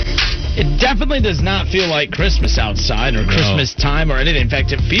It definitely does not feel like Christmas outside or Christmas time or anything. In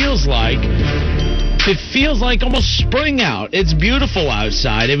fact, it feels like almost spring out. It's beautiful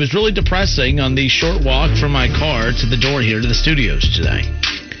outside. It was really depressing on the short walk from my car to the door here to the studios today.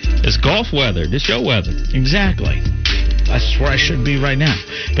 It's golf weather. This your weather. Exactly. That's where I should be right now.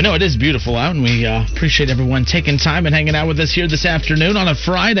 But no, it is beautiful out, and we appreciate everyone taking time and hanging out with us here this afternoon on a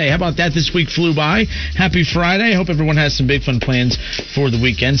Friday. How about that? This week flew by. Happy Friday. I hope everyone has some big fun plans for the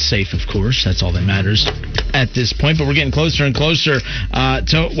weekend. Safe, of course. That's all that matters at this point. But we're getting closer and closer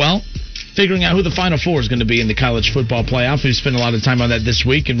to figuring out who the Final Four is going to be in the college football playoff. We've spent a lot of time on that this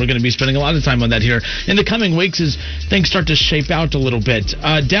week, and we're going to be spending a lot of time on that here in the coming weeks as things start to shape out a little bit.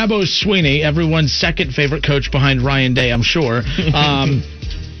 Dabo Swinney, everyone's second favorite coach behind Ryan Day, I'm sure,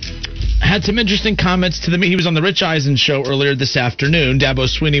 had some interesting comments to he was on the Rich Eisen show earlier this afternoon. Dabo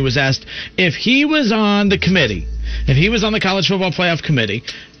Swinney was asked if he was on the committee, if he was on the college football playoff committee,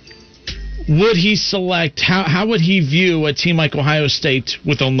 would he select, how would he view a team like Ohio State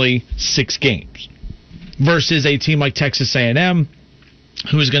with only 6 games versus a team like Texas A&M,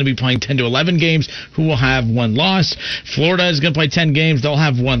 who is going to be playing 10 to 11 games, who will have 1 loss? Florida is going to play 10 games. They'll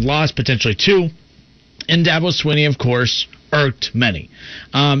have 1 loss, potentially 2. And Dabo Swinney, of course, irked many.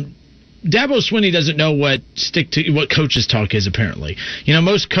 Dabo Swinney doesn't know what coaches talk is, apparently. You know,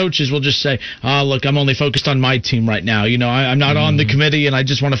 most coaches will just say, look, I'm only focused on my team right now. You know, I'm not on the committee, and I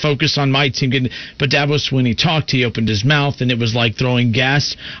just want to focus on my team. But Dabo Swinney talked. He opened his mouth, and it was like throwing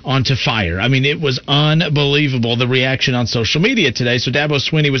gas onto fire. I mean, it was unbelievable, the reaction on social media today. So Dabo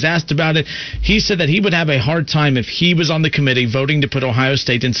Swinney was asked about it. He said that he would have a hard time if he was on the committee voting to put Ohio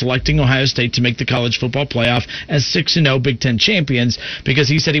State and selecting Ohio State to make the college football playoff as 6-0 Big Ten champions, because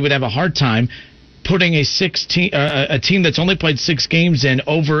he said he would have a hard time putting a team that's only played 6 games in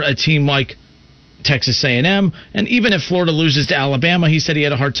over a team like Texas A&M, and even if Florida loses to Alabama, he said he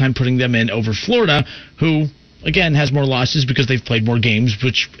had a hard time putting them in over Florida, who again has more losses because they've played more games,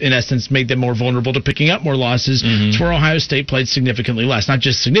 which in essence made them more vulnerable to picking up more losses. It's where Ohio State played significantly less, not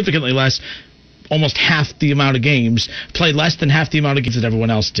just significantly less, almost half the amount of games, played less than half the amount of games that everyone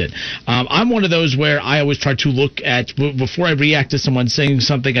else did. I'm one of those where I always try to look at, before I react to someone saying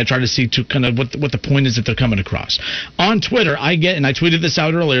something, I try to see to kind of what the point is that they're coming across. On Twitter, and I tweeted this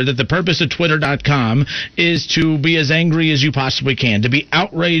out earlier, that the purpose of Twitter.com is to be as angry as you possibly can, to be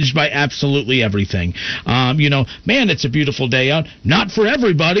outraged by absolutely everything. Man, it's a beautiful day out. Not for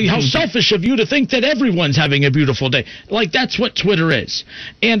everybody. How selfish of you to think that everyone's having a beautiful day. Like, that's what Twitter is.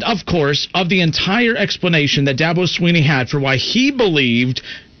 And, of course, of the entire explanation that Dabo Swinney had for why he believed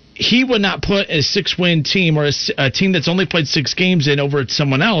he would not put a 6-win team or a team that's only played 6 games in over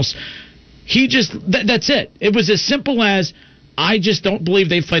someone else, he just, that's it. It was as simple as, I just don't believe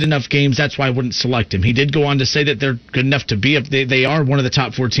they've played enough games. That's why I wouldn't select him. He did go on to say that they're good enough to be they are one of the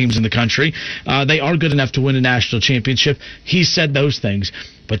top 4 teams in the country. They are good enough to win a national championship. He said those things.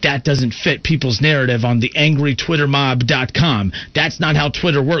 But that doesn't fit people's narrative on the angrytwittermob.com. That's not how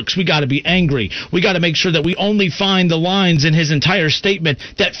Twitter works. We got to be angry. We got to make sure that we only find the lines in his entire statement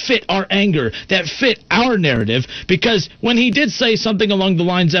that fit our anger, that fit our narrative. Because when he did say something along the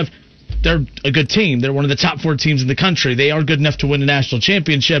lines of, they're a good team, they're one of the top 4 teams in the country, they are good enough to win a national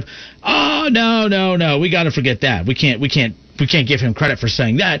championship. Oh, no. We got to forget that. We can't give him credit for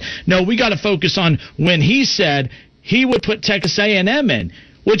saying that. No, we got to focus on when he said he would put Texas A&M in,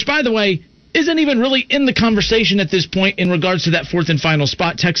 which, by the way, isn't even really in the conversation at this point in regards to that 4th and final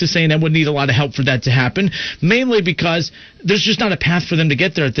spot. Texas A&M would need a lot of help for that to happen, mainly because there's just not a path for them to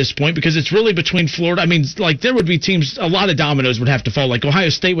get there at this point, because it's really between Florida. I mean, like, there would be teams, a lot of dominoes would have to fall. Like, Ohio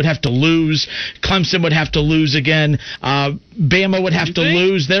State would have to lose. Clemson would have to lose again. Bama would have to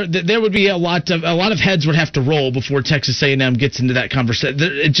lose. There would be a lot of heads would have to roll before Texas A&M gets into that conversation.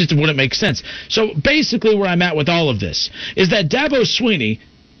 It just wouldn't make sense. So basically where I'm at with all of this is that Dabo Swinney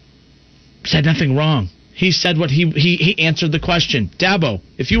said nothing wrong. He said what he answered the question. Dabo,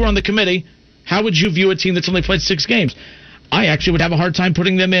 if you were on the committee, how would you view a team that's only played 6 games? I actually would have a hard time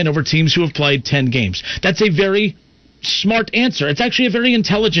putting them in over teams who have played 10 games. That's a very smart answer. It's actually a very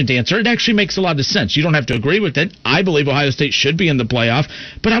intelligent answer. It actually makes a lot of sense. You don't have to agree with it. I believe Ohio State should be in the playoff,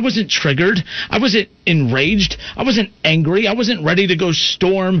 but I wasn't triggered. I wasn't enraged. I wasn't angry. I wasn't ready to go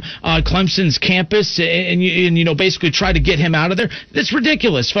storm Clemson's campus and basically try to get him out of there. That's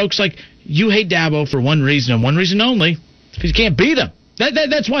ridiculous, folks. Like, you hate Dabo for one reason and one reason only, because you can't beat him.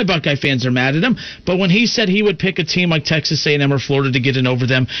 That's why Buckeye fans are mad at him. But when he said he would pick a team like Texas A&M or Florida to get in over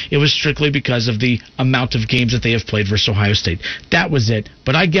them, it was strictly because of the amount of games that they have played versus Ohio State. That was it.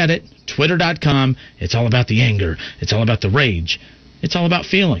 But I get it. Twitter.com, it's all about the anger. It's all about the rage. It's all about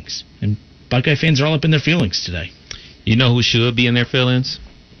feelings. And Buckeye fans are all up in their feelings today. You know who should be in their feelings?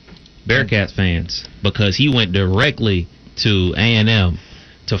 Bearcats fans, because he went directly to A&M,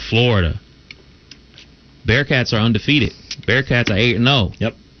 to Florida. Bearcats are undefeated. Bearcats are 8-0.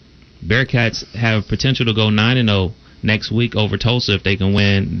 Yep. Bearcats have potential to go 9-0 next week over Tulsa if they can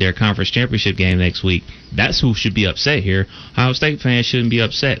win their conference championship game next week. That's who should be upset here. Ohio State fans shouldn't be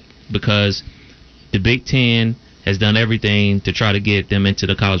upset because the Big Ten has done everything to try to get them into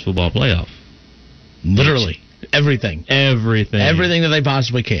the college football playoff. Literally. Everything that they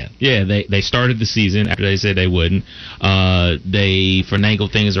possibly can. Yeah, they started the season after they said they wouldn't. They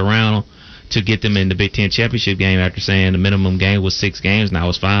finagled things around to get them in the Big Ten championship game after saying the minimum game was 6 games, now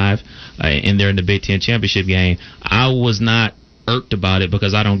it's 5, and they're in the Big Ten championship game. I was not irked about it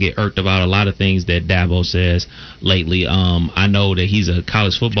because I don't get irked about a lot of things that Dabo says lately. I know that he's a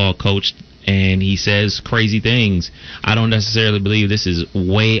college football coach and he says crazy things. I don't necessarily believe this is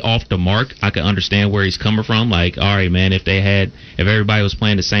way off the mark. I can understand where he's coming from. Like, all right, man, if everybody was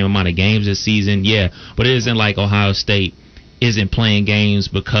playing the same amount of games this season, yeah, but it isn't like Ohio State isn't playing games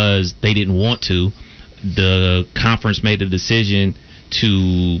because they didn't want to. The conference made the decision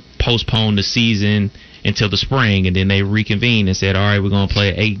to postpone the season until the spring, and then they reconvened and said, all right, we're going to play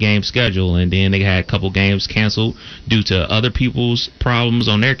an 8-game schedule, and then they had a couple games canceled due to other people's problems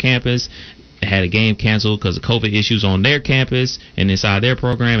on their campus. They had a game canceled because of COVID issues on their campus and inside their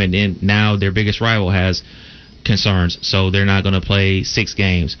program, and then now their biggest rival has concerns, so they're not going to play 6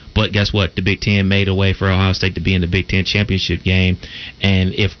 games. But guess what? The Big Ten made a way for Ohio State to be in the Big Ten championship game,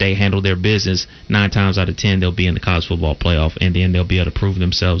 and if they handle their business, 9 times out of 10 they'll be in the college football playoff, and then they'll be able to prove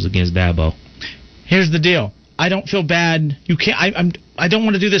themselves against Dabo. Here's the deal. I don't feel bad. You can't. I don't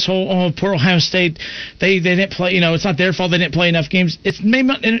want to do this whole poor Ohio State. They didn't play. It's not their fault. They didn't play enough games. It may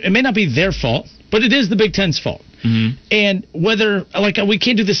not be their fault, but it is the Big Ten's fault. Mm-hmm. And whether we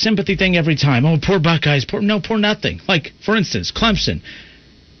can't do the sympathy thing every time. Oh, poor Buckeyes. Poor nothing. Like for instance, Clemson.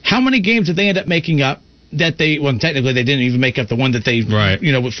 How many games did they end up making up? That technically they didn't even make up the one that they,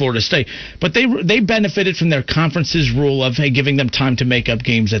 with Florida State. But they benefited from their conference's rule of, giving them time to make up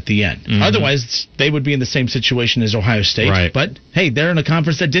games at the end. Mm-hmm. Otherwise, they would be in the same situation as Ohio State. Right. But, hey, they're in a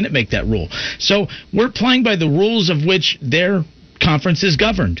conference that didn't make that rule. So we're playing by the rules of which their conference is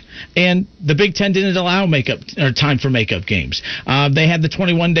governed, and the Big Ten didn't allow time for makeup games. They had the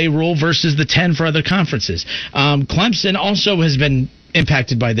 21-day rule versus the 10 for other conferences. Clemson also has been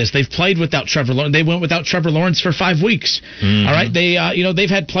impacted by this. They've played without Trevor Lawrence. They went without Trevor Lawrence for 5 weeks. Mm-hmm. All right, they've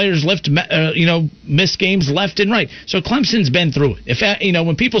had players miss games left and right. So Clemson's been through it. If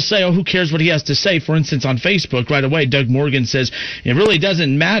when people say, "Oh, who cares what he has to say?" For instance, on Facebook, right away, Doug Morgan says it really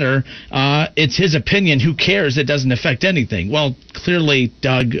doesn't matter. It's his opinion. Who cares? It doesn't affect anything. Well, clearly,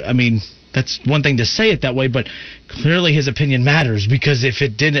 Doug. That's one thing to say it that way, but clearly his opinion matters, because if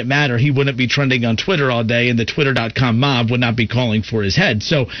it didn't matter, he wouldn't be trending on Twitter all day, and the Twitter.com mob would not be calling for his head.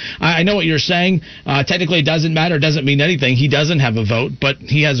 So I know what you're saying. Technically, it doesn't matter. It doesn't mean anything. He doesn't have a vote, but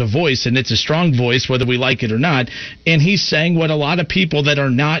he has a voice, and it's a strong voice, whether we like it or not. And he's saying what a lot of people that are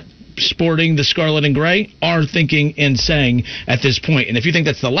not sporting the scarlet and gray are thinking and saying at this point. And if you think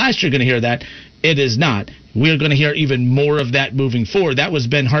that's the last you're going to hear that, it is not. We're going to hear even more of that moving forward. That was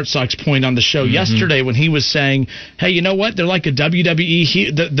Ben Hartsock's point on the show yesterday when he was saying, hey, you know what? They're like a WWE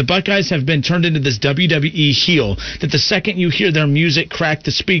heel. The Buckeyes have been turned into this WWE heel, that the second you hear their music crack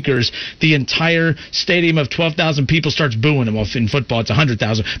the speakers, the entire stadium of 12,000 people starts booing them. Well, in football, it's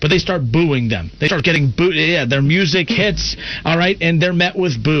 100,000. But they start booing them. They start getting booed. Yeah, their music hits, all right, and they're met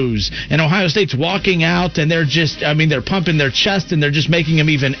with boos. And Ohio State's walking out, and they're just, they're pumping their chest, and they're just making them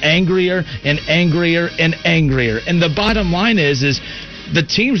even angrier and angrier and angrier. And the bottom line is the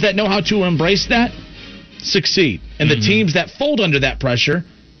teams that know how to embrace that succeed, and the teams that fold under that pressure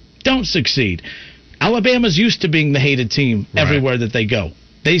don't succeed. Alabama's used to being the hated team everywhere that they go.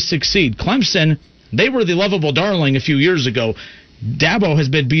 They succeed. Clemson, they were the lovable darling a few years ago. Dabo has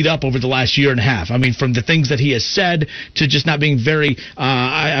been beat up over the last year and a half. From the things that he has said to just not being very,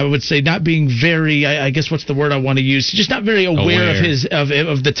 I would say not being very, I guess what's the word I want to use? Just not very aware.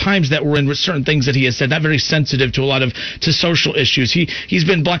 of the times that we're in with certain things that he has said. Not very sensitive to social issues. He's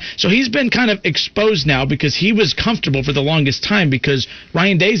been blind. So he's been kind of exposed now because he was comfortable for the longest time because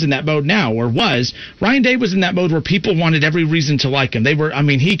Ryan Day's in that mode now, or was. Ryan Day was in that mode where people wanted every reason to like him. They were,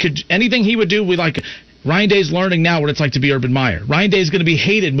 he could, anything he would do, we like it. Ryan Day's learning now what it's like to be Urban Meyer. Ryan Day's going to be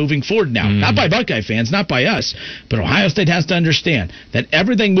hated moving forward now. Not by Buckeye fans, not by us. But Ohio State has to understand that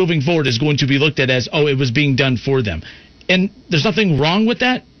everything moving forward is going to be looked at as, it was being done for them. And there's nothing wrong with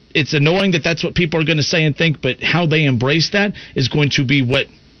that. It's annoying that that's what people are going to say and think, but how they embrace that is going to be what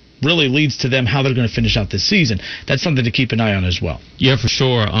really leads to them how they're going to finish out this season. That's something to keep an eye on as well. Yeah, for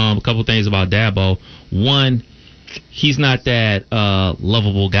sure. A couple things about Dabo. One, he's not that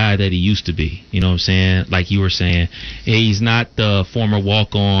lovable guy that he used to be. You know what I'm saying? Like you were saying, he's not the former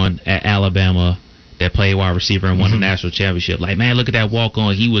walk-on at Alabama that played wide receiver and won the national championship. Like, man, look at that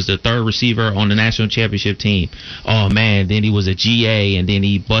walk-on. He was the third receiver on the national championship team. Oh, man, then he was a GA, and then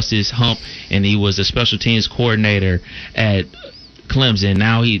he busted his hump, and he was a special teams coordinator at Clemson.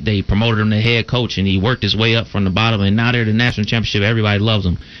 Now they promoted him to head coach, and he worked his way up from the bottom, and now they're the national championship. Everybody loves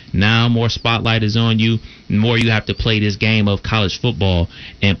him. Now more spotlight is on you. More you have to play this game of college football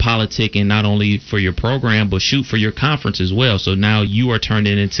and politicking, not only for your program, but shoot for your conference as well. So now you are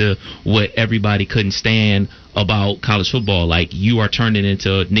turning into what everybody couldn't stand about college football. Like, you are turning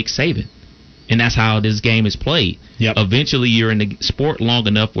into Nick Saban. And that's how this game is played. Yep. Eventually, you're in the sport long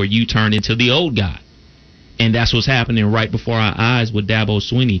enough where you turn into the old guy. And that's what's happening right before our eyes with Dabo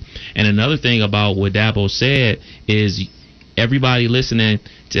Swinney. And another thing about what Dabo said is, everybody listening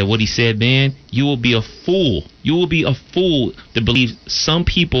to what he said then, you will be a fool. You will be a fool to believe some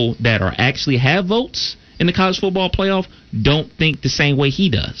people that are actually have votes in the college football playoff don't think the same way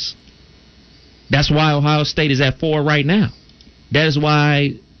he does. That's why Ohio State is at 4 right now. That is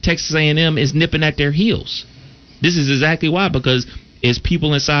why Texas A&M is nipping at their heels. This is exactly why, because it's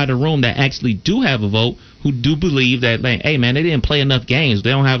people inside the room that actually do have a vote who do believe that, like, hey, man, they didn't play enough games.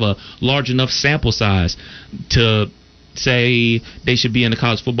 They don't have a large enough sample size to say they should be in the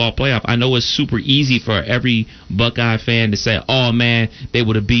college football playoff. I know it's super easy for every Buckeye fan to say, oh, man, they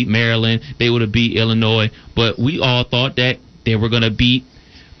would have beat Maryland, they would have beat Illinois, but we all thought that they were going to beat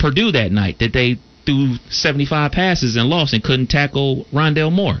Purdue that night, that they threw 75 passes and lost and couldn't tackle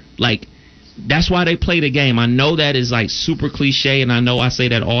Rondale Moore. Like, that's why they play the game. I know that is like super cliche, and I know I say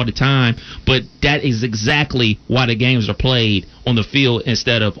that all the time, but that is exactly why the games are played on the field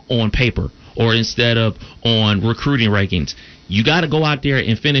instead of on paper or instead of on recruiting rankings. You got to go out there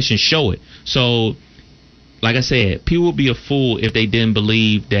and finish and show it. So, like I said, people would be a fool if they didn't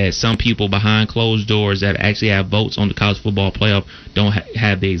believe that some people behind closed doors that actually have votes on the college football playoff don't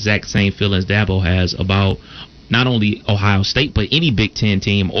have the exact same feelings Dabo has about not only Ohio State, but any Big Ten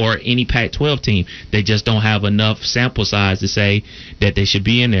team or any Pac-12 team. They just don't have enough sample size to say that they should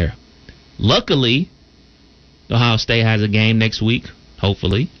be in there. Luckily, Ohio State has a game next week,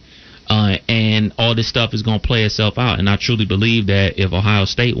 hopefully, and all this stuff is going to play itself out. And I truly believe that if Ohio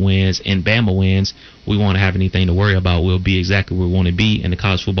State wins and Bama wins, we won't have anything to worry about. We'll be exactly where we want to be in the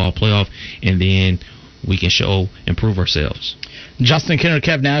college football playoff, and then we can improve ourselves. Justin Kinner,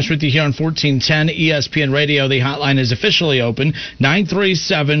 Kev Nash with you here on 1410 ESPN Radio. The hotline is officially open,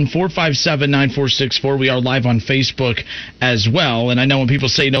 937-457-9464. We are live on Facebook as well. And I know when people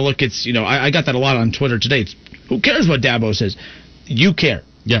say, no, look, it's, I got that a lot on Twitter today. It's, who cares what Dabo says? You care.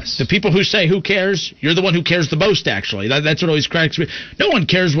 Yes. The people who say who cares, you're the one who cares the most, actually. That's what always cracks me. No one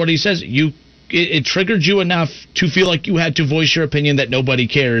cares what he says. It triggered you enough to feel like you had to voice your opinion that nobody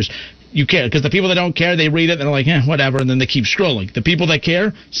cares. You care, because the people that don't care, they read it and they're like, whatever, and then they keep scrolling. The people that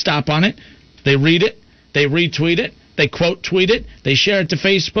care, stop on it, they read it, they retweet it, they quote tweet it, they share it to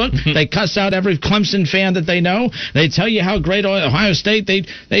Facebook, they cuss out every Clemson fan that they know, they tell you how great Ohio State they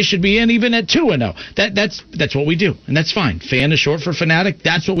should be in even at 2-0. That's what we do, and that's fine. Fan is short for fanatic.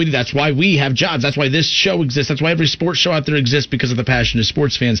 That's what we do. That's why we have jobs. That's why this show exists. That's why every sports show out there exists, because of the passion of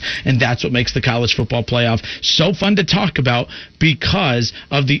sports fans, and that's what makes the college football playoff so fun to talk about, because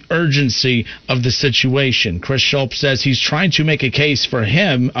of the urgency of the situation. Chris Schultz says he's trying to make a case for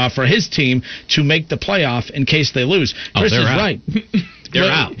his team to make the playoff in case they lose. Chris is right. They're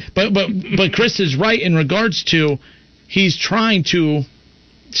out. But Chris is right in regards to he's trying to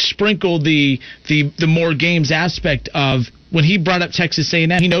sprinkle the more games aspect of when he brought up Texas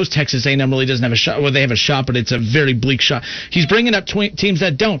A&M. He knows Texas A&M really doesn't have a shot. Well, they have a shot, but it's a very bleak shot. He's bringing up teams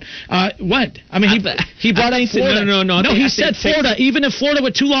that don't. What? I mean, he brought up Florida. No. He said Florida. Even if Florida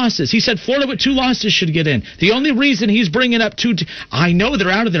with 2 losses, he said Florida with 2 losses should get in. The only reason he's bringing up I know they're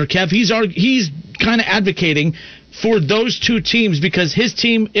out of there, Kev. He's kind of advocating for those 2 teams, because his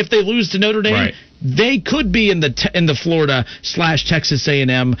team, if they lose to Notre Dame, right, they could be in the Florida/Texas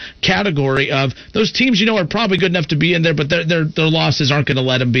A&M category of those teams are probably good enough to be in there, but their losses aren't going to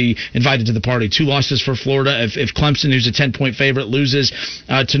let them be invited to the party. 2 losses for Florida. If Clemson, who's a 10-point favorite, loses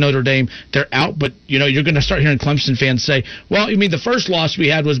to Notre Dame, they're out. But you're going to start hearing Clemson fans say, "Well, you mean the first loss we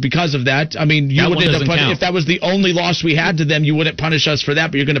had was because of that? I mean, you would end up if that was the only loss we had to them, you wouldn't punish us for that,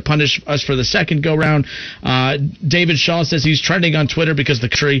 but you're going to punish us for the second go round." David Shaw says he's trending on Twitter because the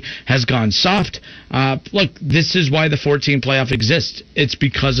country has gone soft. Look, this is why the 14 playoff exists. It's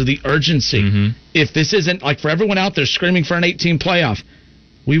because of the urgency. Mm-hmm. If this isn't, like, for everyone out there screaming for an 18 playoff,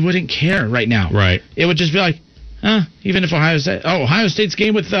 we wouldn't care right now. Right. It would just be like, Even if Ohio State's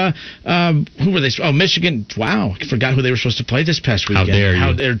game with who were they? Oh, Michigan. Wow, I forgot who they were supposed to play this past weekend.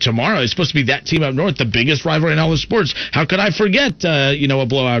 How dare you? Tomorrow it's supposed to be that team up north, the biggest rivalry in all of sports. How could I forget? A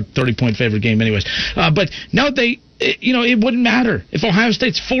blowout 30-point favorite game, anyways. But no, it wouldn't matter if Ohio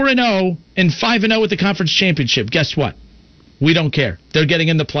State's 4-0 and 5-0 with the conference championship. Guess what? We don't care. They're getting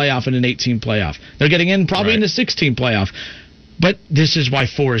in the playoff in an 18 playoff. They're getting in probably in the 16 playoff. But this is why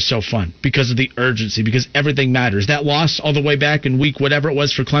 4 is so fun, because of the urgency, because everything matters. That loss all the way back in week whatever it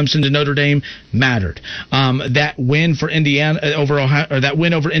was for Clemson to Notre Dame mattered. That win for Indiana over Ohio, or that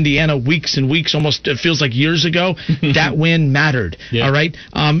win over Indiana weeks and weeks, almost it feels like years ago, that win mattered. Yeah. All right.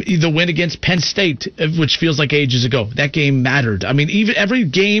 The win against Penn State, which feels like ages ago, that game mattered. I mean, even every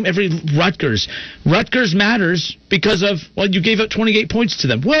game, every Rutgers matters because of, you gave up 28 points to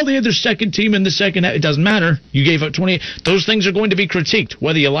them. Well, they had their second team in the second half. It doesn't matter. You gave up 28. Those things are going to be critiqued,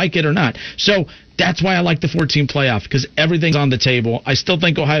 whether you like it or not. So that's why I like the 14 playoff, because everything's on the table. I still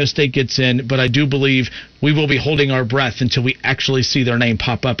think Ohio State gets in, but I do believe we will be holding our breath until we actually see their name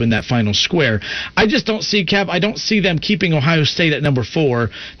pop up in that final square. I just don't see, Kev, I don't see them keeping Ohio State at number 4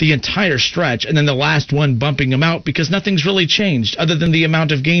 the entire stretch, and then the last one bumping them out, because nothing's really changed other than the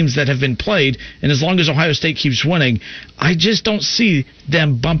amount of games that have been played. And as long as Ohio State keeps winning, I just don't see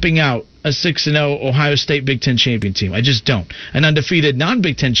them bumping out a 6-0 Ohio State Big Ten champion team. I just don't. An undefeated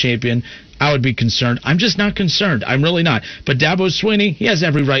non-Big Ten champion, I would be concerned. I'm just not concerned. I'm really not. But Dabo Swinney, he has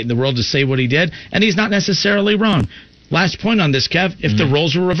every right in the world to say what he did, and he's not necessarily wrong. Last point on this, Kev, if the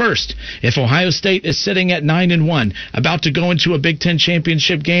roles were reversed, if Ohio State is sitting at 9-1, about to go into a Big Ten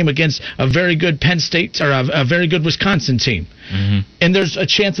championship game against a very good Penn State or a very good Wisconsin team, and there's a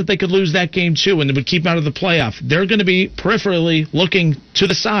chance that they could lose that game too and they would keep out of the playoff, they're going to be peripherally looking to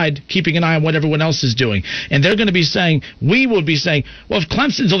the side, keeping an eye on what everyone else is doing. And they're going to be saying, we would be saying, well, if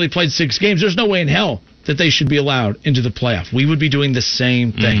Clemson's only played 6 games, there's no way in hell that they should be allowed into the playoff. We would be doing the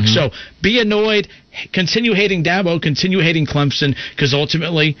same thing. So be annoyed, continue hating Dabo, continue hating Clemson, because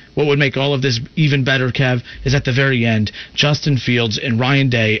ultimately what would make all of this even better, Kev, is at the very end, Justin Fields and Ryan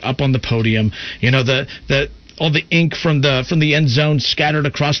Day up on the podium. All the ink from the end zone scattered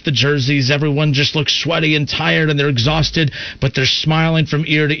across the jerseys. Everyone just looks sweaty and tired, and they're exhausted, but they're smiling from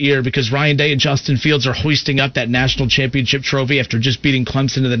ear to ear because Ryan Day and Justin Fields are hoisting up that national championship trophy after just beating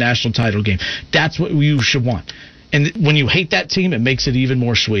Clemson in the national title game. That's what you should want. And when you hate that team, it makes it even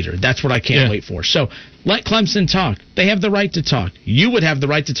more sweeter. That's what I can't wait for. So let Clemson talk. They have the right to talk. You would have the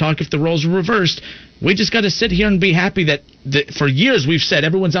right to talk if the roles were reversed. We just got to sit here and be happy that for years we've said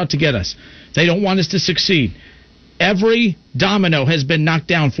everyone's out to get us. They don't want us to succeed. Every domino has been knocked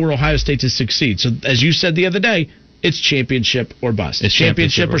down for Ohio State to succeed. So as you said the other day, it's championship or bust. It's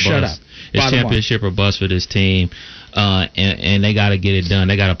championship or shut up. It's championship or bust for this team. And they got to get it done.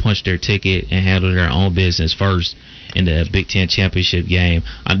 They got to punch their ticket and handle their own business first in the Big Ten championship game.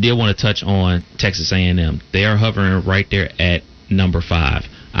 I did want to touch on Texas A&M. They are hovering right there at number 5.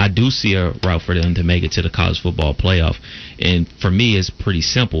 I do see a route for them to make it to the college football playoff. And for me, it's pretty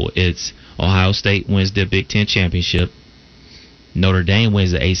simple. It's Ohio State wins the Big Ten championship, Notre Dame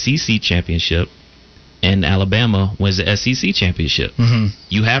wins the ACC championship, and Alabama wins the SEC championship.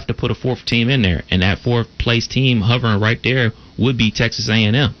 You have to put a 4th team in there, and that 4th place team hovering right there would be Texas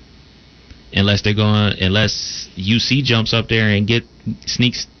A&M, unless UC jumps up there and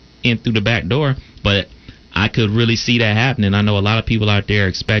sneaks in through the back door. But I could really see that happening. I know a lot of people out there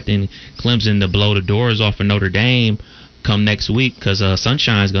expecting Clemson to blow the doors off of Notre Dame come next week because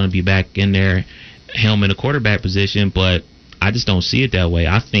Sunshine's going to be back in there, helm in the quarterback position, but I just don't see it that way.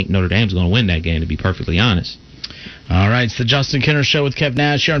 I think Notre Dame's going to win that game, to be perfectly honest. All right, it's the Justin Kinner Show with Kev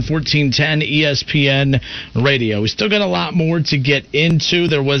Nash here on 1410 ESPN Radio. We still got a lot more to get into.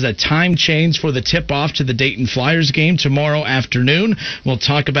 There was a time change for the tip-off to the Dayton Flyers game tomorrow afternoon. We'll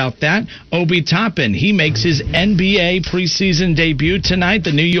talk about that. Obi Toppin, he makes his NBA preseason debut tonight.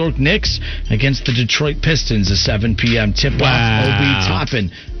 The New York Knicks against the Detroit Pistons, a 7 p.m. tip-off. Wow. Obi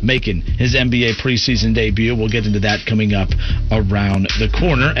Toppin making his NBA preseason debut. We'll get into that coming up around the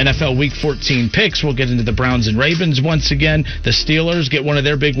corner. NFL Week 14 picks. We'll get into the Browns and Ravens once again. The Steelers get one of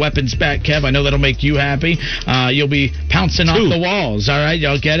their big weapons back, Kev. I know that'll make you happy. You'll be pouncing off the walls, all right?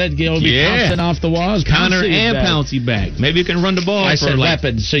 Y'all get it? You'll be pouncing off the walls. Connor and Pouncey back. Maybe you can run the ball. I said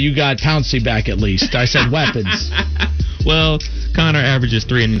weapons, so you got Pouncey back at least. I said weapons. Well, Connor averages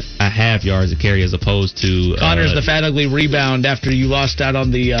 3.5 yards a carry as opposed to... Connor's the fat, ugly rebound after you lost out on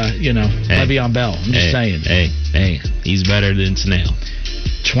the, Le'Veon Bell. I'm just saying. Hey, he's better than Snell.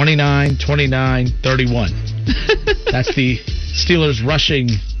 29, 31. That's the Steelers rushing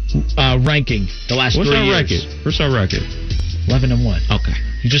ranking the last 3 years. What's our record? 11-1. Okay.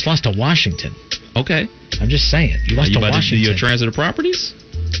 You just lost to Washington. Okay. I'm just saying. You Are lost you to about to do Washington. your transfer to properties?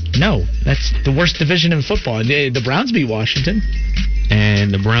 No, that's the worst division in football. The Browns beat Washington.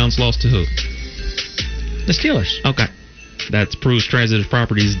 And the Browns lost to who? The Steelers. Okay. That proves transitive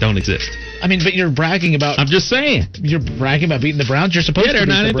properties don't exist. I mean, but you're bragging about. I'm just saying. You're bragging about beating the Browns. You're supposed Yeah, to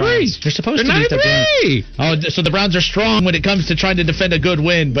they're beat the 9-3. Browns. You're supposed They're to beat the 9-3. Browns. Oh, so the Browns are strong when it comes to trying to defend a good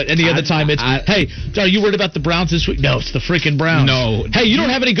win, but any other time it's, hey, are you worried about the Browns this week? No, it's the freaking Browns. No. Hey, you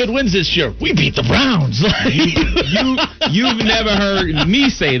don't have any good wins this year. We beat the Browns. You've never heard me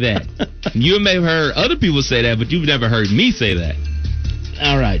say that. You may have heard other people say that, but you've never heard me say that.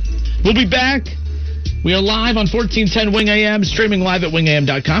 All right. We'll be back. We are live on 1410 Wing AM, streaming live at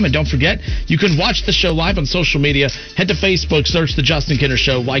wingam.com. And don't forget, you can watch the show live on social media. Head to Facebook, search The Justin Kinner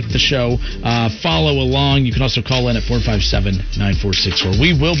Show, like the show, follow along. You can also call in at 457-9464.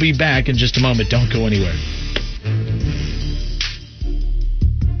 We will be back in just a moment. Don't go anywhere.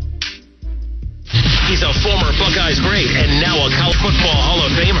 He's a former Buckeyes great and now a college football Hall of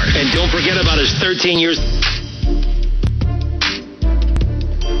Famer. And don't forget about his 13 years...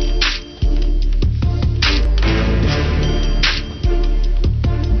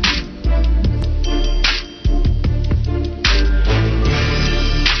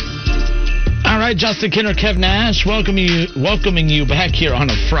 Justin Kinner, Kev Nash, welcoming you back here on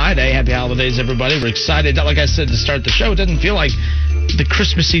a Friday. Happy holidays, everybody. We're excited. Like I said to start the show, it doesn't feel like the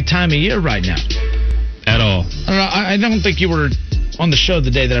Christmassy time of year right now. At all. I don't think you were on the show the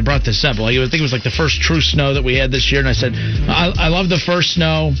day that I brought this up. Like, I think it was like the first true snow that we had this year, and I said, I love the first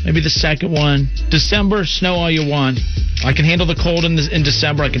snow, maybe the second one. December, snow all you want. I can handle the cold in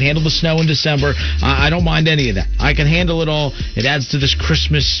December. I can handle the snow in December. I don't mind any of that. I can handle it all. It adds to this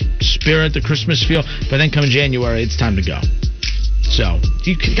Christmas spirit, the Christmas feel. But then come January, it's time to go. So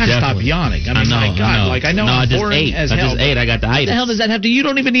you gotta stop yawning. I mean, my God, I know I'm boring as hell. I just ate. I got the itis. What the hell does that have to? You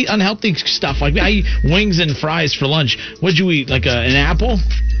don't even eat unhealthy stuff. Like I eat wings and fries for lunch. What'd you eat? Like an apple?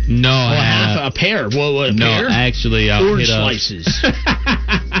 No, a pear. What? No, pear? actually, orange slices.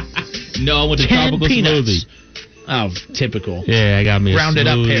 No, I went to tropical peanuts. smoothie. Oh, typical. Yeah, I got me a rounded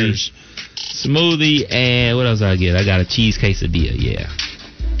up pears. Smoothie, and what else did I get? I got a cheese quesadilla. Yeah.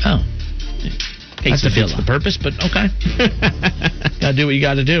 Oh. That defeats the purpose, but okay. Gotta do what you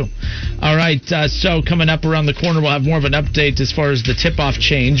gotta do. All right, so coming up around the corner, we'll have more of an update as far as the tip-off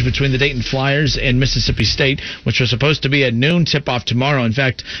change between the Dayton Flyers and Mississippi State, which was supposed to be a noon tip-off tomorrow. In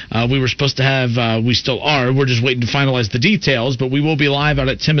fact, we were supposed to have, we still are, we're just waiting to finalize the details, but we will be live out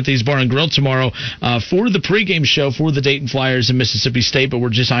at Timothy's Bar and Grill tomorrow for the pregame show for the Dayton Flyers and Mississippi State, but we're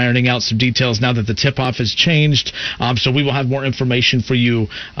just ironing out some details now that the tip-off has changed. So we will have more information for you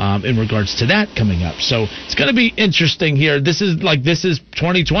in regards to that coming up. So it's going to be interesting here. This is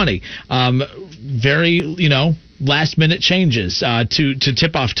 2020. Very, last minute changes to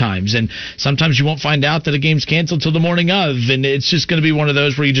tip-off times, and sometimes you won't find out that a game's canceled till the morning of, and it's just going to be one of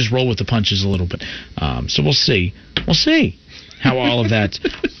those where you just roll with the punches a little bit. So we'll see how all of that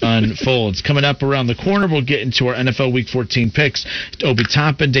unfolds. Coming up around the corner, we'll get into our NFL Week 14 picks. Obi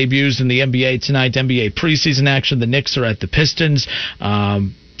Toppin debuts in the NBA tonight. NBA preseason action. The Knicks are at the Pistons.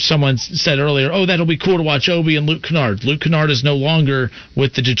 Someone said earlier, that'll be cool to watch Obi and Luke Kennard. Luke Kennard is no longer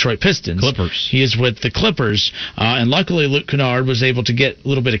with the Detroit Pistons. Clippers. He is with the Clippers. And luckily, Luke Kennard was able to get a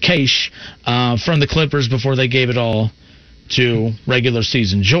little bit of cash from the Clippers before they gave it all to regular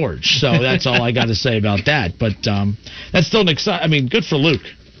season George. So that's all I got to say about that. But that's still an exciting. Good for Luke.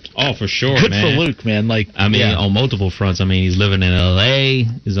 Oh, for sure, Good man. for Luke, man. On multiple fronts. He's living in L.A.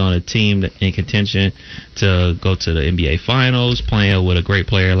 He's on a team in contention to go to the NBA Finals, playing with a great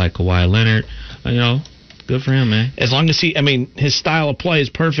player like Kawhi Leonard. Good for him, man. As long as his style of play is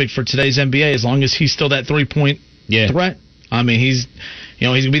perfect for today's NBA. As long as he's still that 3-point threat. He's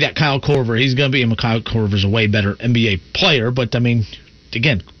going to be that Kyle Korver. He's going to be. Kyle Korver's a way better NBA player, but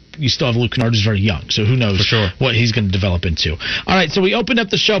again, you still have Luke Kennard, who's very young, so who knows what he's going to develop into. All right, so we opened up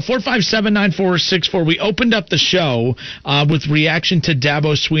the show, 457-9464. We opened up the show with reaction to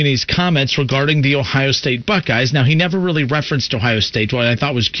Dabo Swinney's comments regarding the Ohio State Buckeyes. Now, he never really referenced Ohio State. What I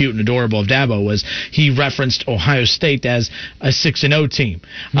thought was cute and adorable of Dabo was he referenced Ohio State as a 6-0 team.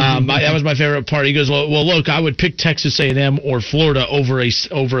 That was my favorite part. He goes, well, look, I would pick Texas A&M or Florida over a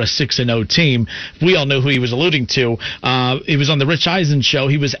 6-0 team. We all know who he was alluding to. He was on the Rich Eisen show.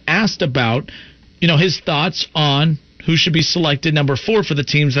 He was asked about, his thoughts on who should be selected number 4 for the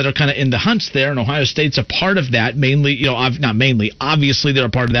teams that are kind of in the hunts there, and Ohio State's a part of that. Mainly, not mainly, obviously they're a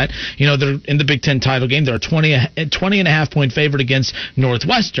part of that. They're in the Big Ten title game. They're a 20.5 point favorite against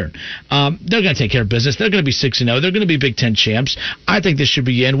Northwestern. They're going to take care of business. They're going to be 6-0. They're going to be Big Ten champs. I think this should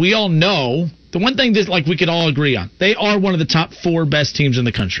be in. We all know the one thing that like we could all agree on, they are one of the top 4 best teams in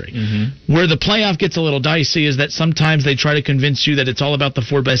the country. Mm-hmm. Where the playoff gets a little dicey is that sometimes they try to convince you that it's all about the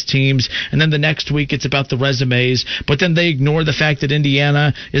 4 best teams, and then the next week it's about the resumes, but then they ignore the fact that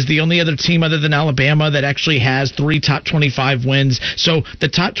Indiana is the only other team other than Alabama that actually has 3 top 25 wins. So the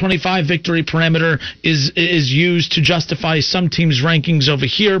top 25 victory parameter is used to justify some teams' rankings over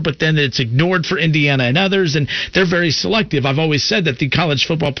here, but then it's ignored for Indiana and others, and they're very selective. I've always said that the College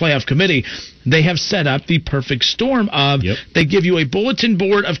Football Playoff Committee, they have set up the perfect storm of they give you a bulletin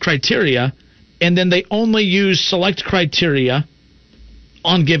board of criteria, and then they only use select criteria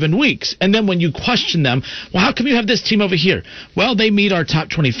on given weeks. And then when you question them, well, how come you have this team over here? Well, they meet our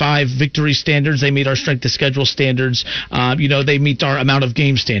top 25 victory standards. They meet our strength of schedule standards. They meet our amount of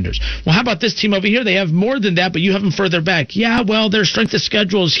game standards. Well, how about this team over here? They have more than that, but you have them further back. Yeah, well, their strength of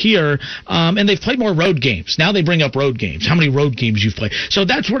schedule is here, and they've played more road games. Now they bring up road games. How many road games you've played? So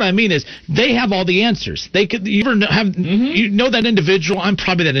that's what I mean is they have all the answers. They could you ever have you know that individual? I'm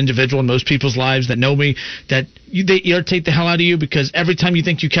probably that individual in most people's lives that know me that they irritate the hell out of you because every time you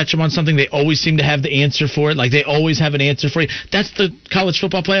think you catch them on something, they always seem to have the answer for it. Like they always have an answer for you. That's the College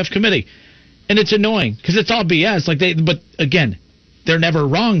Football Playoff Committee, and it's annoying because it's all BS. But again, they're never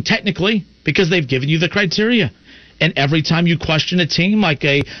wrong technically because they've given you the criteria. And every time you question a team like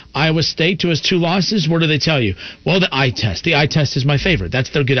a Iowa State who has 2 losses, what do they tell you? Well, the eye test. The eye test is my favorite.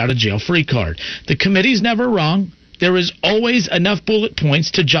 That's their get out of jail free card. The committee's never wrong. There is always enough bullet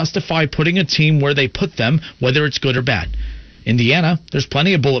points to justify putting a team where they put them, whether it's good or bad. Indiana, there's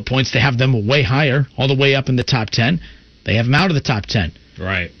plenty of bullet points to have them way higher, all the way up in the top 10. They have them out of the top 10.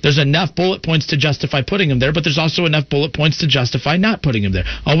 Right. There's enough bullet points to justify putting them there, but there's also enough bullet points to justify not putting them there.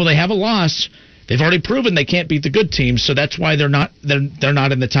 Oh, well, they have a loss. They've already proven they can't beat the good teams, so that's why they're not in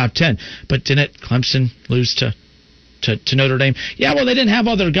the top 10. But didn't Clemson lose to Notre Dame? Yeah, well, they didn't have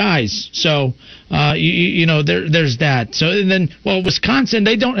all their guys, so there's that. So and then, well, Wisconsin,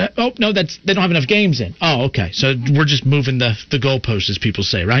 they don't. Oh no, they don't have enough games in. Oh, okay. So we're just moving the goalposts, as people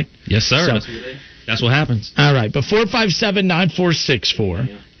say, right? Yes, sir. So, that's what happens. All right, but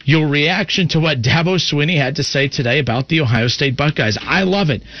 457-9464. Your reaction to what Dabo Swinney had to say today about the Ohio State Buckeyes. I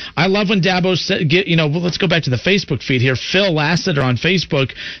love it. I love when Dabo said, let's go back to the Facebook feed here. Phil Lassiter on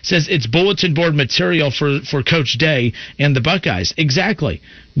Facebook says it's bulletin board material for Coach Day and the Buckeyes. Exactly.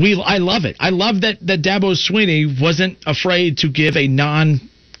 I love it. I love that Dabo Swinney wasn't afraid to give a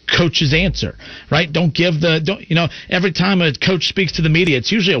coach's answer, right? Every time a coach speaks to the media, it's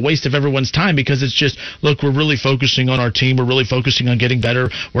usually a waste of everyone's time because it's just, look, we're really focusing on our team. We're really focusing on getting better.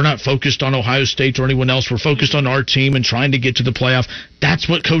 We're not focused on Ohio State or anyone else. We're focused on our team and trying to get to the playoff. That's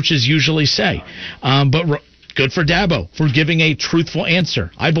what coaches usually say. But good for Dabo for giving a truthful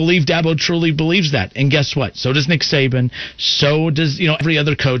answer. I believe Dabo truly believes that. And guess what? So does Nick Saban. So does, every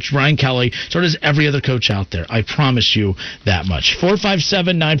other coach, Ryan Kelly. So does every other coach out there. I promise you that much.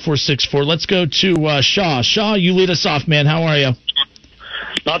 457-9464. Let's go to Shaw. Shaw, you lead us off, man. How are you?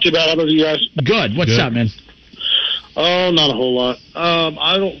 Not too bad. How about you guys? Good. What's up, man? Oh, not a whole lot.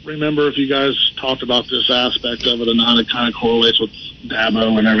 I don't remember if you guys talked about this aspect of it or not. It kind of correlates with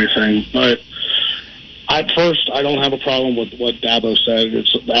Dabo and everything. But I don't have a problem with what Dabo said.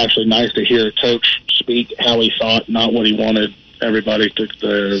 It's actually nice to hear a coach speak how he thought, not what he wanted everybody to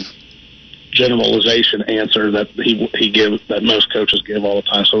the generalization answer that he gives, that most coaches give all the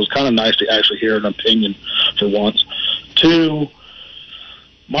time. So it was kind of nice to actually hear an opinion for once. 2,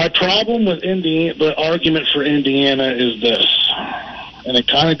 my problem with Indiana, the argument for Indiana is this, and it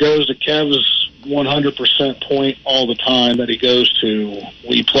kind of goes to Kev's 100% point all the time that he goes to.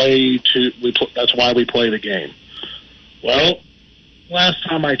 That's why we play the game. Well, last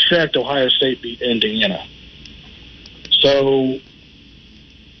time I checked, Ohio State beat Indiana. So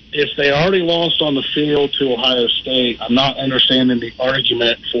if they already lost on the field to Ohio State, I'm not understanding the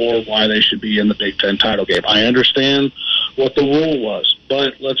argument for why they should be in the Big Ten title game. I understand what the rule was,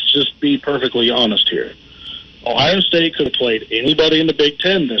 but let's just be perfectly honest here. Ohio State could have played anybody in the Big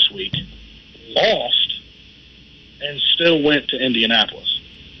Ten this week, lost, and still went to Indianapolis.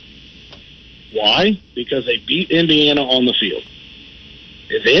 Why? Because they beat Indiana on the field.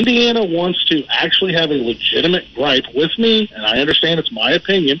 If Indiana wants to actually have a legitimate gripe with me, and I understand it's my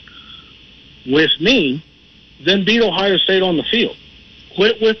opinion, with me, then beat Ohio State on the field.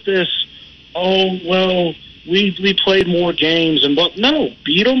 Quit with this, we played more games, and no,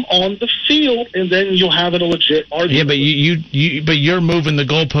 beat them on the field, and then you'll have it a legit argument. Yeah, but you're moving the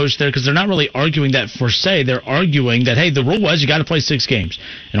goalpost there because they're not really arguing that per se. They're arguing that, hey, the rule was you got to play 6 games,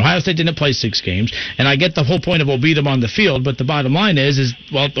 and Ohio State didn't play 6 games. And I get the whole point of we'll beat them on the field, but the bottom line is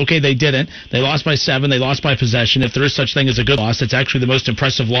well, okay, they didn't. They lost by 7. They lost by possession. If there is such thing as a good loss, it's actually the most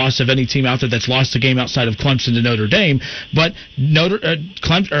impressive loss of any team out there that's lost a game outside of Clemson to Notre Dame. But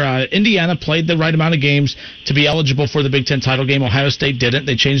Indiana played the right amount of games to be eligible for the Big Ten title game. Ohio State didn't.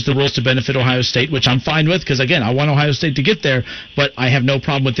 They changed the rules to benefit Ohio State, which I'm fine with because, again, I want Ohio State to get there, but I have no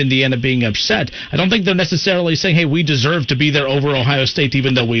problem with Indiana being upset. I don't think they're necessarily saying, hey, we deserve to be there over Ohio State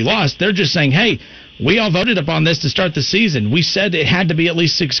even though we lost. They're just saying, hey, we all voted upon this to start the season. We said it had to be at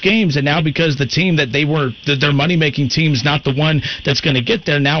least 6 games, and now because the team that their money-making team's not the one that's going to get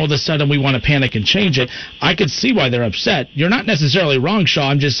there, now all of a sudden we want to panic and change it. I could see why they're upset. You're not necessarily wrong,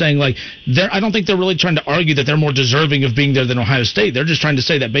 Shaw. I'm just saying, I don't think they're really trying to argue that they're more deserving of being there than Ohio State. They're just trying to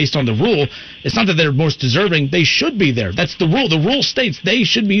say that based on the rule, it's not that they're most deserving. They should be there. That's the rule. The rule states they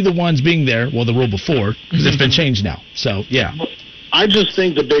should be the ones being there. Well, the rule before, because it's been changed now. So, yeah. I just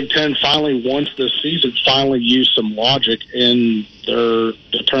think the Big Ten finally, once this season, used some logic in their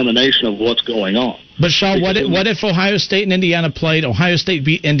determination of what's going on. But Shaw, what if Ohio State and Indiana played? Ohio State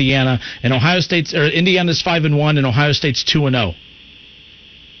beat Indiana, and Indiana's 5-1, and Ohio State's 2-0.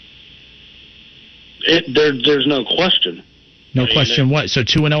 There's no question. No question. What? So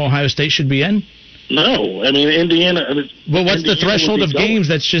 2-0 Ohio State should be in? No, I mean Indiana. Well, what's the threshold of games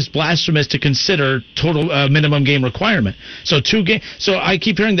that's just blasphemous to consider total minimum game requirement? So 2 games. So I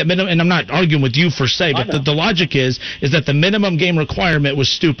keep hearing that minimum, and I'm not arguing with you per se, but the logic is that the minimum game requirement was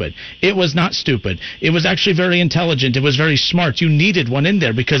stupid. It was not stupid. It was actually very intelligent. It was very smart. You needed one in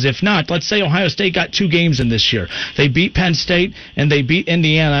there because if not, let's say Ohio State got 2 games in this year. They beat Penn State and they beat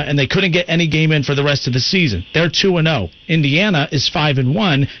Indiana, and they couldn't get any game in for the rest of the season. They're 2-0. Indiana is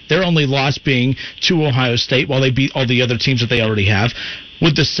 5-1. Their only loss being to Ohio State while they beat all the other teams that they already have.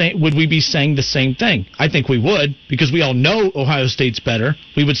 Would we be saying the same thing? I think we would, because we all know Ohio State's better.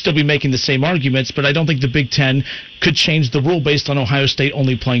 We would still be making the same arguments, but I don't think the Big Ten could change the rule based on Ohio State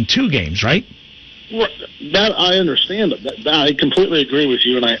only playing 2 games, right? That I understand. That I completely agree with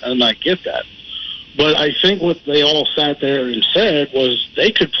you, and I get that. But I think what they all sat there and said was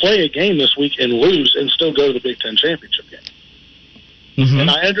they could play a game this week and lose and still go to the Big Ten championship game. Mm-hmm.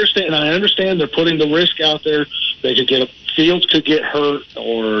 And I understand they're putting the risk out there. They could Fields could get hurt,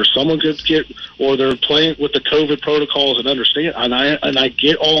 or someone could or they're playing with the COVID protocols and understand. And I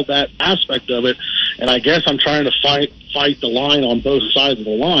get all that aspect of it. And I guess I'm trying to fight the line on both sides of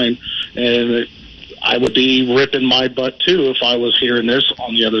the line. And I would be ripping my butt too if I was hearing this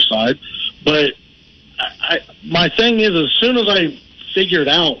on the other side. But my thing is, as soon as I figured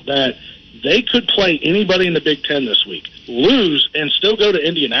out that they could play anybody in the Big Ten this week, lose, and still go to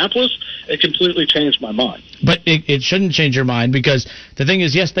Indianapolis, it completely changed my mind. But it shouldn't change your mind, because the thing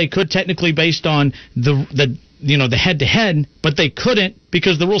is, yes, they could technically based on the head-to-head, but they couldn't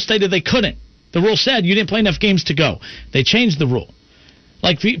because the rule stated they couldn't. The rule said you didn't play enough games to go. They changed the rule.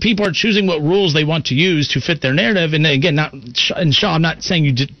 Like, people are choosing what rules they want to use to fit their narrative. And again, Shaw, I'm not saying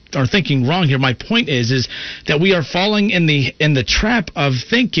you are thinking wrong here. My point is that we are falling in the trap of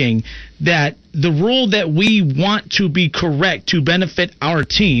thinking that the rule that we want to be correct to benefit our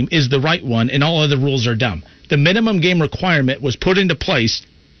team is the right one, and all other rules are dumb. The minimum game requirement was put into place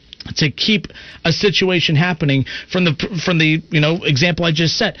to keep a situation happening from the example I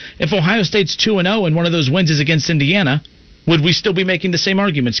just set. If Ohio State's 2-0 and one of those wins is against Indiana, would we still be making the same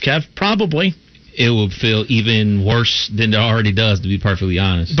arguments, Kev? Probably. It would feel even worse than it already does, to be perfectly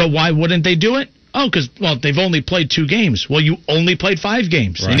honest. But why wouldn't they do it? Oh, because, they've only played 2 games. Well, you only played 5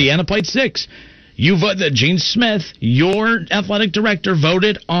 games. Right. Indiana played 6. You voted, Gene Smith, your athletic director,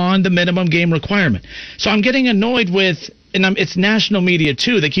 voted on the minimum game requirement. So I'm getting annoyed with, and it's national media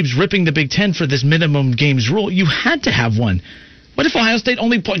too, that keeps ripping the Big Ten for this minimum games rule. You had to have one. What if Ohio State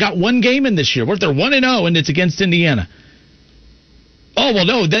only got 1 game in this year? What if they're 1-0 and it's against Indiana? Oh, well,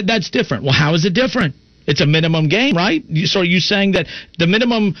 no, that's different. Well, how is it different? It's a minimum game, right? So are you saying that the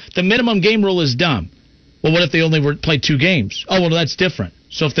minimum game rule is dumb? Well, what if they only played 2 games? Oh, well, that's different.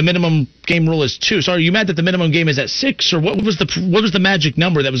 So if the minimum game rule is 2, so are you mad that the minimum game is at 6, or what was the magic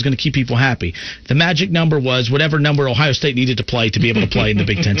number that was going to keep people happy? The magic number was whatever number Ohio State needed to play to be able to play in the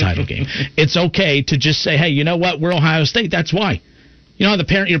Big Ten title game. It's okay to just say, hey, you know what? We're Ohio State. That's why. You know,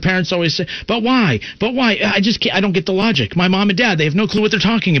 your parents always say, but why? But why? I don't get the logic. My mom and dad, they have no clue what they're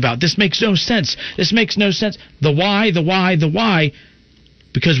talking about. This makes no sense. This makes no sense. The why,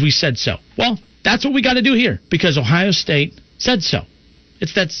 because we said so. Well, that's what we got to do here, because Ohio State said so.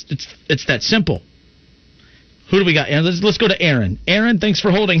 It's that simple. Who do we got? Aaron? Let's go to Aaron. Aaron, thanks for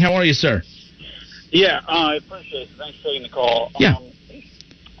holding. How are you, sir? Yeah, I appreciate it. Thanks for taking the call. Yeah.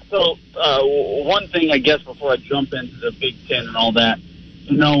 So one thing, I guess, before I jump into the Big Ten and all that,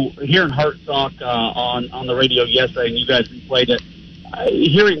 hearing Hart talk on the radio yesterday, and you guys replayed it,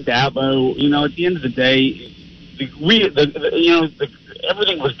 hearing Dabo, at the end of the day,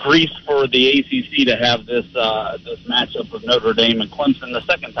 everything was greased for the ACC to have this matchup with Notre Dame and Clemson the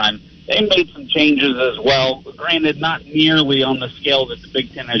second time. They made some changes as well. Granted, not nearly on the scale that the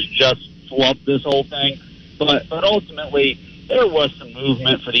Big Ten has just flubbed this whole thing, but ultimately there was some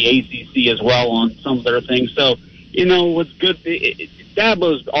movement for the ACC as well on some of their things. So, what's good,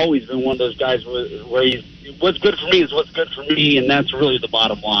 Dabo's always been one of those guys where he's, what's good for me is what's good for me, and that's really the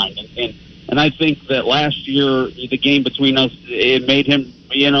bottom line. And I think that last year, the game between us, it made him,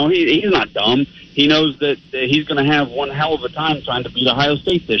 he's not dumb. He knows that he's going to have one hell of a time trying to beat Ohio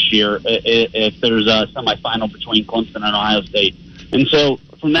State this year if there's a semifinal between Clemson and Ohio State. And so,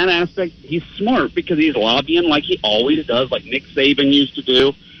 from that aspect, he's smart because he's lobbying like he always does, like Nick Saban used to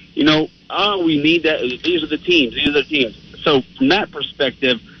do. We need that. These are the teams. So, from that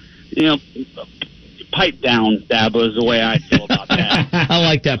perspective, pipe down, Dabo, is the way I feel about that. I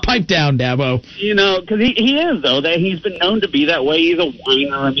like that. Pipe down, Dabo. Because he is, though. That he's been known to be that way. He's a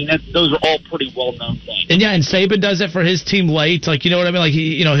whiner. I mean, those are all pretty well-known things. And Saban does it for his team late. Like, you know what I mean? Like,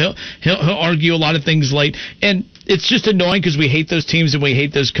 he'll argue a lot of things late. And it's just annoying because we hate those teams and we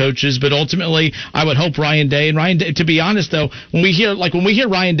hate those coaches. But ultimately, I would hope Ryan Day, to be honest, though, when we hear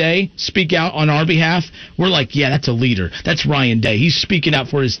Ryan Day speak out on our behalf, we're like, yeah, that's a leader. That's Ryan Day. He's speaking out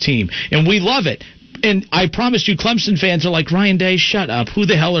for his team. And we love it. And I promise you, Clemson fans are like, Ryan Day, shut up. Who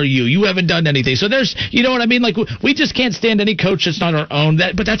the hell are you? You haven't done anything. So there's, you know what I mean? Like, we just can't stand any coach that's not our own.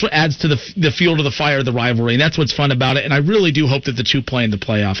 But that's what adds to the fuel to the fire of the rivalry. And that's what's fun about it. And I really do hope that the two play in the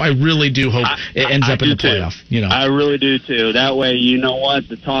playoff. I really do hope it ends up in the playoff. I really do, too. That way, you know what?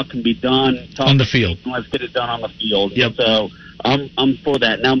 The talk can be done. On the field. Let's get it done on the field. Yep. So I'm for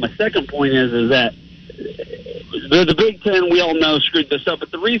that. Now, my second point is that the Big Ten, we all know, screwed this up.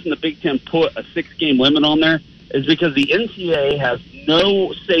 But the reason the Big Ten put a 6-game limit on there is because the NCAA has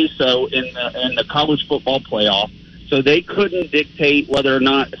no say-so in the college football playoff. So they couldn't dictate whether or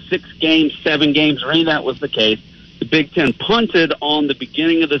not 6 games, 7 games, or any of that was the case. The Big Ten punted on the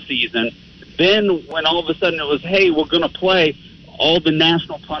beginning of the season. Then when all of a sudden it was, hey, we're going to play, all the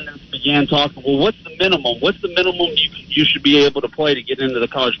national pundits began talking, well, what's the minimum? What's the minimum you should be able to play to get into the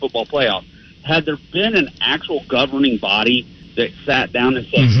college football playoff? Had there been an actual governing body that sat down and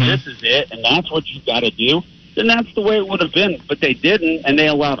said, this is it, and that's what you've got to do, then that's the way it would have been. But they didn't, and they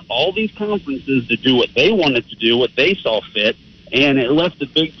allowed all these conferences to do what they wanted to do, what they saw fit, and it left the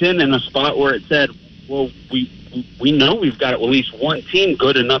Big Ten in a spot where it said, well, we know we've got at least one team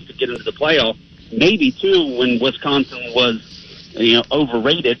good enough to get into the playoff, maybe two when Wisconsin was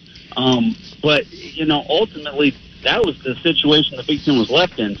overrated. But ultimately, that was the situation the Big Ten was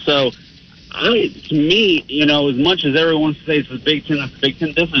left in. So, to me, as much as everyone wants to say it's the Big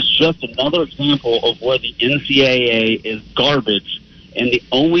Ten, this is just another example of where the NCAA is garbage, and the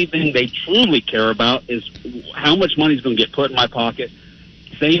only thing they truly care about is how much money is going to get put in my pocket.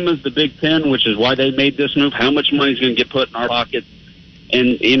 Same as the Big Ten, which is why they made this move. How much money is going to get put in our pockets?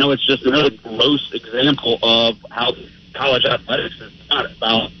 And, it's just another gross example of how college athletics is not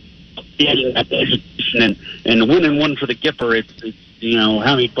about getting that education and winning one for the Gipper. It's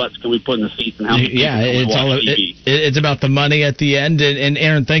how many butts can we put in the seats and how many it's about the money at the end. And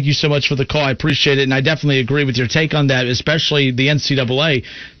Aaron, thank you so much for the call. I appreciate it, and I definitely agree with your take on that, especially the NCAA.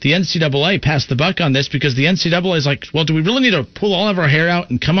 The NCAA passed the buck on this because the NCAA is like, well, do we really need to pull all of our hair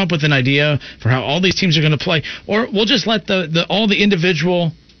out and come up with an idea for how all these teams are going to play, or we'll just let all the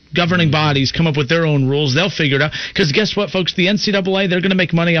individual governing bodies come up with their own rules? They'll figure it out. Because guess what, folks? The NCAA, they're going to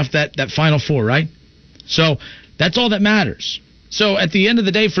make money off that Final Four, right? So that's all that matters. So at the end of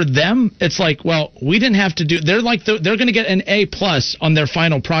the day, for them, it's like, well, we didn't have to do. They're like they're going to get an A+ on their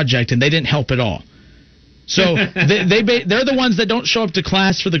final project, and they didn't help at all. So they're the ones that don't show up to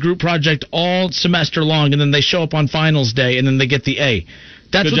class for the group project all semester long, and then they show up on finals day, and then they get the A.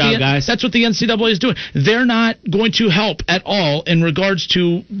 That's Good job, guys. That's what the NCAA is doing. They're not going to help at all in regards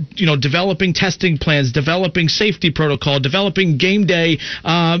to developing testing plans, developing safety protocol, developing game day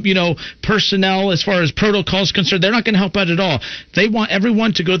personnel as far as protocols concerned. They're not going to help out at all. They want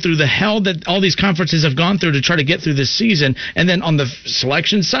everyone to go through the hell that all these conferences have gone through to try to get through this season, and then on the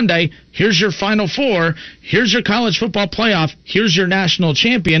selection Sunday, Here's your Final Four. Here's your college football playoff. Here's your national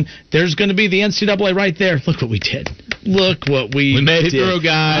champion. There's going to be the NCAA right there. Look what we did. Look what we made it did. through,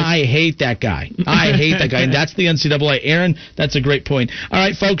 guys. I hate that guy. And that's the NCAA. Aaron, that's a great point. All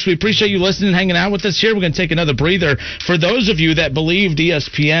right, folks, we appreciate you listening and hanging out with us here. We're going to take another breather. For those of you that believed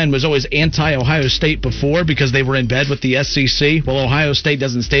ESPN was always anti-Ohio State before because they were in bed with the SEC, well, Ohio State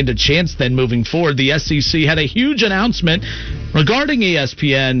doesn't stand a chance then moving forward. The SEC had a huge announcement regarding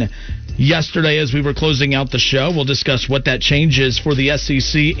ESPN yesterday as we were closing out the show. We'll discuss what that changes for the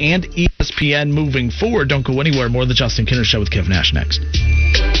SEC and ESPN moving forward. Don't go anywhere. More of the Justin Kinner Show with Kev Nash next.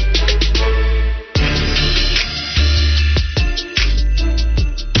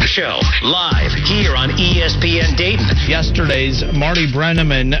 Show live here on ESPN Dayton. Yesterday's Marty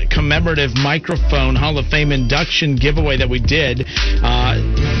Brennaman commemorative microphone Hall of Fame induction giveaway that we did.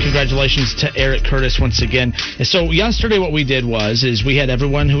 Congratulations to Eric Curtis once again. So yesterday what we did was we had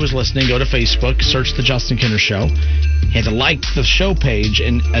everyone who was listening go to Facebook, search the Justin Kinner Show. You had to like the show page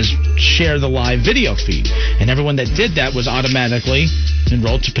and share the live video feed. And everyone that did that was automatically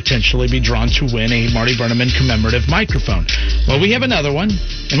enrolled to potentially be drawn to win a Marty Brennaman commemorative microphone. Well, we have another one,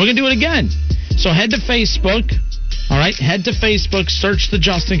 and we're going to do it again. So head to Facebook. All right, head to Facebook, search the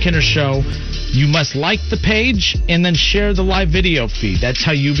Justin Kinner Show. You must like the page and then share the live video feed. That's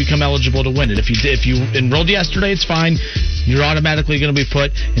how you become eligible to win it. If you enrolled yesterday, it's fine. You're automatically going to be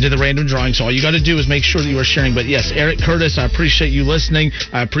put into the random drawing. So all you got to do is make sure that you are sharing. But yes, Eric Curtis, I appreciate you listening.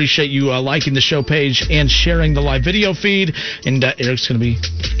 I appreciate you liking the show page and sharing the live video feed. And Eric's going to be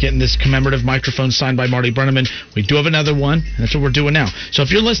getting this commemorative microphone signed by Marty Brennaman. We do have another one, and that's what we're doing now. So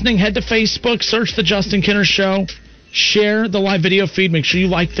if you're listening, head to Facebook, search the Justin Kinner Show. Share the live video feed. Make sure you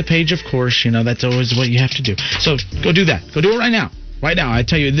like the page, of course. You know, that's always what you have to do. So go do that. Go do it right now. Right now. I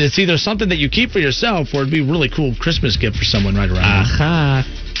tell you, it's either something that you keep for yourself or it'd be a really cool Christmas gift for someone right around now.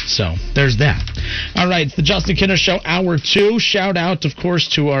 So there's that. All right, it's the Justin Kinner Show, Hour 2. Shout out, of course,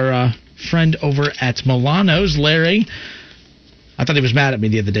 to our friend over at Milano's, Larry. I thought he was mad at me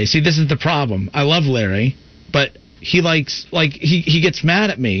the other day. See, this is the problem. I love Larry, but he he gets mad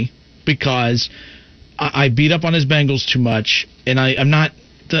at me because I beat up on his Bengals too much, and I'm not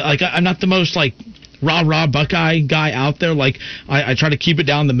the most rah Buckeye guy out there. Like I try to keep it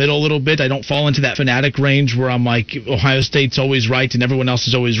down the middle a little bit. I don't fall into that fanatic range where I'm like Ohio State's always right and everyone else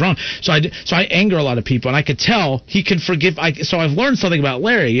is always wrong. So I anger a lot of people, and I could tell he can forgive. So I've learned something about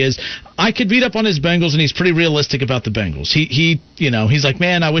Larry is I could beat up on his Bengals, and he's pretty realistic about the Bengals. He's like,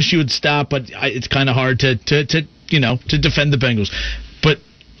 man, I wish you would stop, but it's kind of hard to defend the Bengals. But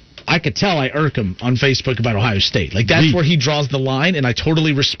I could tell I irk him on Facebook about Ohio State. Like, that's where he draws the line, and I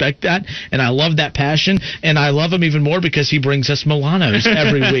totally respect that, and I love that passion, and I love him even more because he brings us Milano's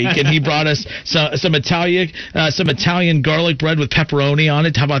every week, and he brought us some Italian garlic bread with pepperoni on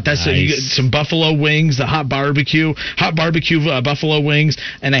it. How about that? Nice. So you get some buffalo wings, the hot barbecue buffalo wings,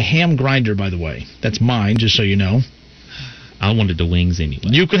 and a ham grinder, by the way. That's mine, just so you know. I wanted the wings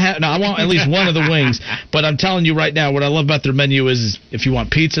anyway. You can have. No, I want at least one of the wings. But I'm telling you right now, what I love about their menu is if you want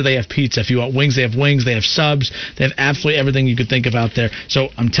pizza, they have pizza. If you want wings, they have wings. They have subs. They have absolutely everything you could think of out there. So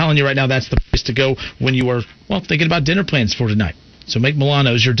I'm telling you right now, that's the place to go when you are, thinking about dinner plans for tonight. So make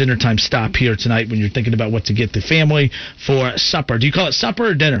Milano's your dinner time stop here tonight when you're thinking about what to get the family for supper. Do you call it supper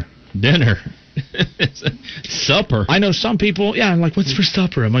or dinner? Dinner. Supper. I know some people, I'm like, what's for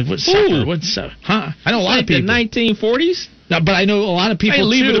supper? I'm like, what's supper? What's supper? Huh? I know a lot of people. The 1940s? No, but I know a lot of people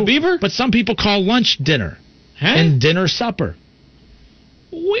Leave It a Beaver? But some people call lunch dinner and dinner supper.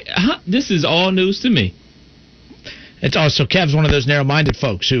 This is all news to me. It's also Kev's one of those narrow-minded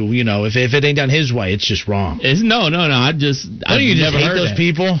folks who, if it ain't done his way, it's just wrong. No. I've never heard those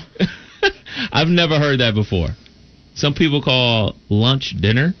people. I've never heard that before. Some people call lunch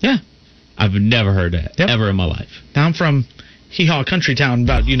dinner. Yeah, I've never heard that ever in my life. Now I'm from Hee-Haw Country Town,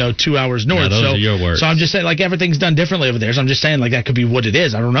 about 2 hours north. Those are your words. So I'm just saying, everything's done differently over there. So I'm just saying, that could be what it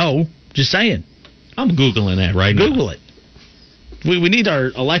is. I don't know. Just saying. I'm Googling that right now. Google it. We need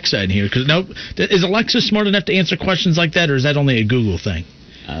our Alexa in here because is Alexa smart enough to answer questions like that, or is that only a Google thing?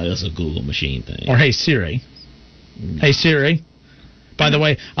 That's a Google machine thing. Or Hey Siri. Hey Siri. By the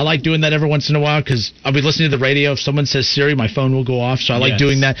way, I like doing that every once in a while because I'll be listening to the radio. If someone says Siri, my phone will go off. So I like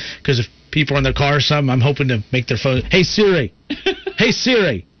doing that because if people are in their car or something, I'm hoping to make their phone. Hey Siri. Hey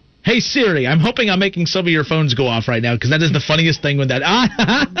Siri. Hey Siri. I'm hoping I'm making some of your phones go off right now because that is the funniest thing with that.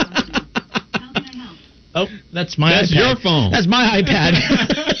 Oh, that's my That's iPad. your phone. That's my iPad.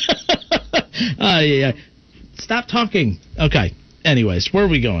 Yeah. Stop talking. Okay. Anyways, where are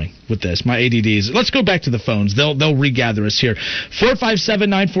we going with this? My ADDs. Let's go back to the phones. They'll regather us here.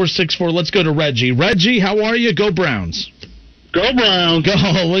 457-9464. Let's go to Reggie. Reggie, how are you? Go Browns. Go Browns. Go,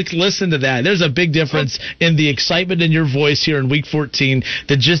 look, listen to that. There's a big difference in the excitement in your voice here in Week 14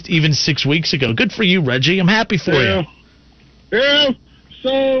 than just even 6 weeks ago. Good for you, Reggie. I'm happy for you. Yeah.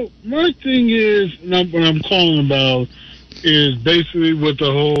 So my thing is, what I'm calling about is basically with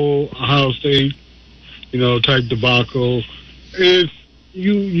the whole Ohio State, type debacle. Is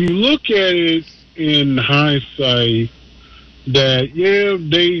you look at it in hindsight that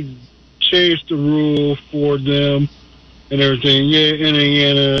they changed the rule for them and everything. Yeah,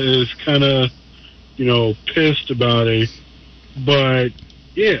 Indiana is kind of pissed about it, but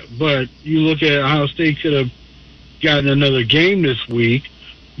you look at Ohio State could have gotten another game this week,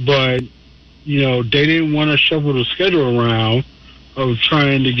 but they didn't want to shuffle the schedule around of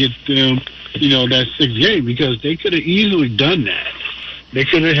trying to get them that 6th game, because they could have easily done that. They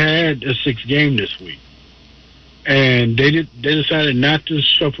could have had a 6th game this week, and they decided not to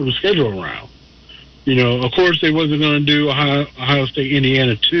shuffle the schedule around. Of course they wasn't going to do Ohio State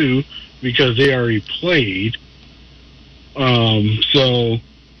Indiana 2 because they already played. So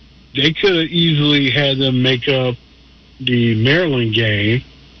they could have easily had them make up the Maryland game.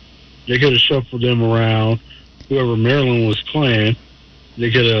 They could have shuffled them around, whoever Maryland was playing.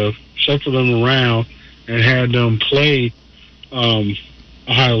 They could have shuffled them around and had them play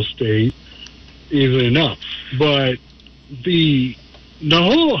Ohio State easily enough. But the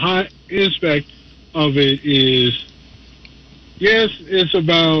whole high aspect of it is, yes, it's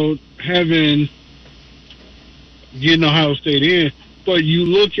about getting Ohio State in, but you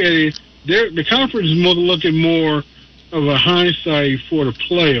look at it, the conference is looking more of a hindsight for the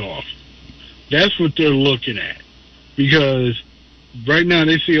playoff. That's what they're looking at, because right now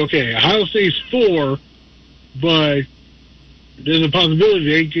they see, okay, Ohio State's 4, but there's a possibility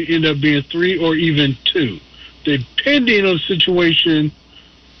they could end up being 3 or even 2, depending on the situation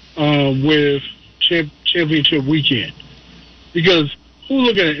with championship weekend. Because who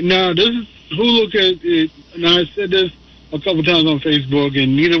look at it now? Who look at it? Now I said this a couple times on Facebook,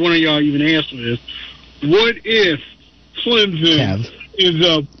 and neither one of y'all even answered this. What if Clemson ends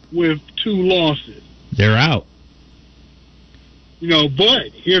up with 2 losses? They're out.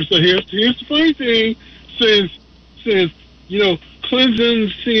 But here's the funny thing, since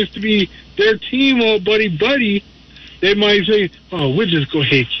Clemson seems to be their team all buddy, they might say, oh, we'll just go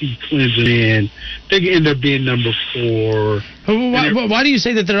ahead and keep Clemson in. They can end up being number 4. Why do you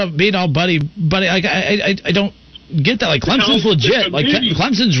say that they're being all buddy? I don't get that. Like, Clemson's legit. Like,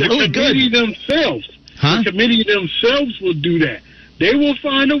 Clemson's really good. The committee themselves will do that. They will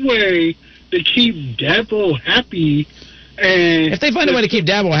find a way to keep Dabo happy. And if they find a way to keep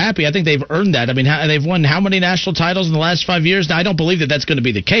Dabo happy, I think they've earned that. I mean, they've won how many national titles in the last 5 years? Now, I don't believe that that's going to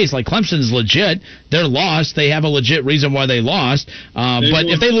be the case. Like, Clemson's legit. They're lost. They have a legit reason why they lost. But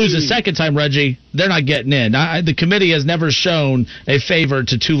if they lose a second time, Reggie, they're not getting in. The committee has never shown a favor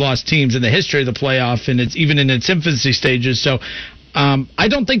to 2 lost teams in the history of the playoff, and it's even in its infancy stages. So I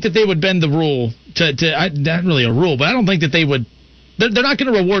don't think that they would bend the rule not really a rule, but I don't think that they would. They're not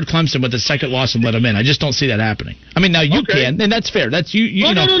going to reward Clemson with a second loss and let them in. I just don't see that happening. I mean, now you can, and that's fair. That's you.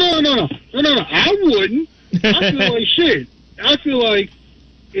 No. I wouldn't. I feel like shit. I feel like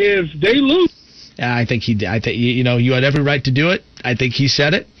if they lose, I think he. I think you had every right to do it. I think he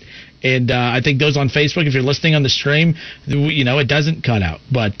said it, and I think those on Facebook, if you're listening on the stream, it doesn't cut out,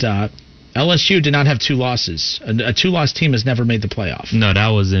 but. LSU did not have 2 losses. A 2-loss team has never made the playoff. No, that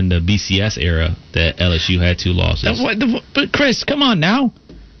was in the BCS era that LSU had 2 losses. But Chris, come on now.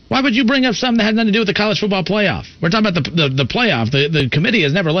 Why would you bring up something that had nothing to do with the college football playoff? We're talking about the playoff. The committee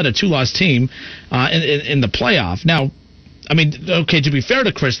has never let a 2-loss team in the playoff. Now, I mean, okay, to be fair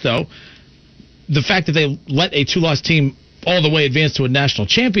to Chris, though, the fact that they let a 2-loss team all the way advance to a national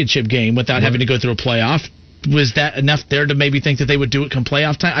championship game without having to go through a playoff, was that enough there to maybe think that they would do it come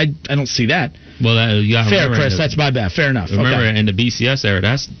playoff time? I don't see that. Well, you fair, Chris. That's my bad. Fair enough. Remember, in the BCS era,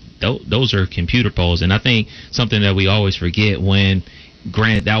 those are computer polls, and I think something that we always forget when,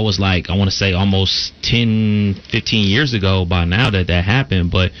 granted, that was like, I want to say almost 10, 15 years ago by now that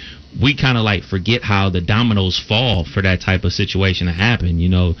happened, but we kind of like forget how the dominoes fall for that type of situation to happen.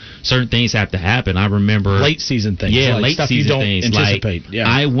 Certain things have to happen. I remember late season things. Yeah, like late stuff season you don't things. Anticipate. Like,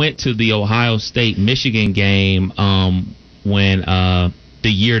 I went to the Ohio State Michigan game when the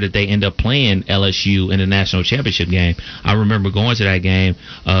year that they end up playing LSU in the national championship game. I remember going to that game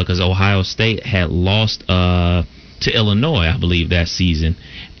because Ohio State had lost to Illinois, I believe, that season.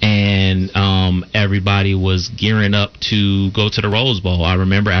 And everybody was gearing up to go to the Rose Bowl. I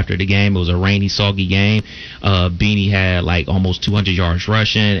remember after the game, it was a rainy, soggy game. Beanie had like almost 200 yards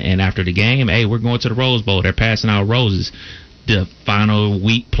rushing. And after the game, hey, we're going to the Rose Bowl. They're passing out roses. the final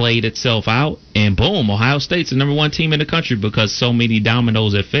week played itself out, and boom, Ohio State's the number one team in the country because so many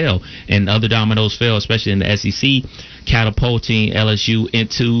dominoes have fell, and other dominoes fell, especially in the SEC, catapulting LSU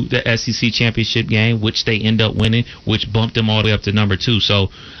into the SEC championship game, which they end up winning, which bumped them all the way up to number 2. So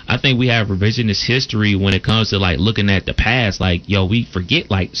I think we have revisionist history when it comes to like looking at the past. Like, yo, we forget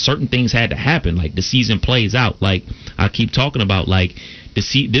like certain things had to happen. Like the season plays out. Like I keep talking about, like this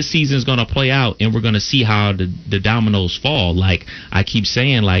season is going to play out, and we're going to see how the dominoes fall. Like I keep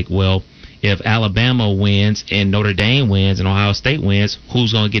saying, like, well, if Alabama wins and Notre Dame wins and Ohio State wins,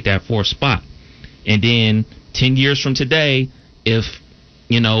 who's going to get that 4th spot? And then 10 years from today, if,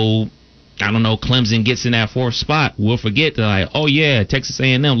 Clemson gets in that 4th spot, we'll forget that, like, oh, yeah, Texas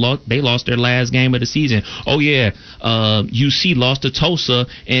A&M, they lost their last game of the season. Oh, yeah, UC lost to Tulsa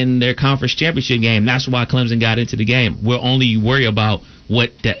in their conference championship game. That's why Clemson got into the game. We'll only worry about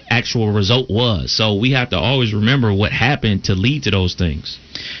what the actual result was. So we have to always remember what happened to lead to those things.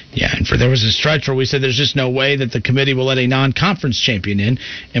 Yeah, and there was a stretch where we said there's just no way that the committee will let a non-conference champion in,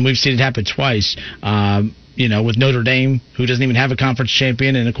 and we've seen it happen twice. With Notre Dame, who doesn't even have a conference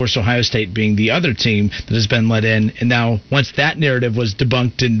champion, and, of course, Ohio State being the other team that has been let in. And now, once that narrative was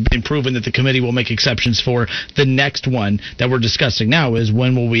debunked and proven that the committee will make exceptions for, the next one that we're discussing now is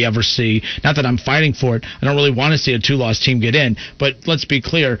when will we ever see, not that I'm fighting for it, I don't really want to see a 2-loss team get in, but let's be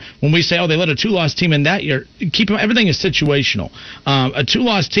clear, when we say, oh, they let a 2-loss team in that year, everything is situational. A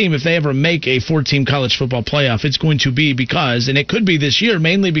 2-loss team, if they ever make a 4-team college football playoff, it's going to be because, and it could be this year,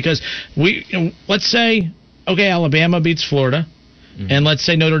 mainly because let's say, okay, Alabama beats Florida, and let's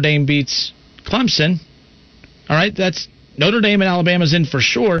say Notre Dame beats Clemson. All right, that's Notre Dame and Alabama's in for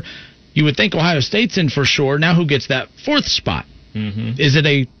sure. You would think Ohio State's in for sure. Now who gets that 4th spot? Mm-hmm. Is it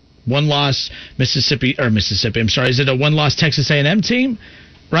a 1-loss Mississippi? Is it a 1-loss Texas A&M team?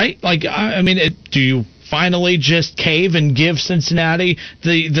 Right? Like, do you finally just cave and give Cincinnati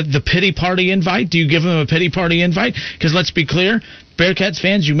the pity party invite? Do you give them a pity party invite? Because let's be clear, Bearcats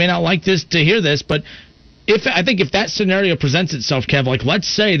fans, you may not like this to hear this, but if that scenario presents itself, Kev, like let's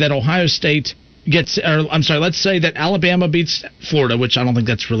say that let's say that Alabama beats Florida, which I don't think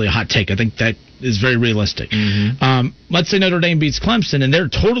that's really a hot take. I think that is very realistic. Mm-hmm. Let's say Notre Dame beats Clemson and they're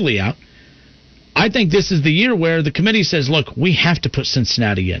totally out. I think this is the year where the committee says, look, we have to put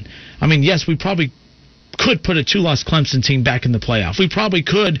Cincinnati in. I mean, yes, we probably could put a 2-loss Clemson team back in the playoff. We probably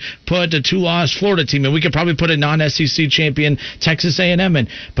could put a 2-loss Florida team in. We could probably put a non-SEC champion Texas A&M in.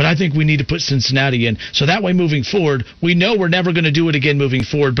 But I think we need to put Cincinnati in. So that way moving forward, we know we're never going to do it again moving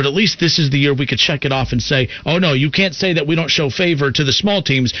forward, but at least this is the year we could check it off and say, oh, no, you can't say that we don't show favor to the small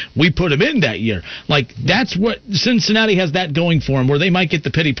teams. We put them in that year. Like, that's what Cincinnati has that going for them, where they might get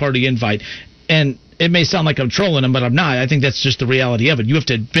the pity party invite. And it may sound like I'm trolling them, but I'm not. I think that's just the reality of it. You have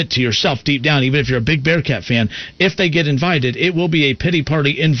to admit to yourself deep down, even if you're a big Bearcat fan, if they get invited, it will be a pity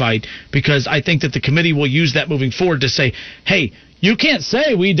party invite, because I think that the committee will use that moving forward to say, hey, you can't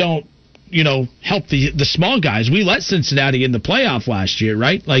say we don't, help the small guys. We let Cincinnati in the playoff last year,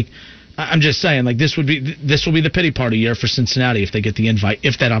 right? Like, I'm just saying, like, this will be the pity party year for Cincinnati if they get the invite,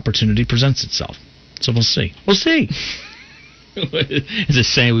 if that opportunity presents itself. So we'll see. It's a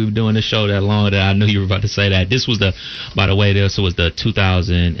shame we've been doing this show that long that I knew you were about to say that. This was the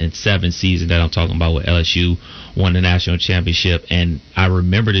 2007 season that I'm talking about, where LSU won the national championship. And I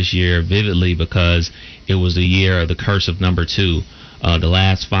remember this year vividly because it was the year of the curse of number 2. The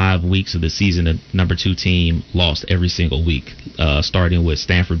last 5 weeks of the season, the number 2 team lost every single week, starting with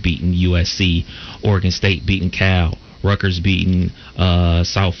Stanford beating USC, Oregon State beating Cal, Rutgers beating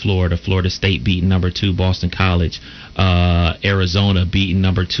South Florida, Florida State beating number 2 Boston College, Arizona beating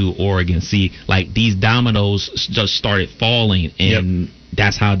number 2 Oregon. See, like, these dominoes just started falling, and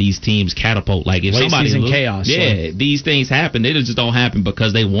that's how these teams catapult. Like, if late season chaos. Yeah, these things happen. They just don't happen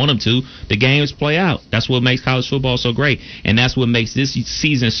because they want them to. The games play out. That's what makes college football so great, and that's what makes this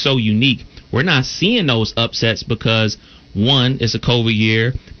season so unique. We're not seeing those upsets because, one, it's a COVID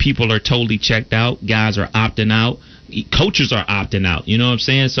year. People are totally checked out. Guys are opting out. Coaches are opting out. You know what I'm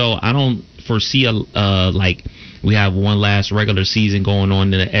saying? So I don't foresee we have one last regular season going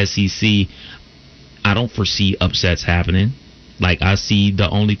on in the SEC. I don't foresee upsets happening. Like, I see the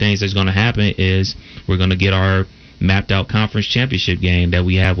only things that's going to happen is we're going to get our mapped out conference championship game that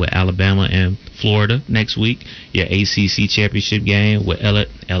we have with Alabama and Florida next week. Your ACC championship game with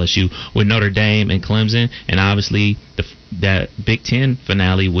LSU, with Notre Dame and Clemson, and obviously that Big Ten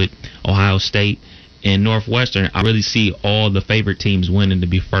finale with Ohio State and Northwestern. I really see all the favorite teams winning, to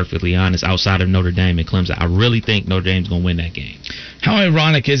be perfectly honest, outside of Notre Dame and Clemson. I really think Notre Dame's going to win that game. How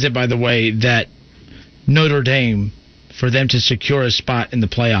ironic is it, by the way, that Notre Dame for them to secure a spot in the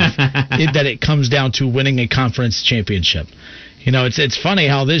playoff, that it comes down to winning a conference championship. You know, it's funny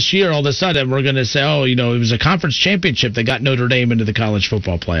how this year, all of a sudden, we're going to say, oh, you know, it was a conference championship that got Notre Dame into the college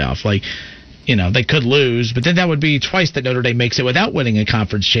football playoff. Like, you know, they could lose, but then that would be twice that Notre Dame makes it without winning a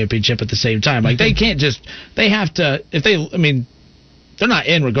conference championship at the same time. Like, they can't just, they have to, they're not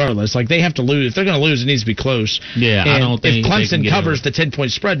in regardless. Like, they have to lose. If they're going to lose, it needs to be close. Yeah, and I don't think if Clemson covers the 10-point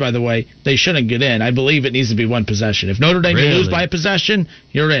spread, by the way, they shouldn't get in. I believe it needs to be one possession. If Notre Dame can lose by a possession,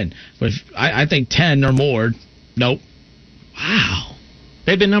 you're in. But I think 10 or more, nope. Wow.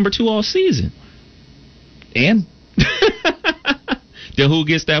 They've been number 2 all season. And? Then who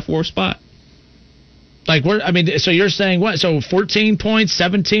gets that 4th spot? Like, so you're saying what? So 14 points,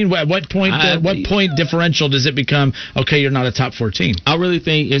 17? What point? What point differential does it become? Okay, you're not a top 14. I really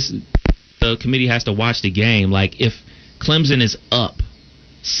think the committee has to watch the game. Like, if Clemson is up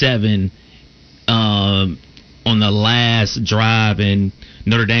 7 on the last drive and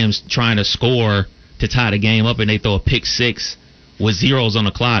Notre Dame's trying to score to tie the game up and they throw a pick 6 with zeros on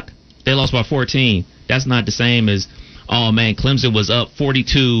the clock, they lost by 14. That's not the same as, oh man, Clemson was up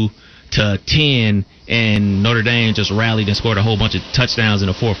 42-10 and Notre Dame just rallied and scored a whole bunch of touchdowns in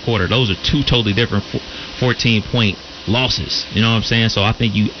the 4th quarter. Those are 2 totally different 14-point losses. You know what I'm saying? So I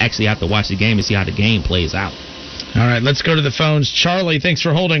think you actually have to watch the game and see how the game plays out. All right, let's go to the phones. Charlie, thanks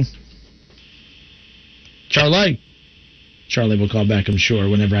for holding. Charlie will call back, I'm sure,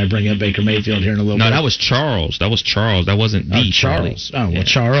 whenever I bring up Baker Mayfield here in a little bit. No, that was Charles. That wasn't the Charles. Charlie. Oh, well,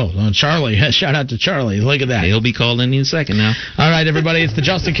 Charles. Oh, Charlie. Shout out to Charlie. Look at that. He'll be calling in a second now. All right, everybody. It's the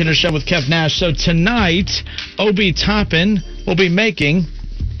Justin Kinner Show with Kev Nash. So tonight, Obi Toppin will be making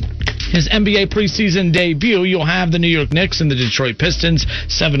his NBA preseason debut. You'll have the New York Knicks and the Detroit Pistons,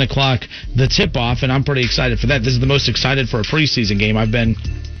 7 o'clock, the tip-off, and I'm pretty excited for that. This is the most excited for a preseason game I've been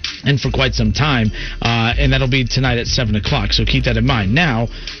in for quite some time, and that'll be tonight at 7 o'clock, so keep that in mind. Now,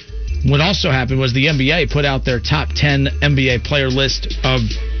 what also happened was the NBA put out their top 10 NBA player list of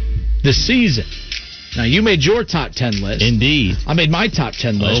the season. Now, you made your top 10 list. Indeed. I made my top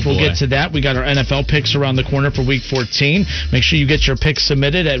 10 list. We'll get to that. We got our NFL picks around the corner for Week 14. Make sure you get your picks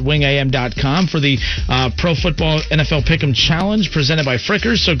submitted at wingam.com for the Pro Football NFL Pick'em Challenge presented by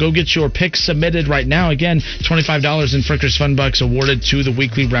Frickers. So go get your picks submitted right now. Again, $25 in Frickers Fun Bucks awarded to the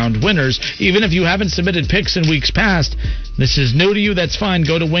weekly round winners. Even if you haven't submitted picks in weeks past, this is new to you, that's fine.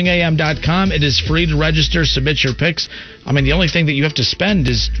 Go to wingam.com. It is free to register, submit your picks. I mean, the only thing that you have to spend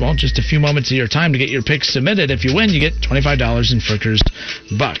is, well, just a few moments of your time to get your picks submitted. If you win, you get $25 in Frickers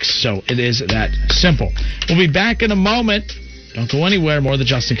Bucks. So it is that simple. We'll be back in a moment. Don't go anywhere. More of the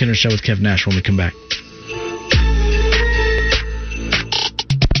Justin Kinner Show with Kev Nash when we come back.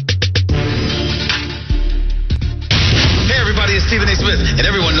 Hey everybody, it's Stephen A. Smith, and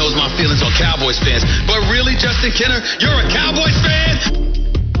everyone knows my feelings on Cowboys fans. But really, Justin Kinner, you're a Cowboys fan?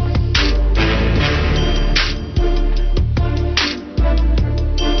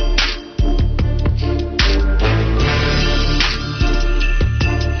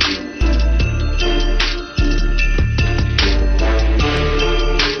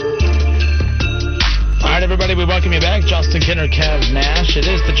 Everybody, we welcome you back. Justin Kinner, Kev Nash. It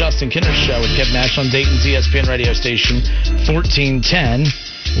is the Justin Kinner Show with Kev Nash on Dayton's ESPN radio station, 1410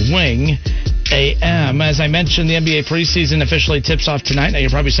 Wing AM. As I mentioned, the NBA preseason officially tips off tonight. Now, you're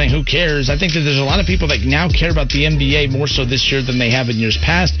probably saying, who cares? I think that there's a lot of people that now care about the NBA more so this year than they have in years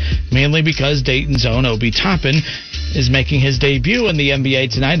past, mainly because Dayton's own Obi Toppin is making his debut in the NBA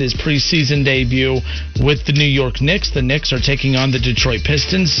tonight, his preseason debut with the New York Knicks. The Knicks are taking on the Detroit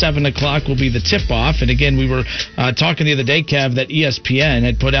Pistons. 7 o'clock will be the tip-off. And again, we were talking the other day, Kev, that ESPN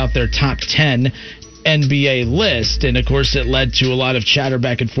had put out their top 10 NBA list, and of course it led to a lot of chatter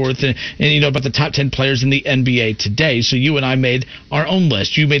back and forth and about the top 10 players in the NBA today. So you and I made our own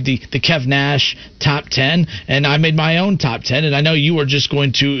list. You made the Kev Nash top 10, and I made my own top 10, and I know you are just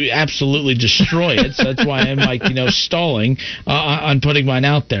going to absolutely destroy it. So that's why I'm stalling on putting mine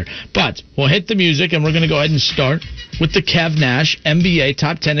out there. But we'll hit the music, and we're going to go ahead and start with the Kev Nash NBA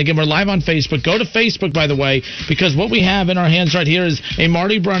top 10. Again, we're live on Facebook. Go to Facebook, by the way, because what we have in our hands right here is a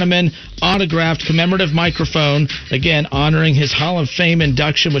Marty Brennaman autographed commemorative microphone, again, honoring his Hall of Fame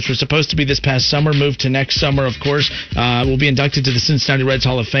induction, which was supposed to be this past summer, moved to next summer, of course. Will be inducted to the Cincinnati Reds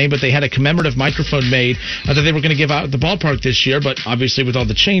Hall of Fame, but they had a commemorative microphone made that they were going to give out at the ballpark this year, but obviously with all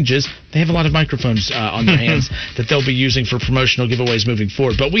the changes, they have a lot of microphones on their hands that they'll be using for promotional giveaways moving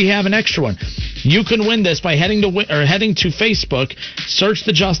forward. But we have an extra one. You can win this by heading to Facebook, search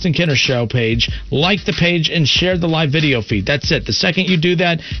the Justin Kinner Show page, like the page, and share the live video feed. That's it. The second you do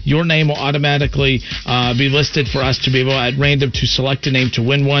that, your name will automatically be listed for us to be able at random to select a name to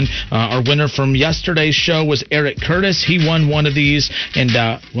win one. Our winner from yesterday's show was Eric Curtis. He won one of these, and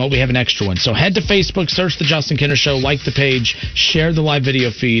we have an extra one. So head to Facebook, search the Justin Kinner Show, like the page, share the live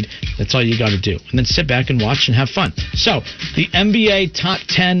video feed. That's all you got to do, and then sit back and watch and have fun. So the NBA top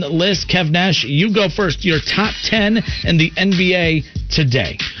 10 list. Kev Nash, you go first. Your top 10 in the NBA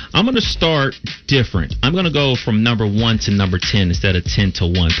today. I'm going to start different. I'm going to go from number 1 to number 10 instead of 10 to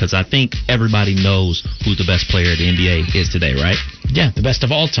 1 because I think everybody knows who the best player in the NBA is today, right? Yeah, the best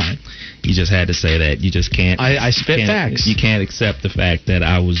of all time. You just had to say that. You just can't. I spit facts. You can't accept the fact that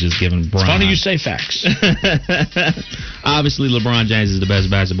I was just giving Bron. It's funny you say facts. Obviously, LeBron James is the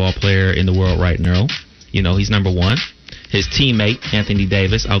best basketball player in the world right now. You know, he's number 1. His teammate, Anthony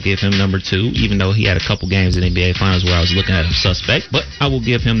Davis, I'll give him number 2, even though he had a couple games in the NBA Finals where I was looking at him suspect. But I will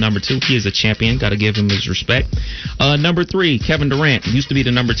give him number 2. He is a champion. Got to give him his respect. Number 3, Kevin Durant. Used to be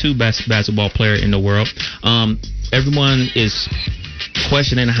the number 2 best basketball player in the world. Everyone is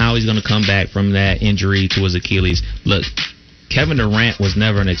questioning how he's going to come back from that injury to his Achilles. Look, Kevin Durant was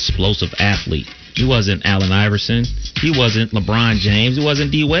never an explosive athlete. He wasn't Allen Iverson. He wasn't LeBron James. He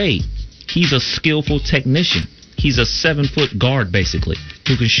wasn't D. Wade. He's a skillful technician. He's a 7-foot guard, basically,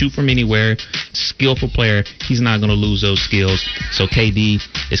 who can shoot from anywhere, skillful player. He's not going to lose those skills. So KD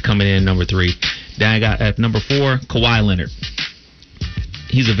is coming in at number 3. Then I got at number 4, Kawhi Leonard.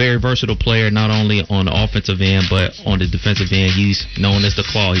 He's a very versatile player, not only on the offensive end, but on the defensive end. He's known as the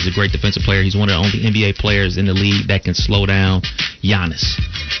Claw. He's a great defensive player. He's one of the only NBA players in the league that can slow down Giannis.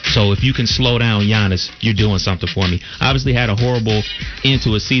 So if you can slow down Giannis, you're doing something for me. Obviously had a horrible end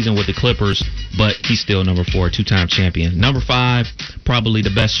to a season with the Clippers, but he's still number 4, 2-time champion. Number 5, probably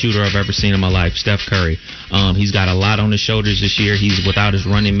the best shooter I've ever seen in my life, Steph Curry. He's got a lot on his shoulders this year. He's without his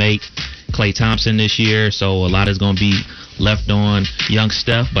running mate, Klay Thompson, this year, so a lot is going to be left on young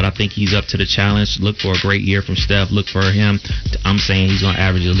Steph, but I think he's up to the challenge. Look for a great year from Steph. Look for him. I'm saying he's going to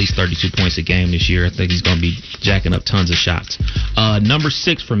average at least 32 points a game this year. I think he's going to be jacking up tons of shots. Number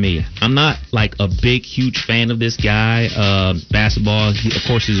 6 for me. I'm not like a big, huge fan of this guy. Basketball, of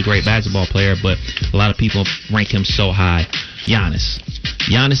course, he's a great basketball player, but a lot of people rank him so high. Giannis.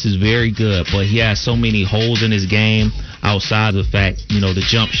 Giannis is very good, but he has so many holes in his game outside of the fact, the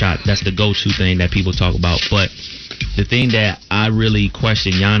jump shot. That's the go-to thing that people talk about. But the thing that I really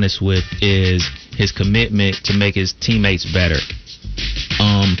question Giannis with is his commitment to make his teammates better.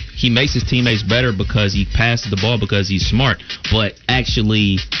 He makes his teammates better because he passes the ball because he's smart, but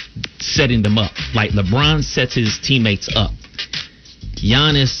actually setting them up. Like LeBron sets his teammates up.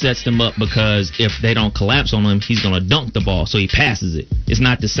 Giannis sets them up because if they don't collapse on him, he's going to dunk the ball, so he passes it. It's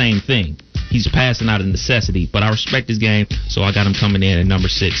not the same thing. He's passing out of necessity, but I respect his game, so I got him coming in at number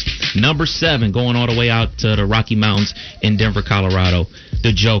 6. Number 7, going all the way out to the Rocky Mountains in Denver, Colorado,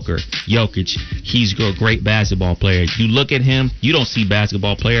 the Joker, Jokic. He's a great basketball player. You look at him, you don't see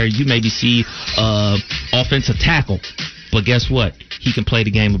basketball player. You maybe see offensive tackle, but guess what? He can play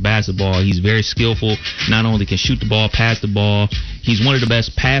the game of basketball. He's very skillful. Not only can shoot the ball, pass the ball. He's one of the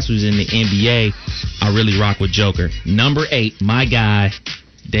best passers in the NBA. I really rock with Joker. Number 8, my guy,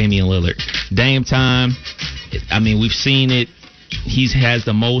 Damian Lillard. Dame time. I mean, we've seen it. He has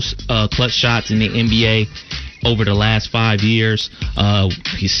the most clutch shots in the NBA over the last 5 years.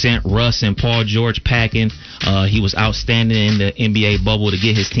 He sent Russ and Paul George packing. He was outstanding in the NBA bubble to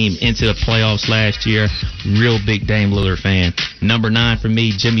get his team into the playoffs last year. Real big Dame Lillard fan. Number 9 for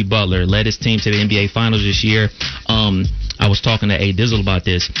me, Jimmy Butler. Led his team to the NBA Finals this year. I was talking to A. Dizzle about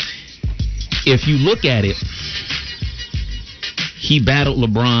this. If you look at it, he battled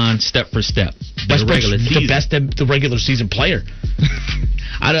LeBron step for step. The regular season player.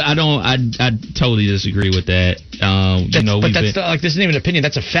 I totally disagree with that. This isn't even an opinion.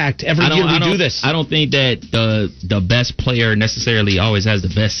 That's a fact. Every year we do this. I don't think that the best player necessarily always has the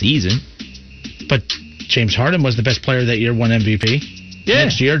best season. But James Harden was the best player that year, won MVP. Yeah.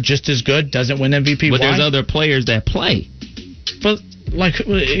 Next year, just as good, doesn't win MVP. But Why? there's other players that play. But like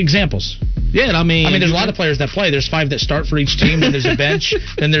examples. Yeah, I mean, there's a lot of players that play. There's 5 that start for each team. Then there's a bench.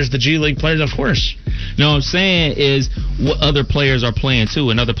 Then there's the G League players, of course. No, what I'm saying is what other players are playing too,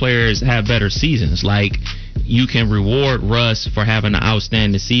 and other players have better seasons. Like, you can reward Russ for having an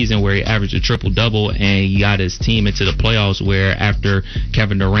outstanding season where he averaged a triple-double and he got his team into the playoffs, where after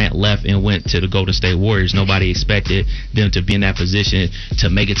Kevin Durant left and went to the Golden State Warriors, nobody expected them to be in that position to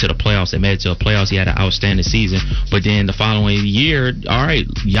make it to the playoffs. They made it to the playoffs. He had an outstanding season. But then the following year, all right,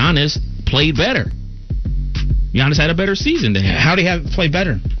 Giannis played better. Giannis had a better season than him. How do you play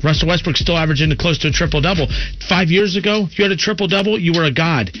better? Russell Westbrook still averaging close to a triple-double. 5 years ago, if you had a triple-double, you were a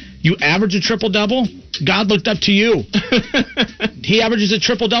god. You average a triple-double, God looked up to you. he averages a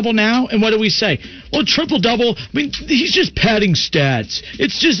triple-double now, and what do we say? Well, triple-double, I mean, he's just padding stats.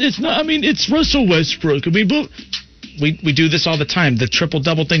 It's Russell Westbrook. I mean, but we do this all the time. The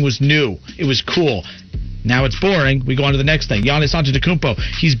triple-double thing was new. It was cool. Now it's boring. We go on to the next thing. Giannis Antetokounmpo.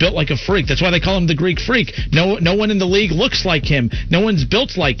 He's built like a freak. That's why they call him the Greek Freak. No one in the league looks like him. No one's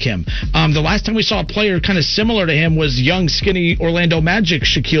built like him. The last time we saw a player kind of similar to him was young, skinny Orlando Magic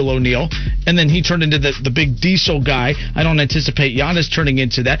Shaquille O'Neal, and then he turned into the big diesel guy. I don't anticipate Giannis turning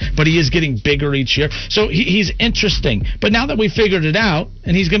into that, but he is getting bigger each year. So he's interesting. But now that we figured it out,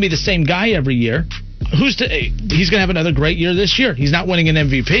 and he's going to be the same guy every year, he's going to have another great year this year. He's not winning an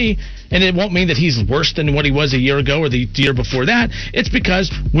MVP, and it won't mean that he's worse than what he was a year ago or the year before that. It's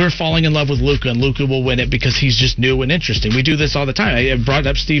because we're falling in love with Luka, and Luka will win it because he's just new and interesting. We do this all the time. I brought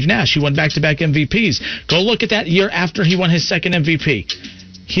up Steve Nash. He won back-to-back MVPs. Go look at that year after he won his second MVP.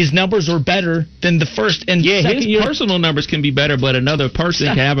 His numbers were better than the first and second year. His personal numbers can be better, but another person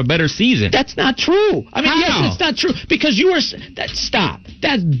can have a better season. That's not true. I mean, How? yes, it's not true because you were. Stop.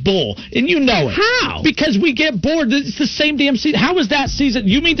 That's bull, and you know it. How? Because we get bored. It's the same damn season. How was that season?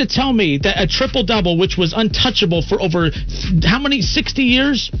 You mean to tell me that a triple-double, which was untouchable for over how many 60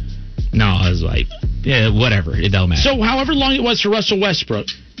 years? No, I was like, yeah, whatever. It don't matter. So however long it was for Russell Westbrook,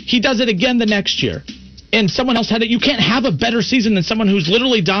 he does it again the next year. And someone else had it. You can't have a better season than someone who's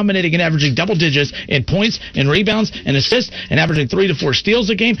literally dominating and averaging double digits in points and rebounds and assists and averaging 3 to 4 steals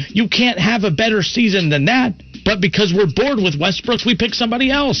a game. You can't have a better season than that. But because we're bored with Westbrook, we pick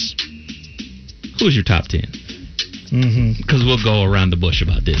somebody else. Who's your top 10? Because we'll go around the bush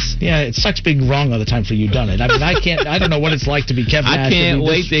about this. Yeah, it sucks being wrong all the time for you, done it. I mean, I don't know what it's like to be Kev Nash. I can't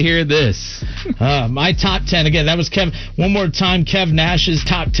wait to hear this. My top 10, again, that was Kev. One more time, Kev Nash's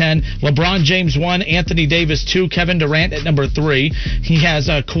top 10. LeBron James 1, Anthony Davis 2, Kevin Durant at number 3. He has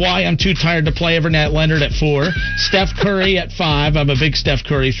Kawhi, I'm too tired to play, Nat Leonard at 4. Steph Curry at 5. I'm a big Steph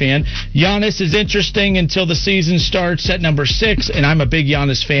Curry fan. Giannis is interesting until the season starts at number 6, and I'm a big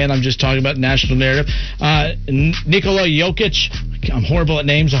Giannis fan. I'm just talking about national narrative. Nikola Jokic. I'm horrible at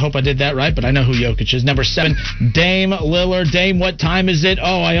names. I hope I did that right, but I know who Jokic is. Number 7, Dame Lillard. Dame, what time is it?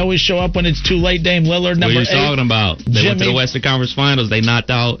 Oh, I always show up when it's too late. Dame Lillard. Number 8. What are you talking about? They went to the Western Conference Finals. They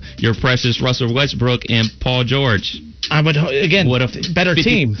knocked out your precious Russell Westbrook and Paul George. I would, again, what a better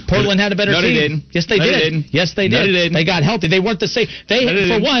team. Portland had a better team. They didn't. Yes, they did. Yes, they did. No, they didn't. They got healthy. They weren't the same. They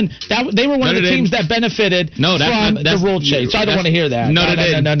were one of the teams that benefited from the rule change. So I don't want to hear that. No, they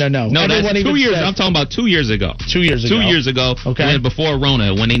didn't. No. No, that's 2 years. I'm talking about 2 years ago. 2 years ago. 2 years ago. Okay. Before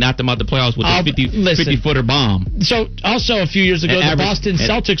Rona, when they knocked them out the playoffs with a 50-footer bomb. So also a few years ago, the Boston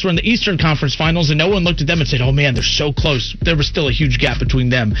Celtics were in the Eastern Conference Finals, and no one looked at them and said, "Oh man, they're so close." There was still a huge gap between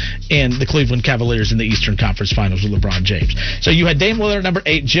them and the Cleveland Cavaliers in the Eastern Conference Finals with LeBron James. So you had Dame Lillard at number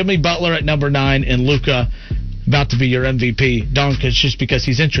 8, Jimmy Butler at number 9, and Luka about to be your MVP. Doncic, just because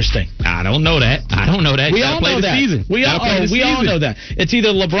he's interesting. I don't know that. We all know that. Season. We all know that. It's either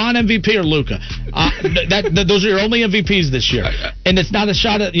LeBron MVP or Luka. Those are your only MVPs this year. And it's not a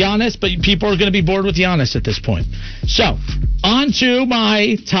shot at Giannis, but people are going to be bored with Giannis at this point. So, on to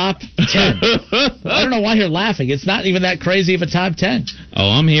my top 10. I don't know why you're laughing. It's not even that crazy of a top 10.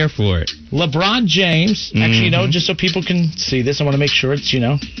 Oh, I'm here for it. LeBron James. Actually, just so people can see this, I want to make sure it's,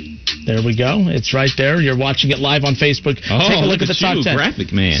 there we go. It's right there. You're watching it live on Facebook. Oh, take a look at the top 10.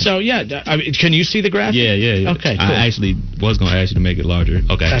 Graphic, man. So, yeah. Can you see the graphic? Yeah. Okay, cool. I actually was going to ask you to make it larger.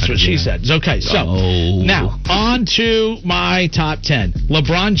 Okay. That's what she said. Okay, so now on to my top 10.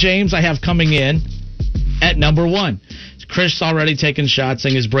 LeBron James I have coming in at number 1. Chris already taking shots,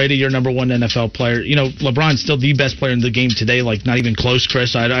 saying, is Brady your number 1 NFL player? LeBron's still the best player in the game today, like not even close,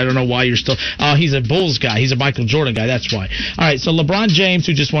 Chris. I don't know why you're still... he's a Bulls guy. He's a Michael Jordan guy. That's why. All right, so LeBron James,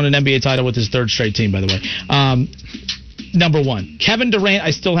 who just won an NBA title with his 3rd straight team, by the way. Number 1. Kevin Durant,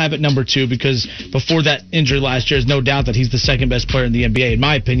 I still have at number 2 because before that injury last year, there's no doubt that he's the 2nd best player in the NBA, in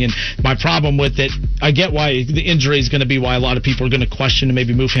my opinion. My problem with it, I get why the injury is going to be why a lot of people are going to question and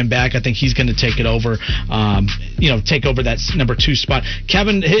maybe move him back. I think he's going to take it over, take over that number 2 spot.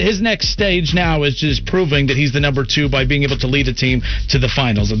 Kevin, his next stage now is just proving that he's the number 2 by being able to lead a team to the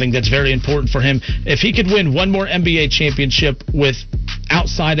finals. I think that's very important for him. If he could win one more NBA championship with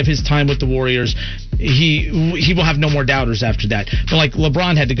outside of his time with the Warriors, he will have no more doubters after that. But like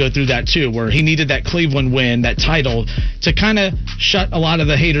LeBron had to go through that too, where he needed that Cleveland win, that title, to kind of shut a lot of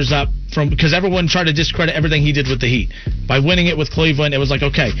the haters up because everyone tried to discredit everything he did with the Heat. By winning it with Cleveland, it was like,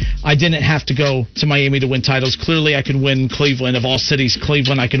 okay, I didn't have to go to Miami to win titles. Clearly, I can win Cleveland. Of all cities,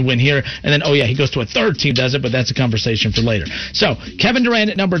 Cleveland, I can win here. And then, he goes to a 3rd team, does it, but that's a conversation for later. So, Kevin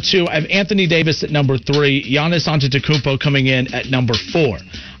Durant at number 2. I have Anthony Davis at number 3. Giannis Antetokounmpo coming in at number 4.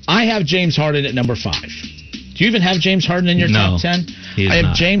 I have James Harden at number 5. Do Do you even have James Harden in your No, top 10? he is I have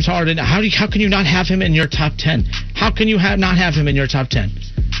not. James Harden. How can you not have him in your top 10? How can you not have him in your top 10?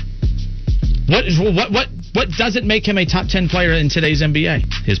 What doesn't make him a top 10 player in today's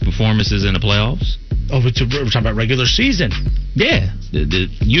NBA? His performances in the playoffs. Oh, we're talking about regular season. Yeah,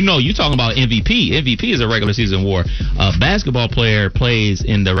 you're talking about MVP. MVP is a regular season award. A basketball player plays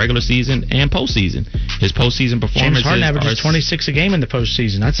in the regular season and postseason. His postseason performances James Harden averages 26 a game in the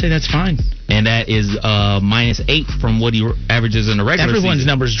postseason. I'd say that's fine. and that is -8 from what he averages in the regular Everyone's season.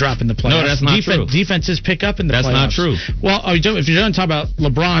 numbers drop in the playoffs. No, that's not true. Defenses pick up in the That's playoffs. not true. Well, if you're going to talk about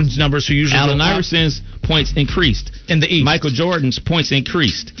LeBron's numbers, who usually Allen go up Iverson's points increased. in the East. Michael Jordan's points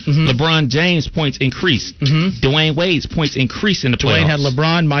increased. Mhm. LeBron James' points increased. Mhm. Dwayne Wade's points increased in the playoffs. Dwayne had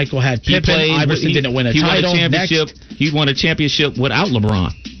LeBron, Michael had Pippen, Iverson didn't win a title. Won a championship. Next. He won a championship without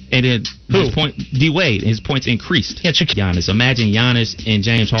LeBron. And then Who? D Wade, his points increased. Yeah, check- Giannis. Imagine Giannis and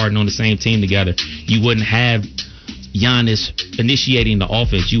James Harden on the same team together. You wouldn't have Giannis initiating the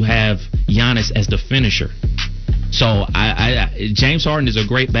offense. You have Giannis as the finisher. So James Harden is a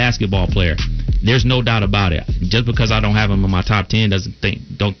great basketball player. There's no doubt about it. Just because I don't have him in my top 10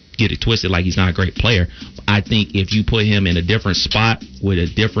 don't get it twisted like he's not a great player. I think if you put him in a different spot with a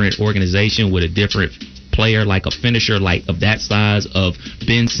different organization, with a different player, like a finisher like of that size of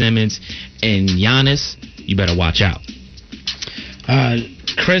Ben Simmons and Giannis, you better watch out.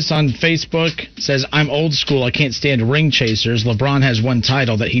 Chris on Facebook says, I'm old school. I can't stand ring chasers. LeBron has one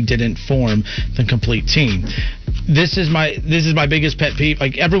title that he didn't form the complete team. This is my biggest pet peeve.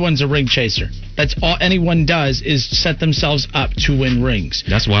 Like, everyone's a ring chaser. That's all anyone does is set themselves up to win rings.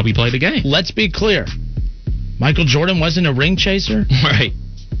 That's why we play the game. Let's be clear. Michael Jordan wasn't a ring chaser. Right.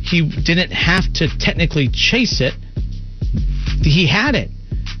 He didn't have to technically chase it. He had it.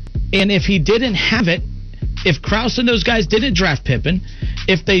 And if he didn't have it, if Krause and those guys didn't draft Pippen,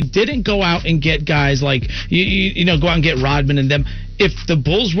 if they didn't go out and get guys like, go out and get Rodman and them, if the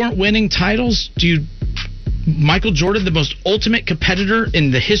Bulls weren't winning titles, Michael Jordan, the most ultimate competitor in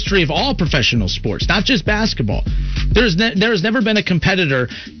the history of all professional sports, not just basketball. There has never been a competitor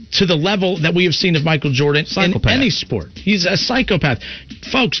to the level that we have seen of Michael Jordan Psychopath. in any sport. He's a psychopath.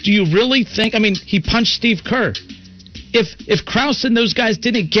 Folks, do you really think, he punched Steve Kerr. If Krause and those guys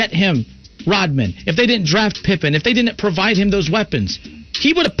didn't get him Rodman, if they didn't draft Pippen, if they didn't provide him those weapons,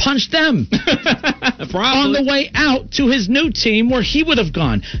 he would have punched them on the way out to his new team where he would have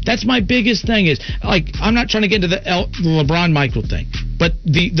gone. That's my biggest thing is, I'm not trying to get into the LeBron-Michael thing, but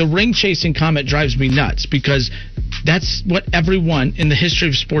the ring-chasing comment drives me nuts because that's what everyone in the history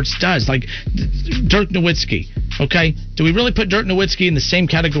of sports does. Like Dirk Nowitzki, okay? Do we really put Dirk Nowitzki in the same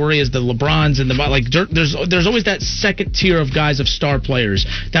category as the LeBrons and Dirk? There's always that second tier of guys, of star players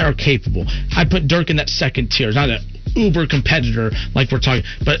that are capable. I put Dirk in that second tier, not an uber competitor like we're talking.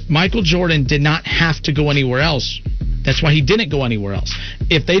 But Michael Jordan did not have to go anywhere else. That's why he didn't go anywhere else.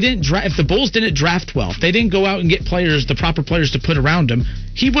 If the Bulls didn't draft well, if they didn't go out and get the proper players to put around him,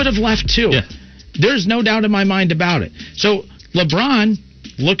 he would have left too. Yeah. There's no doubt in my mind about it. So LeBron,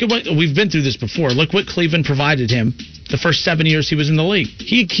 look at what we've been through this before. Look what Cleveland provided him the first 7 years he was in the league.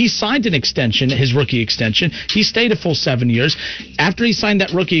 He signed an extension, his rookie extension. He stayed a full 7 years. After he signed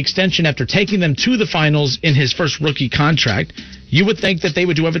that rookie extension, after taking them to the finals in his first rookie contract, you would think that they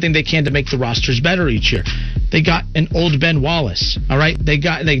would do everything they can to make the rosters better each year. They got an old Ben Wallace, all right? They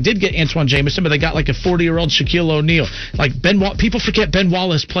did get Antoine Jameson, but they got like a 40-year-old Shaquille O'Neal. Like people forget Ben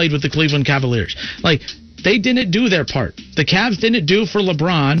Wallace played with the Cleveland Cavaliers. Like, they didn't do their part. The Cavs didn't do for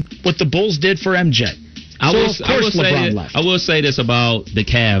LeBron what the Bulls did for MJ. I will LeBron left. I will say this about the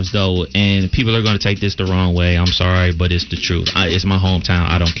Cavs, though, and people are going to take this the wrong way. I'm sorry, but it's the truth. It's my hometown.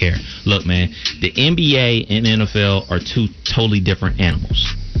 I don't care. Look, man, the NBA and NFL are two totally different animals.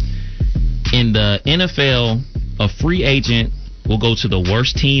 In the NFL, a free agent will go to the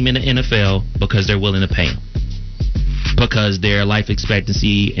worst team in the NFL because they're willing to pay them. Because their life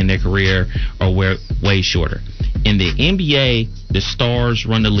expectancy in their career are way shorter. In the NBA, the stars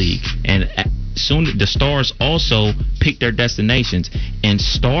run the league, and soon the stars also pick their destinations, and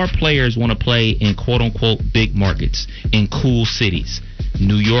star players want to play in quote-unquote big markets, in cool cities.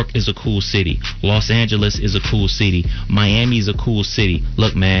 New York is a cool city. Los Angeles is a cool city. Miami is a cool city.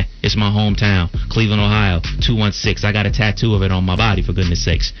 Look, man, it's my hometown, Cleveland, Ohio, 216. I got a tattoo of it on my body, for goodness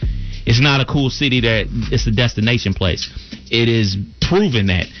sakes. It's not a cool city that it's a destination place. It is proven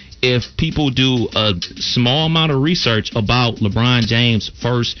that if people do a small amount of research about LeBron James'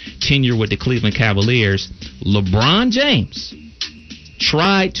 first tenure with the Cleveland Cavaliers, LeBron James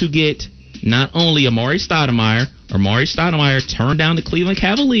tried to get not only Amari Stoudemire turned down the Cleveland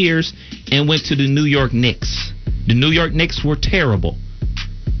Cavaliers and went to the New York Knicks. The New York Knicks were terrible.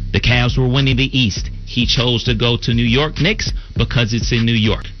 The Cavs were winning the East. He chose to go to New York Knicks because it's in New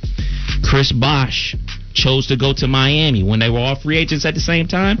York. Chris Bosh chose to go to Miami when they were all free agents at the same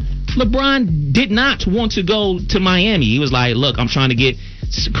time. LeBron did not want to go to Miami. He was like, look, I'm trying to get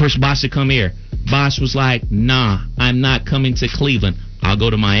Chris Bosh to come here. Bosh was like, nah, I'm not coming to Cleveland. I'll go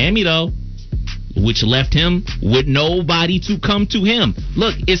to Miami, though, which left him with nobody to come to him.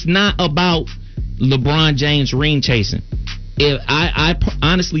 Look, it's not about LeBron James ring chasing. I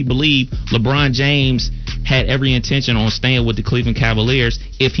honestly believe LeBron James had every intention on staying with the Cleveland Cavaliers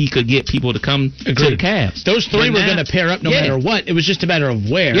if he could get people to come to the Cavs. Those three were going to pair up no matter what. It was just a matter of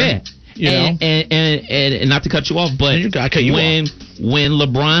where. Yeah. You know? And not to cut you off, but when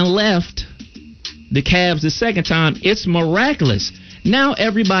LeBron left the Cavs the second time, it's miraculous. Now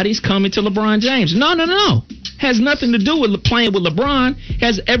everybody's coming to LeBron James. No. Has nothing to do with playing with LeBron.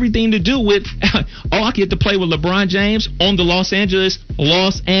 Has everything to do with, I get to play with LeBron James on the Los Angeles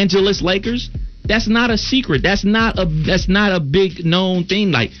Lakers. That's not a secret. That's not a big known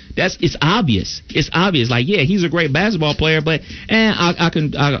thing. Like it's obvious. It's obvious. Like, yeah, he's a great basketball player, but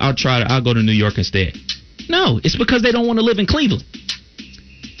I'll go to New York instead. No, it's because they don't want to live in Cleveland.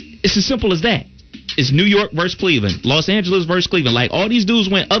 It's as simple as that. It's New York versus Cleveland, Los Angeles versus Cleveland. Like, all these dudes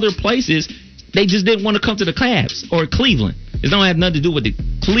went other places. They just didn't want to come to the Cavs or Cleveland. It don't have nothing to do with the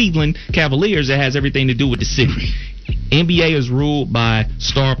Cleveland Cavaliers. It has everything to do with the city. NBA is ruled by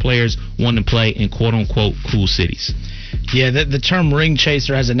star players wanting to play in quote-unquote cool cities. Yeah, the term ring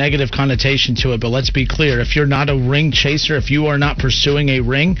chaser has a negative connotation to it, but let's be clear. If you're not a ring chaser, if you are not pursuing a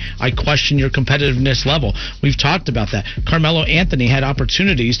ring, I question your competitiveness level. We've talked about that. Carmelo Anthony had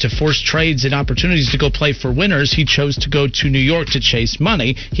opportunities to force trades and opportunities to go play for winners. He chose to go to New York to chase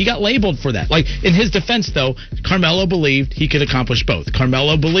money. He got labeled for that. Like, in his defense, though, Carmelo believed he could accomplish both.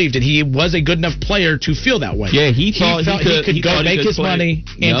 Carmelo believed that he was a good enough player to feel that way. Yeah, he thought he could make his money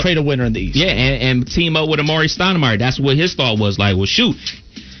and trade a winner in the East. Yeah, and team up with Amari Stoudemire. That's what his thought was. Like, well, shoot,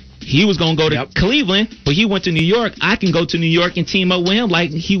 he was going to go to Cleveland, but he went to New York. I can go to New York and team up with him.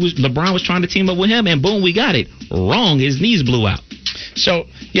 Like, LeBron was trying to team up with him, and boom, we got it. Wrong. His knees blew out. So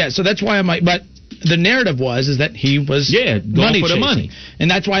that's why I'm like, but the narrative was that he was going for the money, and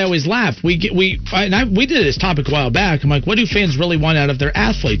that's why I always laugh. We did this topic a while back. I'm like, what do fans really want out of their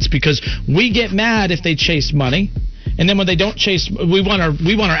athletes? Because we get mad if they chase money. And then when they don't chase, we want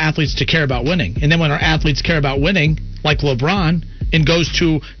our athletes to care about winning. And then when our athletes care about winning, like LeBron, and goes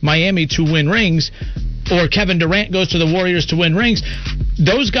to Miami to win rings, or Kevin Durant goes to the Warriors to win rings,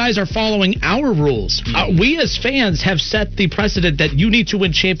 those guys are following our rules. We as fans have set the precedent that you need to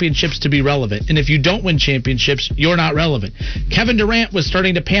win championships to be relevant. And if you don't win championships, you're not relevant. Kevin Durant was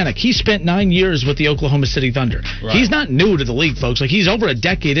starting to panic. He spent 9 years with the Oklahoma City Thunder. Right. He's not new to the league, folks. Like, he's over a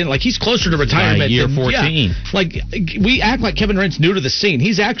decade in. Like, he's closer to retirement. Year 14. Yeah. Like, we act like Kevin Durant's new to the scene.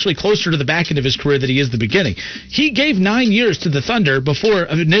 He's actually closer to the back end of his career than he is the beginning. He gave 9 years to the Thunder before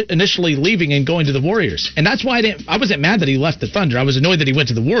initially leaving and going to the Warriors. And that's why I wasn't mad that he left the Thunder. I was annoyed that he went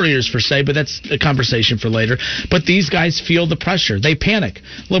to the Warriors per se, but that's a conversation for later. But these guys feel the pressure. They panic.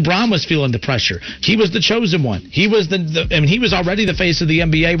 LeBron was feeling the pressure. He was the chosen one. He was he was already the face of the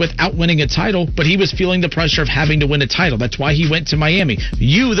NBA without winning a title, but he was feeling the pressure of having to win a title. That's why he went to Miami.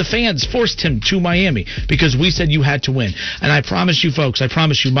 You, the fans, forced him to Miami because we said you had to win. And I promise you, folks,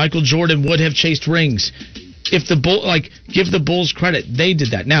 Michael Jordan would have chased rings. If the give the Bulls credit, they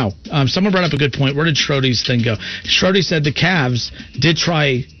did that. Now, someone brought up a good point. Where did Schroeder's thing go? Schroeder said the Cavs did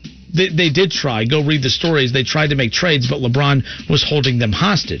try. They did try. Go read the stories. They tried to make trades, but LeBron was holding them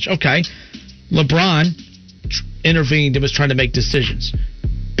hostage. Okay, LeBron intervened and was trying to make decisions.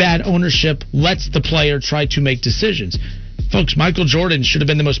 Bad ownership lets the player try to make decisions. Folks, Michael Jordan should have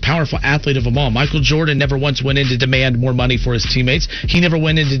been the most powerful athlete of them all. Michael Jordan never once went in to demand more money for his teammates. He never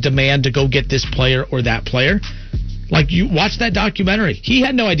went in to demand to go get this player or that player. Like, you watch that documentary. He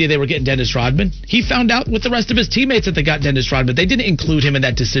had no idea they were getting Dennis Rodman. He found out with the rest of his teammates that they got Dennis Rodman. They didn't include him in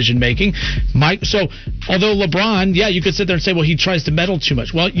that decision-making. So, although LeBron, you could sit there and say, well, he tries to meddle too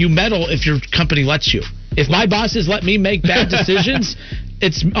much. Well, you meddle if your company lets you. If my bosses let me make bad decisions,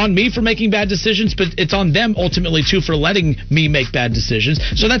 it's on me for making bad decisions, but it's on them ultimately, too, for letting me make bad decisions.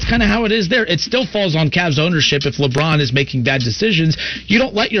 So that's kind of how it is there. It still falls on Cavs ownership if LeBron is making bad decisions. You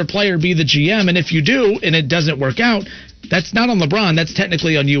don't let your player be the GM, and if you do and it doesn't work out, that's not on LeBron. That's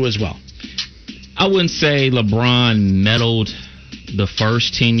technically on you as well. I wouldn't say LeBron meddled the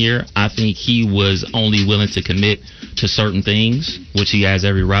first tenure. I think he was only willing to commit to certain things, which he has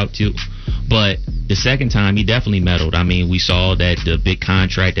every right to. But the second time, he definitely meddled. I mean, we saw that the big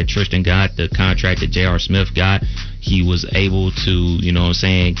contract that Tristan got, the contract that J.R. Smith got, he was able to,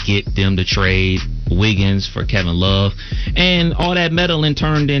 get them to trade Wiggins, for Kevin Love, and all that meddling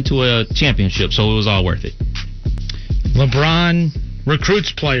turned into a championship, so it was all worth it. LeBron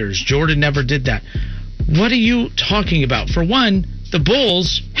recruits players. Jordan never did that. What are you talking about? For one, the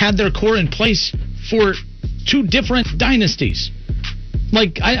Bulls had their core in place for 2 different dynasties.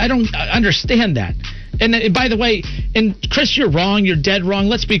 Like, I don't understand that. And by the way, and Chris, you're wrong. You're dead wrong.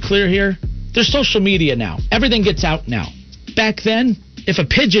 Let's be clear here. There's social media now. Everything gets out now. Back then, if a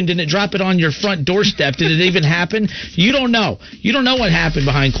pigeon didn't drop it on your front doorstep, did it even happen? You don't know. You don't know what happened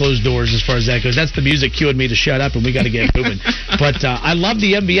behind closed doors as far as that goes. That's the music cueing me to shut up, and we got to get moving. But I love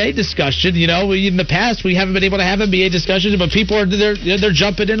the NBA discussion. You know, in the past, we haven't been able to have NBA discussions, but people are they're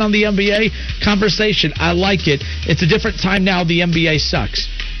jumping in on the NBA conversation. I like it. It's a different time now. The NBA sucks.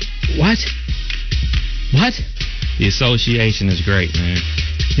 What? The association is great, man.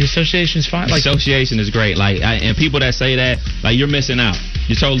 The association's fine. The association is great. And people that say that, you're missing out.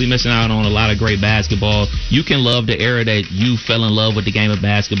 You're totally missing out on a lot of great basketball. You can love the era that you fell in love with the game of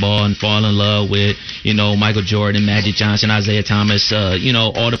basketball and fall in love with, Michael Jordan, Magic Johnson, Isaiah Thomas,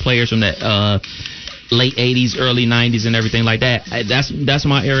 all the players from that late 80s, early 90s and everything like that. That's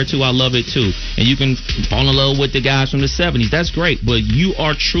my era too. I love it too. And you can fall in love with the guys from the 70s. That's great. But you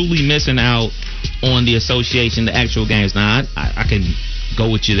are truly missing out on the association, the actual games. Now, I can go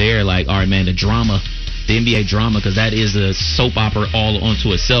with you there, all right, man, the drama, the NBA drama, because that is a soap opera all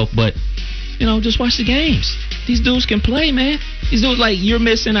onto itself. But, just watch the games. These dudes can play, man. These dudes, you're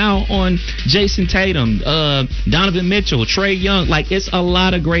missing out on Jason Tatum, Donovan Mitchell, Trae Young. It's a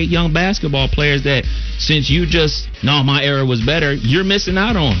lot of great young basketball players that, since you my era was better, you're missing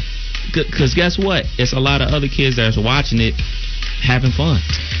out on. Because guess what? It's a lot of other kids that's watching it, having fun,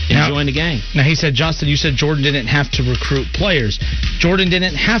 enjoying the game. Now, he said, Justin, you said Jordan didn't have to recruit players. Jordan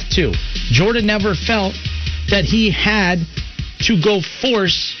didn't have to. Jordan never felt that he had to go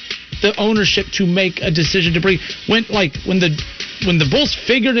force the ownership to make a decision to bring. When the Bulls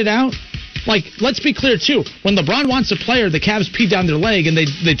figured it out, let's be clear too. When LeBron wants a player, the Cavs peed down their leg and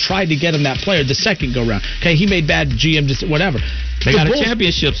they tried to get him that player the second go round. Okay, he made bad GM whatever. They got a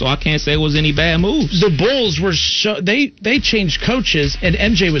championship, so I can't say it was any bad moves. The Bulls were they changed coaches, and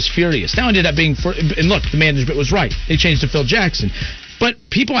MJ was furious. Now ended up being and look, the management was right. They changed to Phil Jackson. But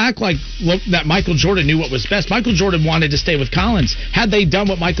people act like that Michael Jordan knew what was best. Michael Jordan wanted to stay with Collins. Had they done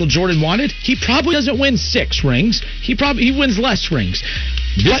what Michael Jordan wanted, he probably doesn't win 6 rings. He wins less rings.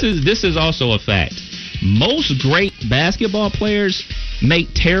 This is also a fact. Most great basketball players make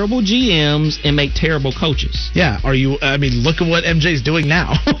terrible GMs and make terrible coaches. Yeah, look at what MJ's doing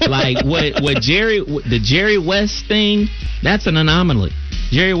now. The Jerry West thing, that's an anomaly.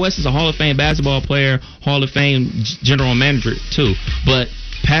 Jerry West is a Hall of Fame basketball player, Hall of Fame general manager too. But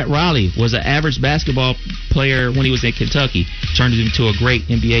Pat Riley was an average basketball player when he was in Kentucky, turned into a great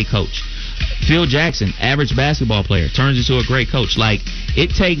NBA coach. Phil Jackson, average basketball player, turns into a great coach.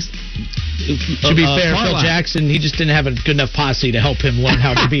 It takes... To be fair, Phil Jackson, he just didn't have a good enough posse to help him learn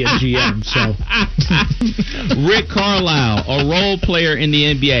how to be a GM. So, Rick Carlisle, a role player in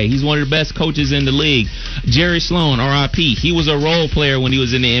the NBA. He's one of the best coaches in the league. Jerry Sloan, R.I.P. He was a role player when he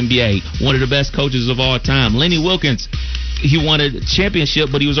was in the NBA. One of the best coaches of all time. Lenny Wilkins, he won a championship,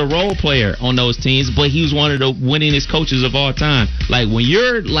 but he was a role player on those teams. But he was one of the winningest coaches of all time. When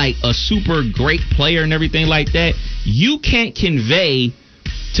you're a super great player and everything like that, you can't convey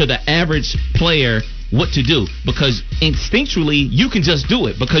to the average player what to do, because instinctually you can just do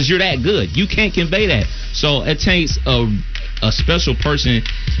it because you're that good. You can't convey that. So it takes a special person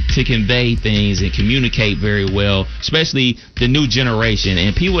to convey things and communicate very well, especially the new generation.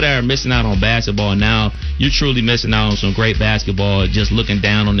 And people that are missing out on basketball now, you're truly missing out on some great basketball, just looking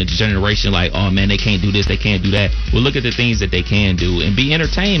down on the generation oh man, they can't do this, they can't do that. Well, look at the things that they can do and be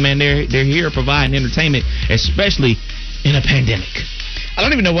entertained, man. They're here providing entertainment, especially in a pandemic. I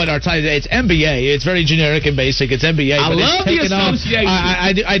don't even know what our title is. It's NBA. It's very generic and basic. It's NBA. I love the association.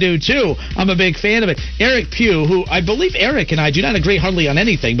 I do, too. I'm a big fan of it. Eric Pugh, who I believe Eric and I do not agree hardly on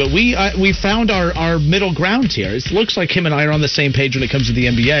anything, but we found our middle ground here. It looks like him and I are on the same page when it comes to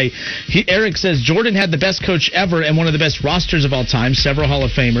the NBA. Eric says Jordan had the best coach ever and one of the best rosters of all time, several Hall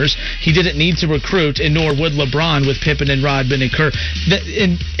of Famers. He didn't need to recruit, and nor would LeBron with Pippen and Rodman and Kerr.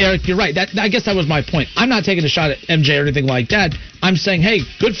 And Eric, you're right. I guess that was my point. I'm not taking a shot at MJ or anything like that. I'm saying, hey,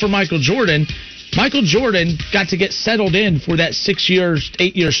 good for Michael Jordan. Michael Jordan got to get settled in for that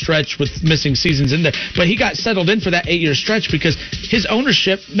 8-year stretch with missing seasons in there. But he got settled in for that 8-year stretch because his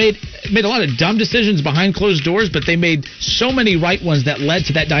ownership made a lot of dumb decisions behind closed doors, but they made so many right ones that led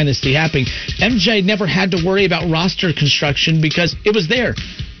to that dynasty happening. MJ never had to worry about roster construction because it was there.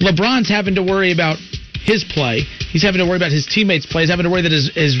 LeBron's having to worry about his play. He's having to worry about his teammates' play. He's having to worry that his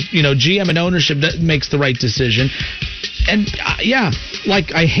GM and ownership makes the right decision. And,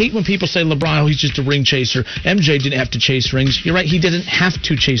 I hate when people say LeBron, he's just a ring chaser. MJ didn't have to chase rings. You're right, he didn't have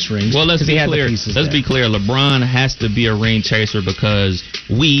to chase rings. Well, let's be clear. Be clear. LeBron has to be a ring chaser because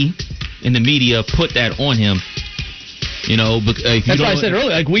we, in the media, put that on him. That's why I said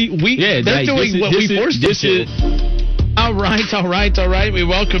earlier. They're doing what we forced them to. All right. We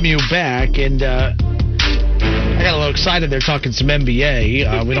welcome you back, and I got a little excited there talking some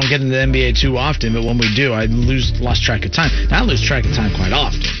NBA. We don't get into the NBA too often, but when we do, I lost track of time. Now, I lose track of time quite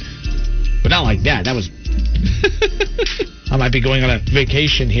often, but not like that. That was. I might be going on a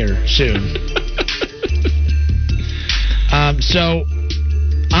vacation here soon. So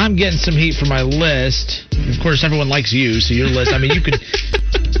I'm getting some heat for my list. Of course, everyone likes you, so your list. I mean, you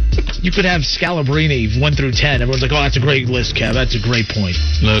could have Scalabrini 1 through 10. Everyone's like, "Oh, that's a great list, Kev. That's a great point."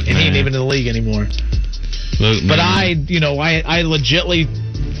 Look, and he ain't even in the league anymore. Look, but I legitly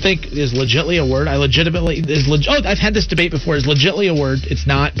think is legitly a word. I've had this debate before. Is legitly a word? It's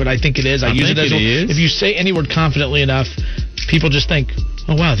not, but I think it is. I use it as if you say any word confidently enough, people just think,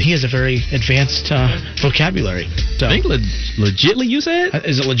 "Oh wow, he has a very advanced vocabulary." So, I think legitly you said?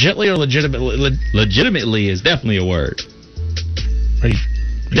 Is it legitly or legitimately? Legitimately is definitely a word. Are you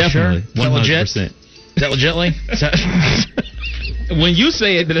definitely sure? 100%. Is that legitly? When you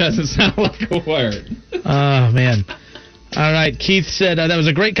say it doesn't sound like a word. Oh, man. All right. Keith said, that was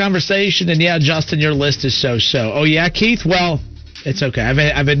a great conversation. And, yeah, Justin, your list is so-so. Oh, yeah, Keith? Well, it's okay.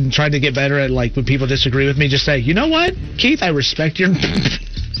 I've been trying to get better at, when people disagree with me, just say, you know what, Keith, I respect your...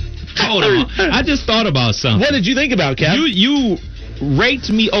 Hold on. I just thought about something. What did you think about, Kev? You raked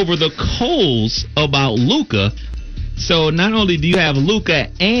me over the coals about Luka. So not only do you have Luka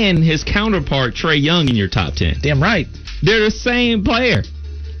and his counterpart, Trae Young, in your top 10. Damn right. They're the same player.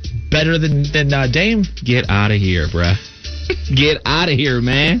 Better than Dame? Get out of here, bruh. Get out of here,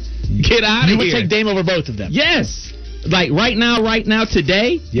 man. Get out of here. You would take Dame over both of them? Yes. Like right now,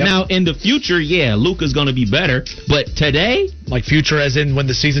 today. Yep. Now, in the future, Luka's going to be better. But today. Like future as in when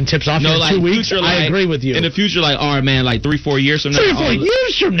the season tips off in 2 weeks? Future, I agree with you. In the future, all right, man, 3-4 years from now. 3-4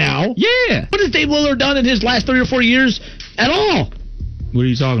 years from now? Yeah. What has Dame Lillard done in his last 3 or 4 years at all? What are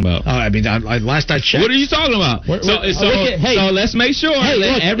you talking about? Last I checked. What are you talking about? So let's make sure.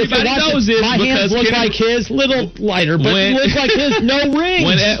 Everybody knows this. My hands look like his, little lighter, but look like his. No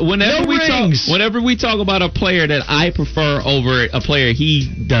rings. Whenever we talk about a player that I prefer over a player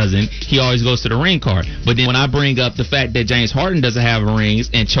he doesn't, he always goes to the ring card. But then when I bring up the fact that James Harden doesn't have rings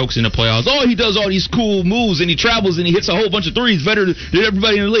and chokes in the playoffs, he does all these cool moves and he travels and he hits a whole bunch of threes better than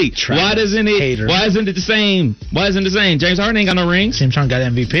everybody in the league. Why isn't it the same? Why isn't it the same? James Harden ain't got no rings. James Harden got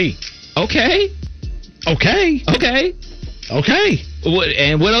MVP. Okay.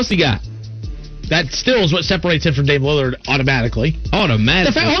 And what else he got? That still is what separates him from Dame Lillard automatically. And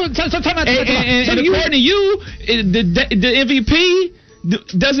according to you, the MVP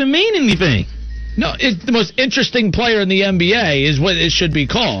doesn't mean anything. No, it's the most interesting player in the NBA is what it should be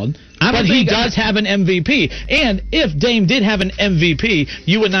called. But he does have an MVP. And if Dame did have an MVP,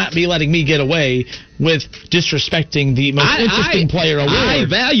 you would not be letting me get away with disrespecting the most interesting player award. I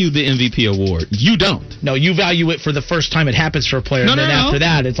value the MVP award. You don't. No, you value it for the first time it happens for a player. After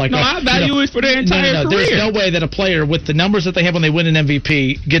that, it's like... I value it for their entire career. There's no way that a player with the numbers that they have when they win an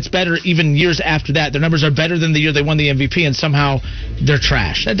MVP gets better even years after that. Their numbers are better than the year they won the MVP, and somehow they're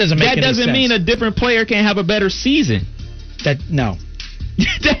trash. That doesn't make any sense. That doesn't mean a different player can't have a better season. No.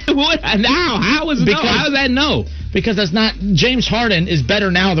 How is that no? Because that's not... James Harden is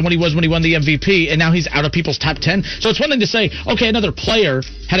better now than what he was when he won the MVP, and now he's out of people's top 10. So it's one thing to say, okay, another player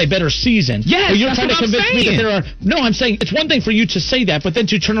had a better season. Yes, but you're trying to convince me that there are... No, I'm saying it's one thing for you to say that, but then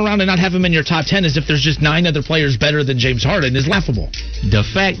to turn around and not have him in your top 10 as if there's just 9 other players better than James Harden is laughable. The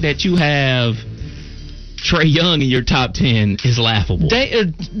fact that you have Trae Young in your top 10 is laughable.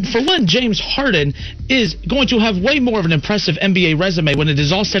 For one, James Harden is going to have way more of an impressive NBA resume when it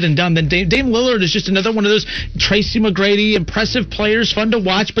is all said and done than Dame Lillard is just another one of those Tracy McGrady impressive players, fun to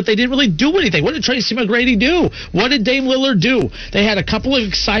watch, but they didn't really do anything. What did Tracy McGrady do? What did Dame Lillard do? They had a couple of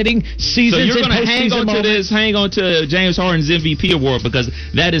exciting seasons. So you're going to hang on to James Harden's MVP award because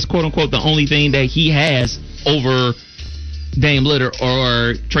that is quote unquote the only thing that he has over Dame Lillard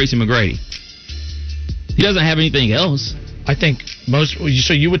or Tracy McGrady. He doesn't have anything else. I think most.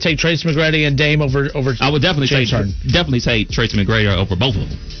 So you would take Tracy McGrady and Dame over. I would definitely say Tracy McGrady over both of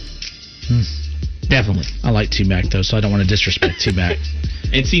them. Definitely. I like T-Mac though, so I don't want to disrespect T-Mac.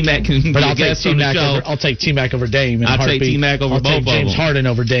 And T-Mac can. But I'll take T-Mac over Dame. I'll take T-Mac over both of them. James Harden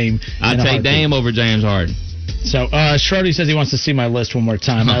over Dame. I'll take Dame over James Harden. So, Schroeder says he wants to see my list one more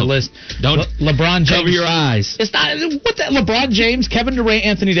time. My list. Don't LeBron James. cover your eyes. It's not what that. LeBron James, Kevin Durant,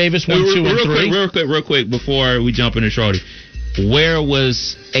 Anthony Davis, 1, 2, and 3. Real quick, before we jump into Shorty, where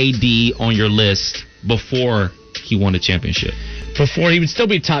was AD on your list before he won the championship? Before he would still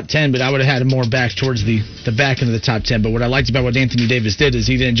be top 10, but I would have had him more back towards the back end of the top 10. But what I liked about what Anthony Davis did is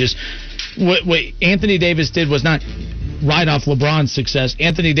he didn't just what Anthony Davis did was not ride off LeBron's success.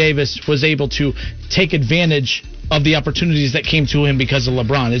 Anthony Davis was able to take advantage of the opportunities that came to him because of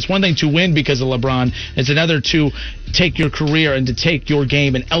LeBron. It's one thing to win because of LeBron. It's another to take your career and to take your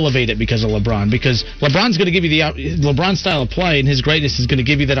game and elevate it because of LeBron. Because LeBron's going to give you LeBron's style of play, and his greatness is going to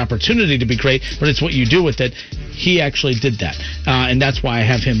give you that opportunity to be great, but it's what you do with it. He actually did that. And that's why I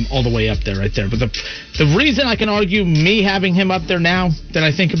have him all the way up there, right there. But the reason I can argue me having him up there now that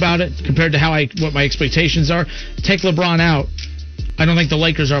I think about it, compared to what my expectations are, take LeBron out, I don't think the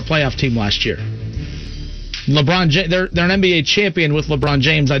Lakers are a playoff team last year. They're an NBA champion with LeBron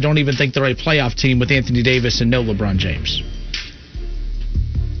James. I don't even think they're a playoff team with Anthony Davis and no LeBron James.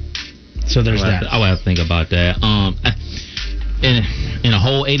 So there's that. I would have to think about that. In a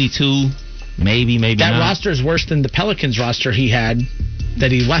whole 82, maybe that not. That roster is worse than the Pelicans roster he had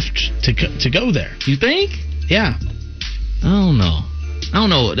that he left to go there. You think? Yeah. I don't know.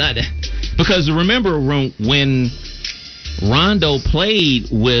 Because remember when Rondo played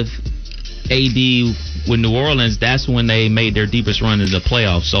with AD with New Orleans, that's when they made their deepest run in the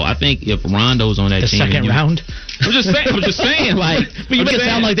playoffs. So I think if Rondo's on that team, the second round. I'm just saying, like, but you make it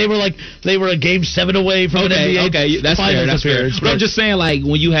sound like they were a game 7 away from an NBA. Okay, that's fair. That's fair. But I'm just saying, like,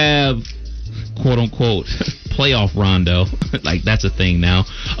 when you have quote unquote playoff Rondo, like that's a thing now.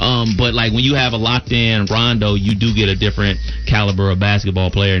 But like when you have a locked in Rondo, you do get a different caliber of basketball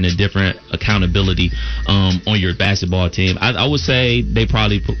player and a different accountability on your basketball team. I would say they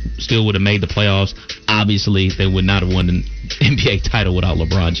probably still would have made the playoffs. Obviously, they would not have won the NBA title without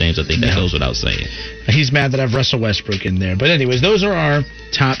LeBron James. I think that goes without saying. He's mad that I've Russell Westbrook in there. But anyways, those are our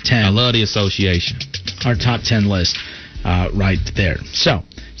top 10. I love the association. Our top 10 list right there. So,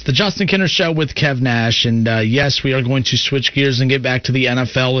 it's the Justin Kinner Show with Kev Nash. And yes, we are going to switch gears and get back to the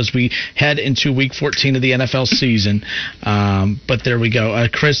NFL as we head into Week 14 of the NFL season. But there we go.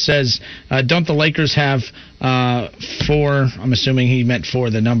 Chris says, don't the Lakers have 4, I'm assuming he meant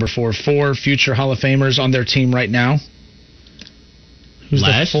 4, the number 4 future Hall of Famers on their team right now? Who's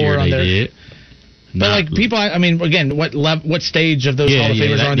Last the 4 year on they their did. But like people, I mean, again, what stage of those Hall of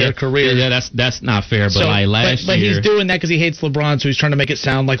Famers are in their career? Yeah, that's not fair. But like last year, but he's doing that because he hates LeBron, so he's trying to make it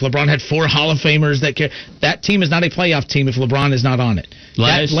sound like LeBron had 4 Hall of Famers that care. That team is not a playoff team if LeBron is not on it.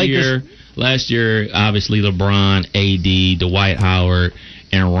 Last year, obviously LeBron, AD, Dwight Howard,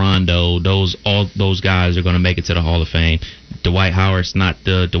 and Rondo. All those guys are going to make it to the Hall of Fame. Dwight Howard's not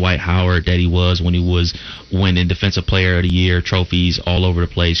the Dwight Howard that he was when he was winning Defensive Player of the Year trophies all over the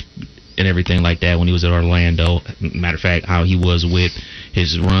place and everything like that when he was at Orlando. Matter of fact, how he was with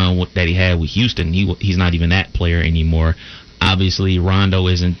his run that he had with Houston, he's not even that player anymore. Obviously, Rondo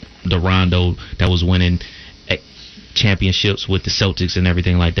isn't the Rondo that was winning championships with the Celtics and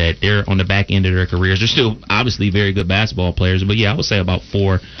everything like that. They're on the back end of their careers. They're still obviously very good basketball players, but yeah, I would say about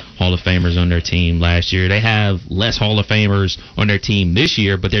 4 Hall of Famers on their team last year. They have less Hall of Famers on their team this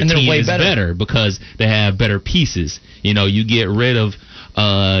year, but their team is better because they have better pieces. You know, you get rid of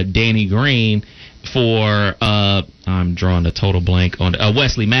Danny Green for I'm drawing a total blank on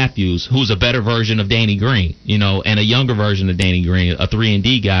Wesley Matthews, who's a better version of Danny Green, you know, and a younger version of Danny Green, a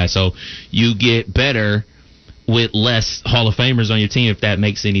 3-and-D guy. So you get better with less Hall of Famers on your team, if that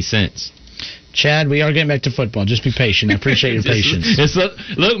makes any sense. Chad, we are getting back to football. Just be patient. I appreciate your patience.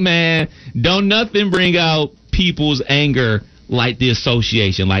 Look, man, don't nothing bring out people's anger like the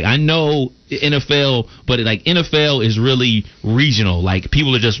association. Like, I know NFL, but like NFL is really regional. Like,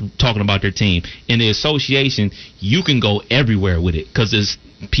 people are just talking about their team. In the association, you can go everywhere with it because there's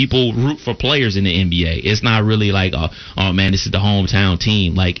people root for players in the NBA. It's not really like, oh man, this is the hometown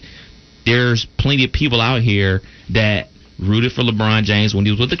team. Like, there's plenty of people out here that rooted for LeBron James when he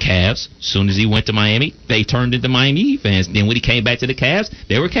was with the Cavs. As soon as he went to Miami, they turned into Miami Heat fans. Then when he came back to the Cavs,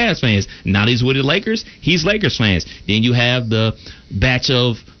 they were Cavs fans. Now he's with the Lakers, he's Lakers fans. Then you have the batch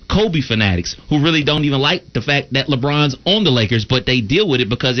of Kobe fanatics who really don't even like the fact that LeBron's on the Lakers, but they deal with it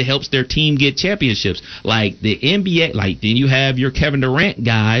because it helps their team get championships. Like the NBA, like then you have your Kevin Durant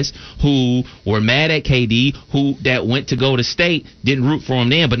guys who were mad at KD, that went to go to State, didn't root for him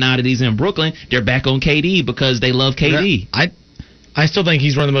then, but now that he's in Brooklyn, they're back on KD because they love KD. I still think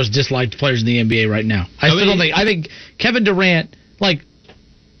he's one of the most disliked players in the NBA right now. I think Kevin Durant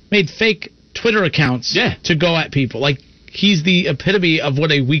made fake Twitter accounts to go at people. Like, He's the epitome of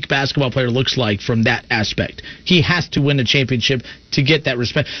what a weak basketball player looks like from that aspect. He has to win a championship to get that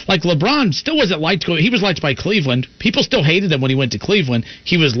respect. Like LeBron still wasn't liked. He was liked by Cleveland. People still hated him when he went to Cleveland.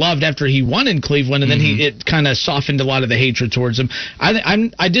 He was loved after he won in Cleveland, and then it kind of softened a lot of the hatred towards him.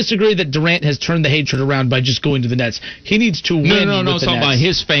 I disagree that Durant has turned the hatred around by just going to the Nets. He needs to win. No. With the Talking Nets. about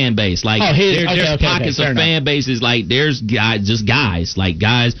his fan base. Like there's pockets of fan bases. Like there's guys. Like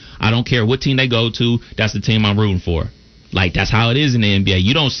guys, I don't care what team they go to. That's the team I'm rooting for. Like, that's how it is in the NBA.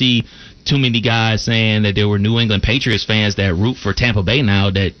 You don't see too many guys saying that there were New England Patriots fans that root for Tampa Bay now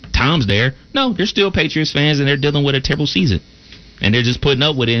that Tom's there. No, they're still Patriots fans, and they're dealing with a terrible season. And they're just putting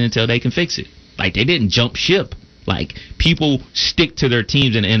up with it until they can fix it. Like, they didn't jump ship. Like, people stick to their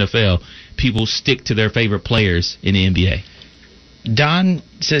teams in the NFL. People stick to their favorite players in the NBA. Don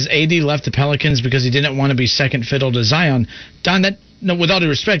says AD left the Pelicans because he didn't want to be second fiddle to Zion. Don, with all due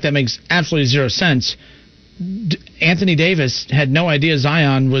respect, that makes absolutely zero sense. Anthony Davis had no idea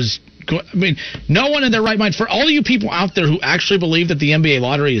Zion was. No one in their right mind. For all you people out there who actually believe that the NBA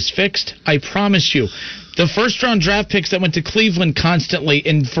lottery is fixed, I promise you, the first-round draft picks that went to Cleveland constantly,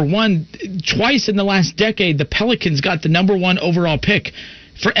 and for twice in the last decade, the Pelicans got the number 1 overall pick.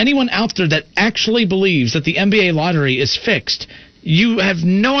 For anyone out there that actually believes that the NBA lottery is fixed, you have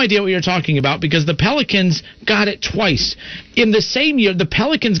no idea what you're talking about, because the Pelicans got it twice. In the same year, the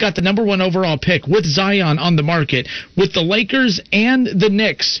Pelicans got the number 1 overall pick with Zion on the market, with the Lakers and the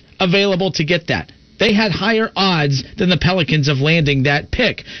Knicks available to get that. They had higher odds than the Pelicans of landing that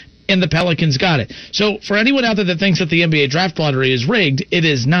pick, and the Pelicans got it. So for anyone out there that thinks that the NBA draft lottery is rigged, it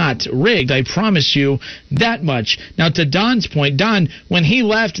is not rigged. I promise you that much. Now, to Don's point, Don, when he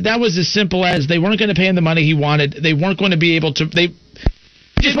left, that was as simple as they weren't going to pay him the money he wanted. They weren't going to be able to. They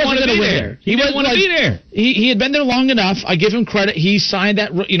just wasn't going to win there. He didn't want to be there. He had been there long enough. I give him credit. He signed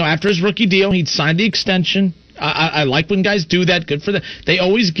that. After his rookie deal, he'd signed the extension. I like when guys do that. Good for them. They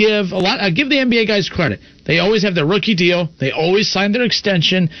always give a lot. I give the NBA guys credit. They always have their rookie deal. They always sign their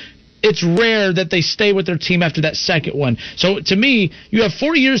extension. It's rare that they stay with their team after that second one. So to me, you have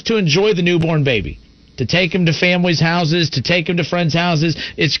 4 years to enjoy the newborn baby. To take him to families' houses, to take him to friends' houses.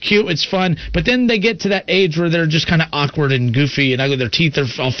 It's cute, it's fun. But then they get to that age where they're just kind of awkward and goofy, and their teeth are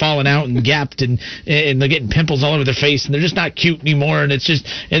all falling out and gapped, and they're getting pimples all over their face, and they're just not cute anymore. And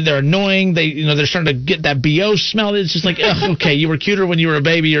they're annoying. They're starting to get that BO smell. It's just like, okay, you were cuter when you were a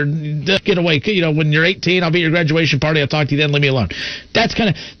baby, or get away. When you're 18, I'll be at your graduation party. I'll talk to you then. Leave me alone. That's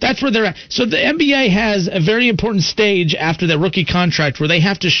where they're at. So the NBA has a very important stage after their rookie contract where they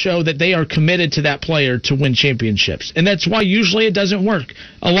have to show that they are committed to that player to win championships. And that's why usually it doesn't work.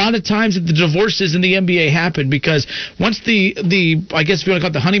 A lot of times the divorces in the NBA happen because once the I guess if you want to call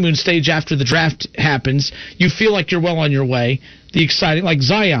it the honeymoon stage after the draft happens, you feel like you're well on your way. The exciting, like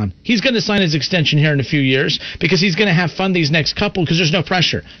Zion, he's going to sign his extension here in a few years because he's going to have fun these next couple because there's no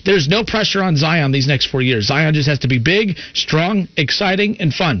pressure. There's no pressure on Zion these next 4 years. Zion just has to be big, strong, exciting,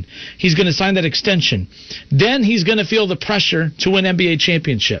 and fun. He's going to sign that extension. Then he's going to feel the pressure to win NBA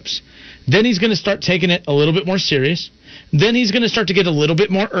championships. Then he's going to start taking it a little bit more serious. Then he's going to start to get a little bit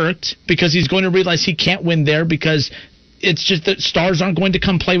more irked because he's going to realize he can't win there because it's just that stars aren't going to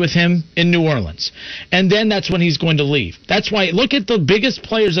come play with him in New Orleans. And then that's when he's going to leave. That's why, look at the biggest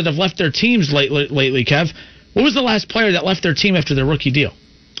players that have left their teams lately, Kev. What was the last player that left their team after their rookie deal?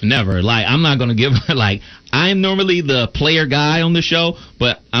 Never. I'm not going to give, I'm normally the player guy on the show,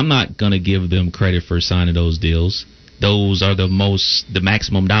 but I'm not going to give them credit for signing those deals. Those are the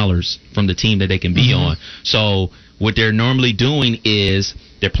maximum dollars from the team that they can be on. So what they're normally doing is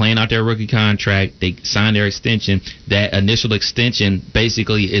they're playing out their rookie contract. They sign their extension. That initial extension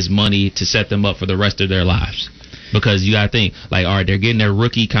basically is money to set them up for the rest of their lives. Because you got to think, all right, they're getting their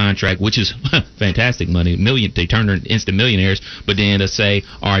rookie contract, which is fantastic money. They turn them instant millionaires. But then to say,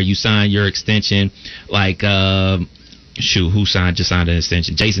 all right, you sign your extension, who just signed an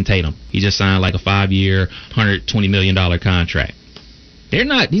extension? Jason Tatum. He just signed a 5-year, $120 million contract. He's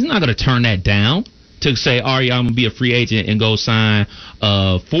not going to turn that down to say, all right, I'm going to be a free agent and go sign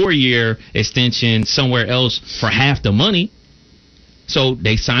a 4-year extension somewhere else for half the money. So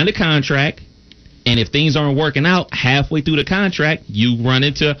they signed a contract, and if things aren't working out halfway through the contract, you run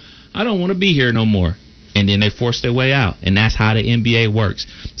into, I don't want to be here no more. And then they force their way out. And that's how the NBA works.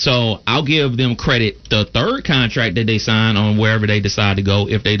 So I'll give them credit. The third contract that they sign on wherever they decide to go,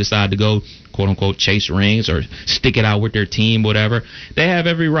 if they decide to go, quote unquote, chase rings or stick it out with their team, whatever, they have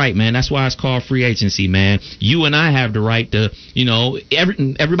every right, man. That's why it's called free agency, man. You and I have the right to,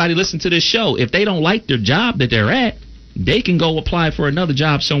 everybody listen to this show. If they don't like their job that they're at, they can go apply for another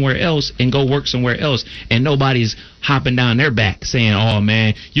job somewhere else and go work somewhere else. And nobody's hopping down their back saying, oh,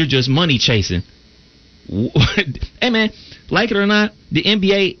 man, you're just money chasing. Hey, man, like it or not, the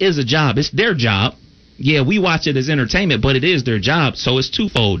NBA is a job. It's their job. Yeah, we watch it as entertainment, but it is their job, so it's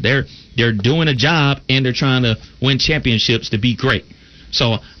twofold. They're doing a job, and they're trying to win championships to be great.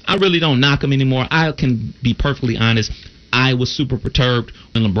 So I really don't knock them anymore. I can be perfectly honest. I was super perturbed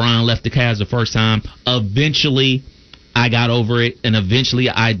when LeBron left the Cavs the first time. Eventually, I got over it, and eventually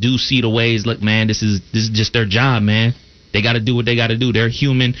I do see the ways. Look, man, this is just their job, man. They got to do what they got to do. They're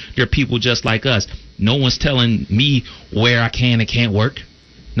human. They're people just like us. No one's telling me where I can and can't work.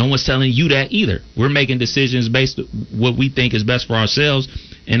 No one's telling you that either. We're making decisions based on what we think is best for ourselves,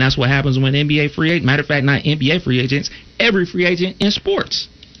 and that's what happens when NBA free agents. Matter of fact, not NBA free agents, every free agent in sports.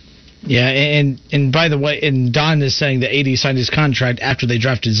 Yeah, and by the way, and Don is saying that AD signed his contract after they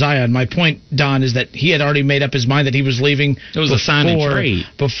drafted Zion. My point, Don, is that he had already made up his mind that he was leaving. It was a sign and trade.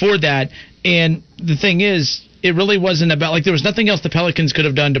 Before that, and the thing is, it really wasn't about, like, there was nothing else the Pelicans could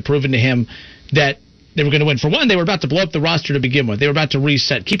have done to prove to him that they were going to win. For one, they were about to blow up the roster to begin with. They were about to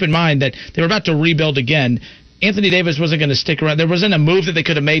reset. Keep in mind that they were about to rebuild again. Anthony Davis wasn't going to stick around. There wasn't a move that they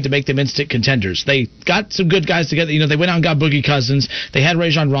could have made to make them instant contenders. They got some good guys together. You know, they went out and got Boogie Cousins. They had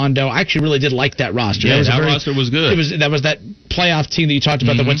Rajon Rondo. I actually really did like that roster. Yeah, that roster was good. That was that playoff team that you talked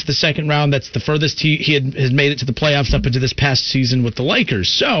about that went to the second round. That's the furthest he had made it to the playoffs up into this past season with the Lakers.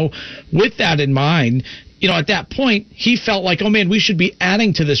 So, with that in mind, you know, at that point, he felt like, oh, man, we should be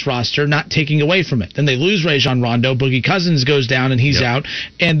adding to this roster, not taking away from it. Then they lose Rajon Rondo. Boogie Cousins goes down, and he's out.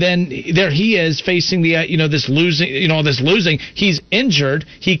 And then there he is facing the, this losing. He's injured.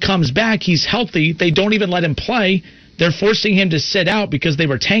 He comes back. He's healthy. They don't even let him play. They're forcing him to sit out because they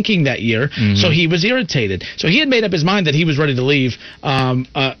were tanking that year, so he was irritated. So he had made up his mind that he was ready to leave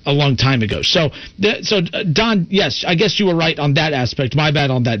a long time ago. So Don, yes, I guess you were right on that aspect. My bad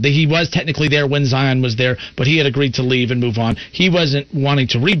on that. He was technically there when Zion was there, but he had agreed to leave and move on. He wasn't wanting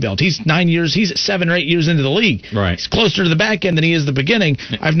to rebuild. He's 7 or 8 years into the league. Right. He's closer to the back end than he is the beginning.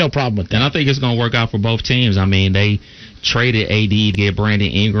 I have no problem with that. And I think it's going to work out for both teams. I mean, they traded AD to get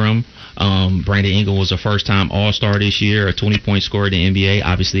Brandon Ingram. Brandon Ingram was a first-time All-Star this year, a 20-point scorer in the NBA.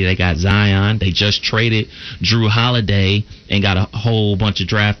 Obviously, they got Zion. They just traded Drew Holiday and got a whole bunch of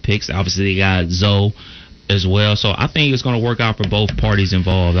draft picks. Obviously, they got Zoe as well. So I think it's going to work out for both parties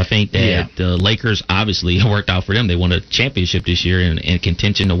involved. I think that the Lakers, obviously, it worked out for them. They won a championship this year and in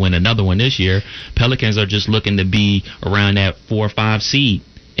contention to win another one this year. Pelicans are just looking to be around that 4 or 5 seed.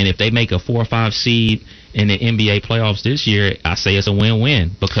 And if they make a 4 or 5 seed in the NBA playoffs this year, I say it's a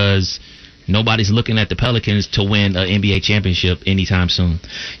win-win because nobody's looking at the Pelicans to win an NBA championship anytime soon.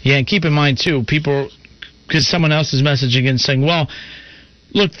 Yeah, and keep in mind, too, people, because someone else is messaging and saying, well,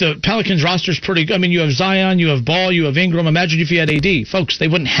 look, the Pelicans roster's pretty good. I mean, you have Zion, you have Ball, you have Ingram. Imagine if you had AD. Folks, they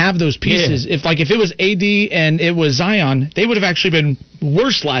wouldn't have those pieces. Yeah. If it was AD and it was Zion, they would have actually been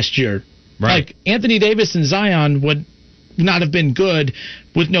worse last year. Right. Like, Anthony Davis and Zion would not have been good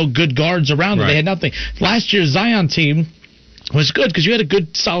with no good guards around them. Right. They had nothing. Last year's Zion team was good because you had a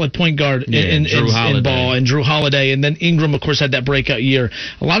good solid point guard in Ball and Drew Holiday, and then Ingram, of course, had that breakout year.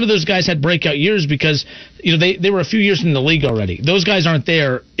 A lot of those guys had breakout years because they were a few years in the league already. Those guys aren't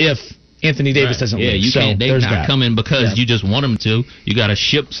there if Anthony Davis doesn't leave. You can't. They're not coming because you just want them to. You got to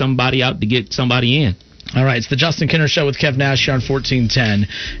ship somebody out to get somebody in. All right, it's the Justin Kinner Show with Kev Nash here on 1410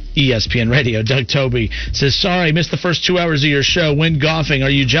 ESPN Radio. Doug Toby says, sorry, missed the first 2 hours of your show. When golfing, are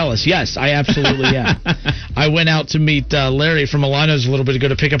you jealous? Yes, I absolutely am. I went out to meet Larry from Milano's a little bit ago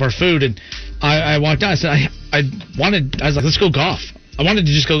to pick up our food, and I walked out. I said, I was like, let's go golf. I wanted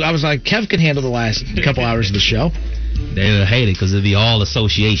to just go. I was like, Kev can handle the last couple hours of the show. They would hate it because it'd be all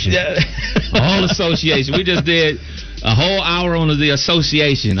association. All association. We just did a whole hour on the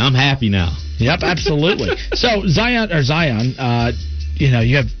association. I'm happy now. Yep, absolutely. So Zion,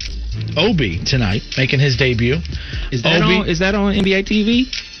 you have Obi tonight making his debut. Is that on NBA TV?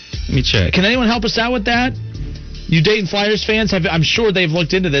 Let me check. Can anyone help us out with that? You Dayton Flyers fans, I'm sure they've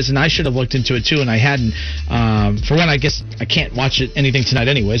looked into this, and I should have looked into it too, and I hadn't. For one, I guess I can't watch anything tonight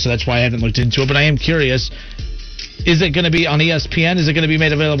anyway, so that's why I haven't looked into it. But I am curious: is it going to be on ESPN? Is it going to be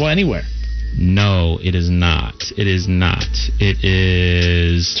made available anywhere? No, it is not. It is not. It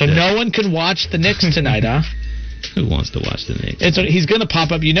is. So no one can watch the Knicks tonight, huh? Who wants to watch the Knicks? He's going to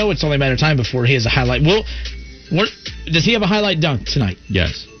pop up. It's only a matter of time before he has a highlight. Does he have a highlight dunk tonight?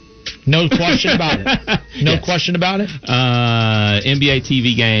 Yes. No question about it. No question about it. NBA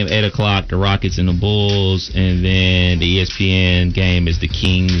TV game 8 o'clock. The Rockets and the Bulls, and then the ESPN game is the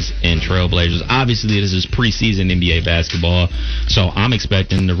Kings and Trailblazers. Obviously, this is preseason NBA basketball, so I'm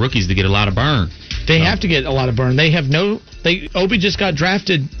expecting the rookies to get a lot of burn. They have to get a lot of burn. They have Obi just got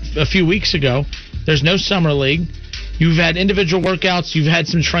drafted a few weeks ago. There's no summer league. You've had individual workouts. You've had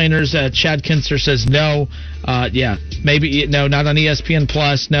some trainers. Chad Kinster says no. Maybe no, not on ESPN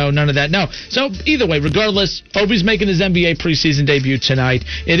Plus. No, none of that. No. So either way, regardless, Obi's making his NBA preseason debut tonight.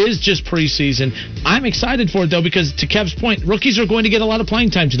 It is just preseason. I'm excited for it though because to Kev's point, rookies are going to get a lot of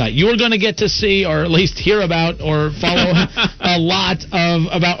playing time tonight. You are going to get to see or at least hear about or follow a lot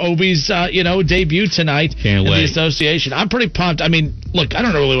about Obi's debut tonight Can't in wait. the association. I'm pretty pumped. I mean, look, I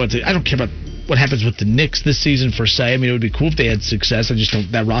don't really I don't care about what happens with the Knicks this season per se. I mean, it would be cool if they had success. I just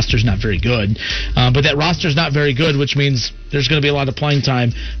don't. That roster's not very good. But that roster's not very good, which means there's going to be a lot of playing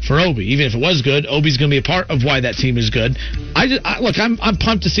time for Obi. Even if it was good, Obi's going to be a part of why that team is good. I'm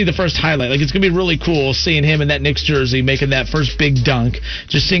pumped to see the first highlight. Like, it's going to be really cool seeing him in that Knicks jersey making that first big dunk.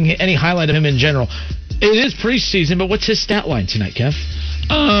 Just seeing any highlight of him in general. It is preseason, but what's his stat line tonight, Kev?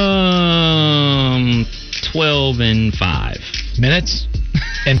 12 and 5 minutes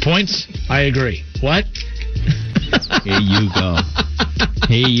and points. I agree. What? Here you go.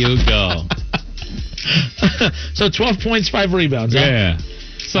 Here you go. So 12 points, 5 rebounds. Yeah. Huh?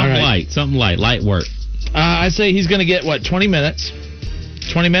 Something light work. I say he's going to get 20 minutes.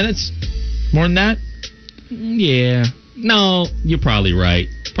 20 minutes? More than that? Yeah. No, you're probably right.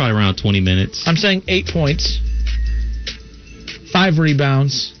 Probably around 20 minutes. I'm saying 8 points, 5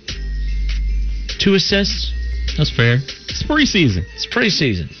 rebounds, 2 assists. That's fair. It's preseason. It's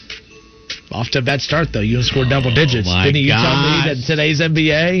preseason. Off to a bad start, though. You scored double digits. My Didn't you tell God. me that today's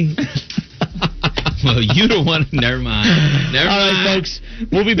NBA? Well, you don't want to. Never mind. All right, folks.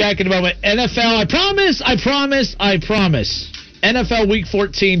 We'll be back in a moment. NFL, I promise. NFL Week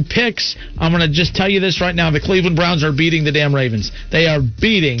 14 picks. I'm going to just tell you this right now. The Cleveland Browns are beating the damn Ravens. They are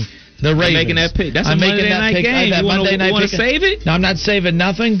beating the Ravens. making that pick. That's I'm a making Monday that night pick. game. You want to save it? No, I'm not saving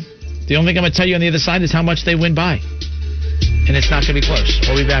nothing. The only thing I'm going to tell you on the other side is how much they win by. And it's not going to be close.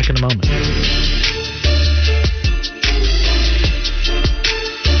 We'll be back in a moment.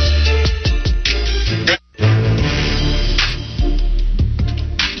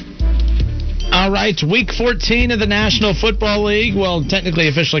 All right, Week 14 of the National Football League. Well, technically,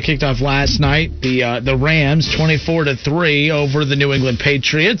 officially kicked off last night. The Rams 24-3 over the New England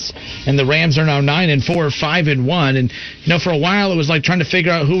Patriots, and the Rams are now 9-4, 5-1. And for a while, it was like trying to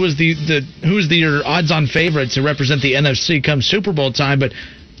figure out who was your odds-on favorite to represent the NFC come Super Bowl time. But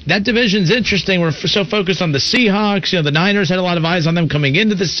that division's interesting. We're so focused on the Seahawks. The Niners had a lot of eyes on them coming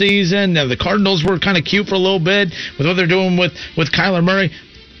into the season. The Cardinals were kind of cute for a little bit with what they're doing with Kyler Murray.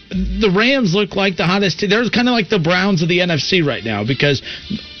 The Rams look like the hottest team. They're kind of like the Browns of the NFC right now because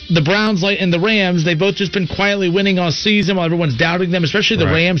the Browns and the Rams, they've both just been quietly winning all season while everyone's doubting them, especially the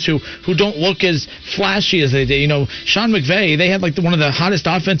Rams who don't look as flashy as they did. Sean McVay, they had one of the hottest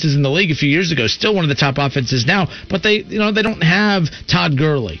offenses in the league a few years ago, still one of the top offenses now, but they don't have Todd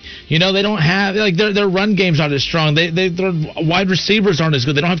Gurley. They don't have their run game's not as strong. Their wide receivers aren't as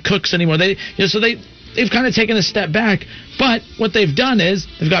good. They don't have Cooks anymore. They've kind of taken a step back, but what they've done is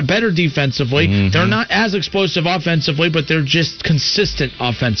they've got better defensively. Mm-hmm. They're not as explosive offensively, but they're just consistent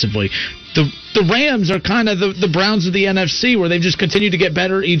offensively. The Rams are kind of the Browns of the NFC, where they've just continued to get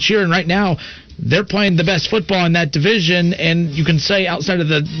better each year, and right now they're playing the best football in that division, and you can say outside of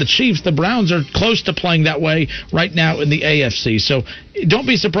the Chiefs, the Browns are close to playing that way right now in the AFC. So don't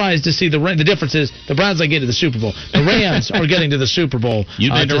be surprised to see the difference is the Browns are getting to the Super Bowl. The Rams are getting to the Super Bowl.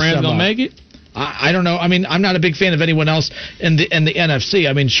 You think the Rams going to make it? I don't know. I mean, I'm not a big fan of anyone else in the NFC.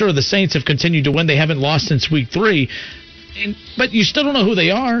 I mean, sure, the Saints have continued to win. They haven't lost since Week 3. But you still don't know who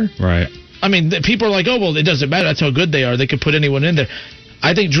they are. Right. I mean, people are like, oh, well, it doesn't matter. That's how good they are. They could put anyone in there.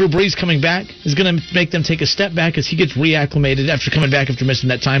 I think Drew Brees coming back is going to make them take a step back as he gets reacclimated after coming back after missing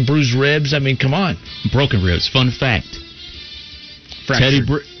that time. Bruised ribs. I mean, come on. Broken ribs. Fun fact. Teddy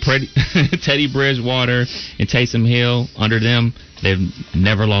Bridgewater and Taysom Hill, under them, they've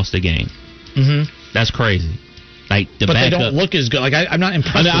never lost a game. Mm-hmm. That's crazy. But they don't look as good. I'm not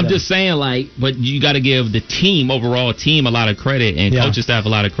impressed. I'm just saying, but you got to give the overall team a lot of credit and coaching staff a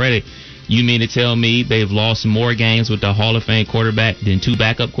lot of credit. You mean to tell me they've lost more games with the Hall of Fame quarterback than 2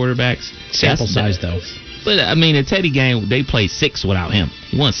 backup quarterbacks? Sample size, though. But I mean, the Teddy game, they played 6 without him.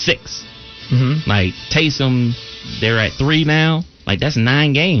 He won 6. Mm-hmm. Taysom, they're at 3 now. That's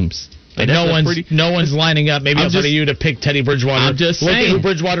 9 games. No one's lining up. Maybe outside of you to pick Teddy Bridgewater. I'm just saying. Look at who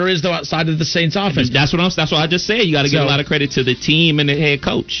Bridgewater is, though, outside of the Saints offense. That's what I just said. You got to give a lot of credit to the team and the head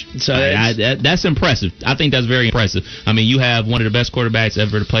coach. So that's impressive. I think that's very impressive. I mean, you have one of the best quarterbacks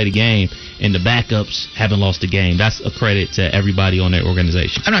ever to play the game, and the backups haven't lost a game. That's a credit to everybody on that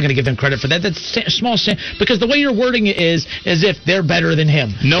organization. I'm not going to give them credit for that. That's small, because the way you're wording it is as if they're better than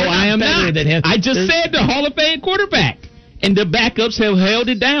him. No, I am better not. Than him. I just said the Hall of Fame quarterback. And the backups have held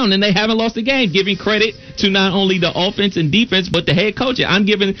it down, and they haven't lost a game, giving credit to not only the offense and defense, but the head coach. I'm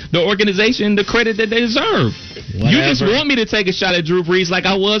giving the organization the credit that they deserve. Whatever. You just want me to take a shot at Drew Brees like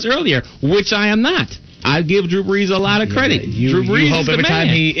I was earlier, which I am not. I give Drew Brees a lot of credit. Drew Brees you hope is the every man. time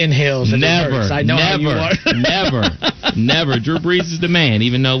he inhales. And it hurts. I know how you are. never. Drew Brees is the man,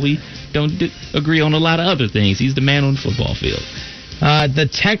 even though we don't agree on a lot of other things. He's the man on the football field. The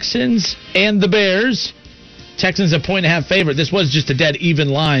Texans and the Bears. Texans a 1.5 favorite. This was just a dead even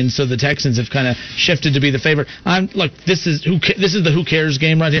line, so the Texans have kind of shifted to be the favorite. Look, this is the who cares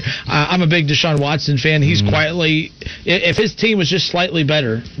game right here. I'm a big Deshaun Watson fan. He's quietly, if his team was just slightly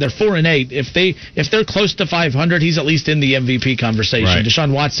better, they're 4-8. If they're close to 500, he's at least in the MVP conversation. Right.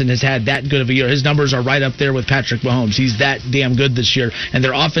 Deshaun Watson has had that good of a year. His numbers are right up there with Patrick Mahomes. He's that damn good this year, and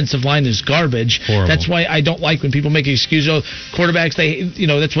their offensive line is garbage. Horrible. That's why I don't like when people make excuses. Quarterbacks,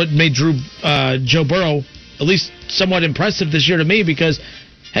 that's what made Joe Burrow at least somewhat impressive this year to me, because,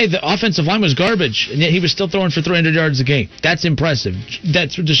 hey, the offensive line was garbage, and yet he was still throwing for 300 yards a game. That's impressive.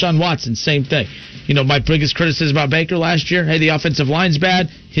 That's for Deshaun Watson, same thing. My biggest criticism about Baker last year, hey, the offensive line's bad,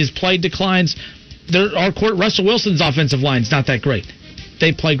 his play declines. Russell Wilson's offensive line's not that great.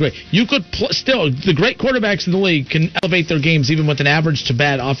 They play great. You could still, the great quarterbacks in the league can elevate their games even with an average to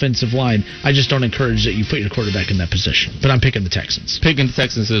bad offensive line. I just don't encourage that you put your quarterback in that position. But I'm picking the Texans. Picking the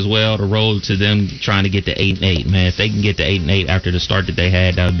Texans as well. The road to them trying to get to 8-8, man. If they can get to 8-8 after the start that they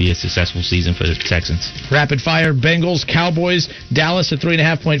had, that would be a successful season for the Texans. Rapid fire: Bengals, Cowboys, Dallas a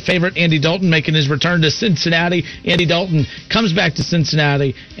 3.5-point favorite. Andy Dalton making his return to Cincinnati. Andy Dalton comes back to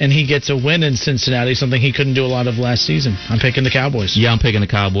Cincinnati and he gets a win in Cincinnati, something he couldn't do a lot of last season. I'm picking the Cowboys. Yeah, I'm picking the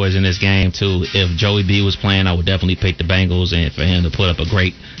Cowboys in this game too. If Joey B was playing, I would definitely pick the Bengals, and for him to put up a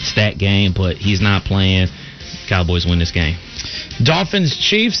great stat game, but he's not playing. Cowboys win this game. Dolphins,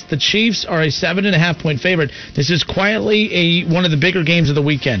 Chiefs. The Chiefs are a 7.5-point favorite. This is quietly one of the bigger games of the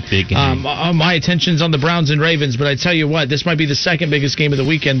weekend. Big game. My attention's on the Browns and Ravens, but I tell you what, this might be the second biggest game of the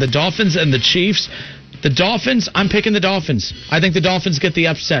weekend. The Dolphins and the Chiefs. The Dolphins, I'm picking the Dolphins. I think the Dolphins get the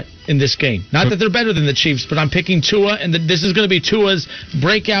upset in this game. Not that they're better than the Chiefs, but I'm picking Tua, and this is going to be Tua's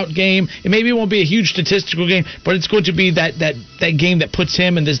breakout game. Maybe it won't be a huge statistical game, but it's going to be that game that puts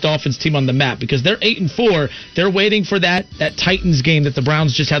him and this Dolphins team on the map, because they're 8-4. They're waiting for that Titans game that the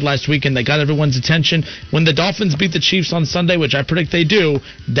Browns just had last week, and they got everyone's attention. When the Dolphins beat the Chiefs on Sunday, which I predict they do,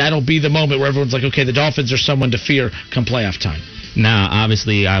 that'll be the moment where everyone's like, okay, the Dolphins are someone to fear come playoff time. Now,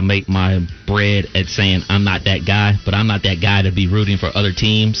 obviously, I make my bread at saying I'm not that guy, but I'm not that guy to be rooting for other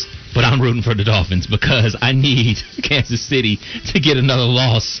teams. But I'm rooting for the Dolphins because I need Kansas City to get another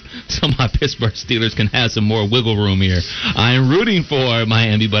loss so my Pittsburgh Steelers can have some more wiggle room here. I am rooting for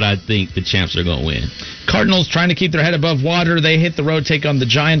Miami, but I think the champs are going to win. Cardinals trying to keep their head above water. They hit the road, take on the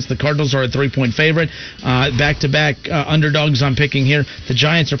Giants. The Cardinals are a 3-point favorite. Back-to-back underdogs I'm picking here. The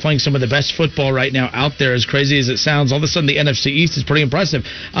Giants are playing some of the best football right now out there, as crazy as it sounds. All of a sudden, the NFC East is pretty impressive.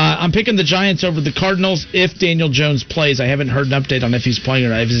 I'm picking the Giants over the Cardinals if Daniel Jones plays. I haven't heard an update on if he's playing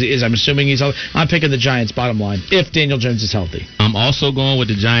or not. I'm assuming he's healthy. I'm picking the Giants, bottom line, if Daniel Jones is healthy. I'm also going with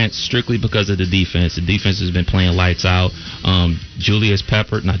the Giants strictly because of the defense. The defense has been playing lights out. Julius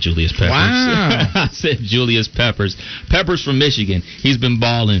Peppers. Wow. I said Julius Peppers. Peppers from Michigan. He's been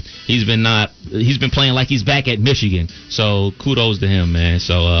balling. He's been playing like he's back at Michigan. So kudos to him, man.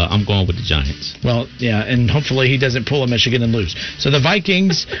 So I'm going with the Giants. Well, yeah, and hopefully he doesn't pull a Michigan and lose. So the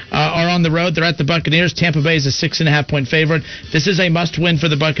Vikings are on the road. They're at the Buccaneers. Tampa Bay is a 6.5-point favorite. This is a must-win for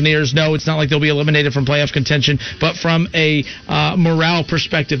the Buccaneers. No, it's not like they'll be eliminated from playoff contention, but from a morale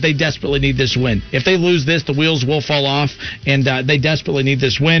perspective, they desperately need this win. If they lose this, the wheels will fall off, and they desperately need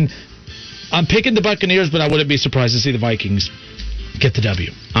this win. I'm picking the Buccaneers, but I wouldn't be surprised to see the Vikings get the W.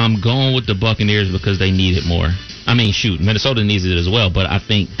 I'm going with the Buccaneers because they need it more. I mean, shoot, Minnesota needs it as well, but I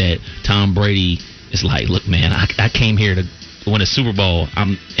think that Tom Brady is like, look, man, I came here to win a Super Bowl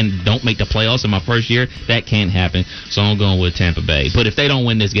and don't make the playoffs in my first year. That can't happen, so I'm going with Tampa Bay. But if they don't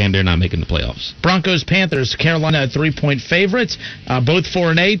win this game, they're not making the playoffs. Broncos, Panthers, Carolina, a 3-point favorite, both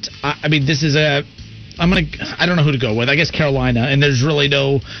 4-8. I mean, this is I don't know who to go with. I guess Carolina, and there's really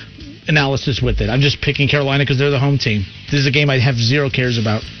no analysis with it. I'm just picking Carolina because they're the home team. This is a game I have zero cares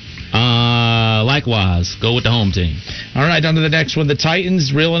about. Likewise, go with the home team. All right, on to the next one. The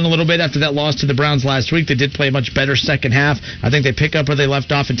Titans reeling a little bit after that loss to the Browns last week. They did play a much better second half. I think they pick up where they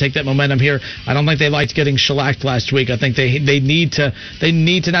left off and take that momentum here. I don't think they liked getting shellacked last week. I think they need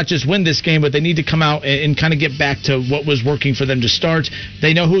to not just win this game, but they need to come out and kind of get back to what was working for them to start.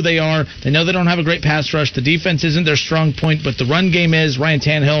 They know who they are. They know they don't have a great pass rush. The defense isn't their strong point, but the run game is. Ryan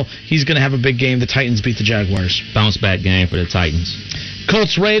Tannehill, he's going to have a big game. The Titans beat the Jaguars. Bounce back game for the Titans.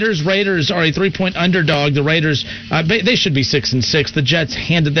 Colts Raiders. Raiders are a 3-point underdog. The Raiders, they should be 6-6. The Jets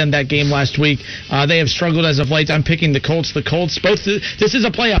handed them that game last week. They have struggled as of late. I'm picking the Colts. This is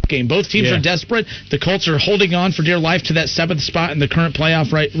a playoff game. Both teams are desperate. The Colts are holding on for dear life to that 7th spot in the current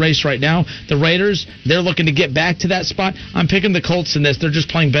playoff race right now. The Raiders, they're looking to get back to that spot. I'm picking the Colts in this. They're just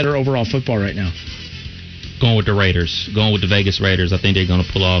playing better overall football right now. Going with the Raiders. Going with the Vegas Raiders. I think they're going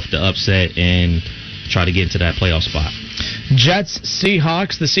to pull off the upset and try to get into that playoff spot. Jets,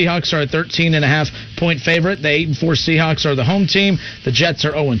 Seahawks. The Seahawks are a 13.5-point favorite. The 8-4 Seahawks are the home team. The Jets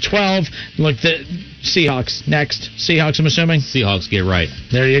are 0-12. Look, the Seahawks next. Seahawks, I'm assuming. Seahawks get right.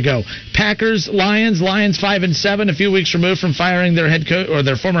 There you go. Packers, Lions. Lions 5-7. A few weeks removed from firing their head coach or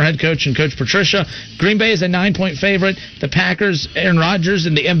their former head coach and Coach Patricia. Green Bay is a 9-point favorite. The Packers, Aaron Rodgers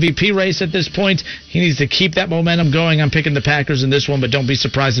in the MVP race at this point. He needs to keep that momentum going. I'm picking the Packers in this one, but don't be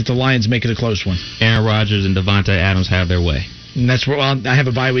surprised if the Lions make it a close one. Aaron Rodgers and Devontae Adams have their way. And that's where I have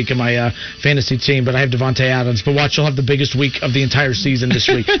a bye week in my fantasy team, but I have Devontae Adams. But watch, you'll have the biggest week of the entire season this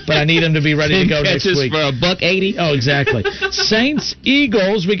week. But I need him to be ready to go next week. For $180. Oh, exactly. Saints,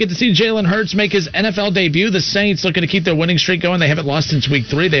 Eagles. We get to see Jalen Hurts make his NFL debut. The Saints looking to keep their winning streak going. They haven't lost since week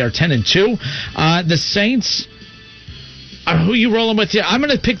 3. They are 10-2. The Saints. Who you rolling with here? I'm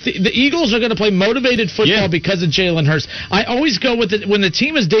going to pick the Eagles are going to play motivated football because of Jalen Hurts. I always go with it when the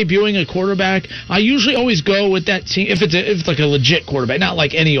team is debuting a quarterback. I usually always go with that team if it's like a legit quarterback, not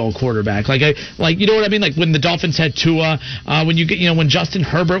like any old quarterback. Like you know what I mean? Like when the Dolphins had Tua, when you get when Justin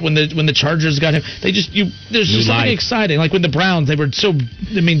Herbert, when the Chargers got him, there's just something exciting. Like when the Browns, they were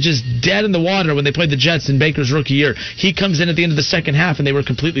just dead in the water when they played the Jets in Baker's rookie year. He comes in at the end of the second half and they were a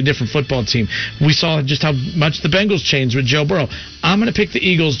completely different football team. We saw just how much the Bengals changed with Joe Burrow. I'm going to pick the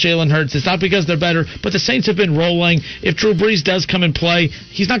Eagles, Jalen Hurts. It's not because they're better, but the Saints have been rolling. If Drew Brees does come and play,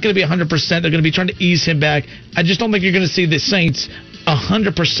 he's not going to be 100%. They're going to be trying to ease him back. I just don't think you're going to see the Saints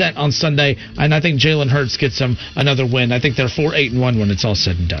 100% on Sunday, and I think Jalen Hurts gets them another win. I think they're 4-8-1 when it's all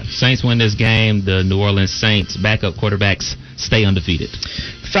said and done. Saints win this game. The New Orleans Saints backup quarterbacks stay undefeated.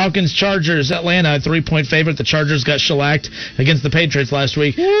 Falcons, Chargers, Atlanta, a 3-point favorite. The Chargers got shellacked against the Patriots last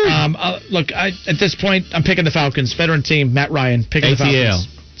week. At this point, I'm picking the Falcons. Veteran team, Matt Ryan, picking the Falcons.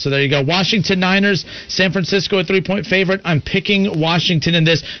 So there you go. Washington Niners, San Francisco, a 3-point favorite. I'm picking Washington in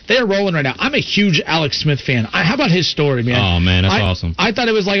this. They are rolling right now. I'm a huge Alex Smith fan. How about his story, man? Oh, man, that's awesome. I thought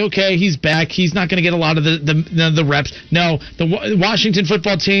it was like, okay, he's back. He's not going to get a lot of the reps. No, the Washington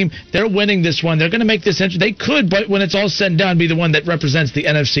football team, they're winning this one. They're going to make this interesting. They could, but when it's all said and done, be the one that represents the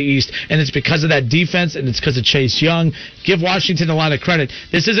NFC East. And it's because of that defense, and it's because of Chase Young. Give Washington a lot of credit.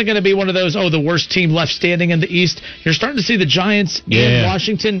 This isn't going to be one of those, the worst team left standing in the East. You're starting to see the Giants and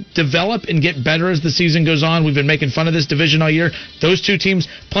Washington develop and get better as the season goes on. We've been making fun of this division all year. Those two teams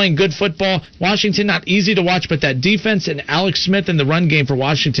playing good football. Washington, not easy to watch, but that defense and Alex Smith and the run game for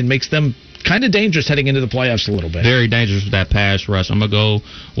Washington makes them kind of dangerous heading into the playoffs a little bit. Very dangerous with that pass rush. I'm going to go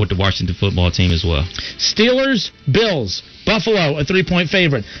with the Washington football team as well. Steelers, Bills. Buffalo, a 3-point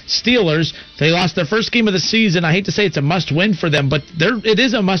favorite. Steelers, they lost their first game of the season. I hate to say it's a must-win for them, but it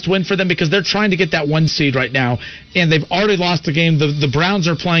is a must-win for them because they're trying to get that 1 seed right now, and they've already lost the game. The Browns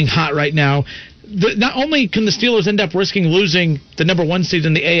are playing hot right now. Not only can the Steelers end up risking losing the number 1 seed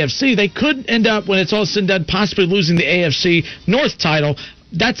in the AFC, they could end up, when it's all said and done, possibly losing the AFC North title.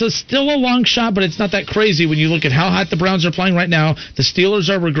 That's still a long shot, but it's not that crazy when you look at how hot the Browns are playing right now. The Steelers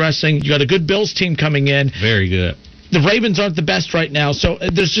are regressing. You got a good Bills team coming in. Very good. The Ravens aren't the best right now, so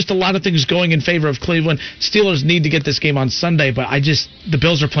there's just a lot of things going in favor of Cleveland. Steelers need to get this game on Sunday, but the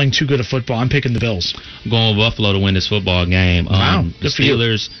Bills are playing too good a football. I'm picking the Bills. I'm going with Buffalo to win this football game. Wow, the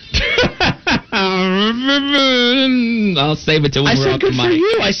Steelers. I'll save it till we're off the mic. For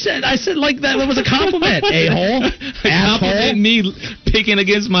you. I said like that was a compliment. A-hole. Compliment me picking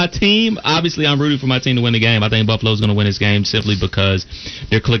against my team. Obviously, I'm rooting for my team to win the game. I think Buffalo's going to win this game simply because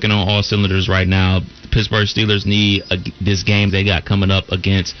they're clicking on all cylinders right now. The Pittsburgh Steelers need this game they got coming up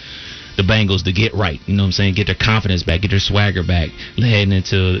against the Bengals to get right. You know what I'm saying? Get their confidence back, get their swagger back, heading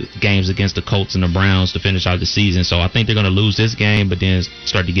into games against the Colts and the Browns to finish out the season. So I think they're going to lose this game, but then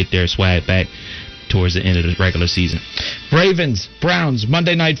start to get their swag back towards the end of the regular season. Ravens, Browns,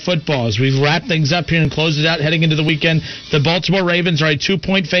 Monday Night Football. As we wrap things up here and close it out heading into the weekend, the Baltimore Ravens are a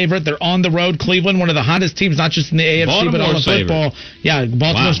 2-point favorite. They're on the road. Cleveland, one of the hottest teams, not just in the AFC, but all of football. Yeah,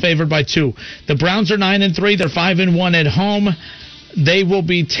 Baltimore's favored by 2. The Browns are 9-3. They're 5-1 at home. They will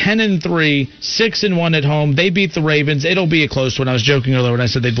be 10-3, 6-1 at home. They beat the Ravens. It'll be a close one. I was joking earlier when I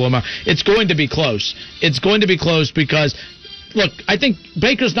said they'd blow them out. It's going to be close. It's going to be close because look, I think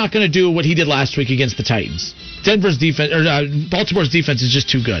Baker's not going to do what he did last week against the Titans. Baltimore's defense is just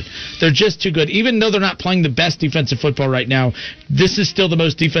too good. They're just too good. Even though they're not playing the best defensive football right now, this is still the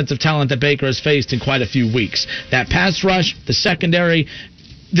most defensive talent that Baker has faced in quite a few weeks. That pass rush, the secondary,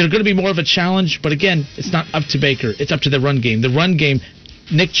 they're going to be more of a challenge. But again, it's not up to Baker. It's up to the run game. The run game,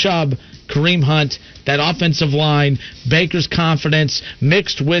 Nick Chubb, Kareem Hunt, that offensive line, Baker's confidence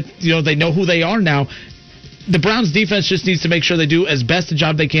mixed with, they know who they are now. The Browns defense just needs to make sure they do as best a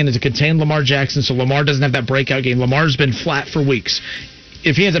job they can to contain Lamar Jackson so Lamar doesn't have that breakout game. Lamar's been flat for weeks.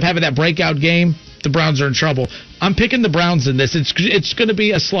 If he ends up having that breakout game, the Browns are in trouble. I'm picking the Browns in this. It's going to be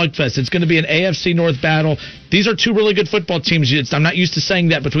a slugfest. It's going to be an AFC North battle. These are two really good football teams. I'm not used to saying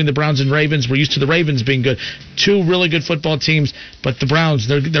that between the Browns and Ravens. We're used to the Ravens being good. Two really good football teams, but the Browns,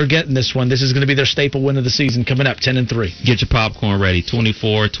 they're getting this one. This is going to be their staple win of the season coming up, 10-3. Get your popcorn ready.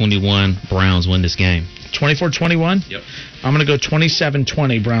 24-21, Browns win this game. 24-21? Yep. I'm going to go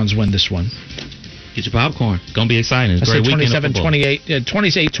 27-20. Browns win this one. Get your popcorn. It's going to be exciting. It's a great weekend of football. 27-28,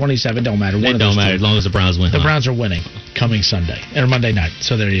 28-27, don't matter. It don't matter as long as the Browns win. The Browns are winning coming Sunday or Monday night.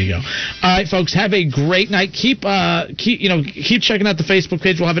 So there you go. All right, folks, have a great night. Keep checking out the Facebook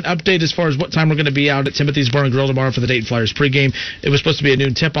page. We'll have an update as far as what time we're going to be out at Timothy's Bar and Grill tomorrow for the Dayton Flyers pregame. It was supposed to be a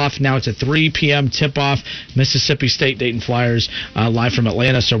noon tip-off. Now it's a 3 p.m. tip-off. Mississippi State Dayton Flyers live from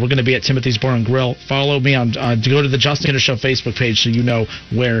Atlanta. So we're going to be at Timothy's Bar and Grill. Follow me on to go to the Justin Kinner Show Facebook page so you know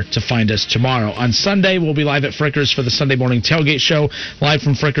where to find us tomorrow. On Sunday, we'll be live at Frickers for the Sunday morning tailgate show, live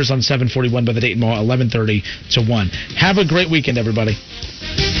from Frickers on 741 by the Dayton Mall, 11:30 to 1. Have a great weekend, everybody.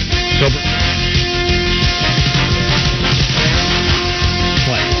 Go.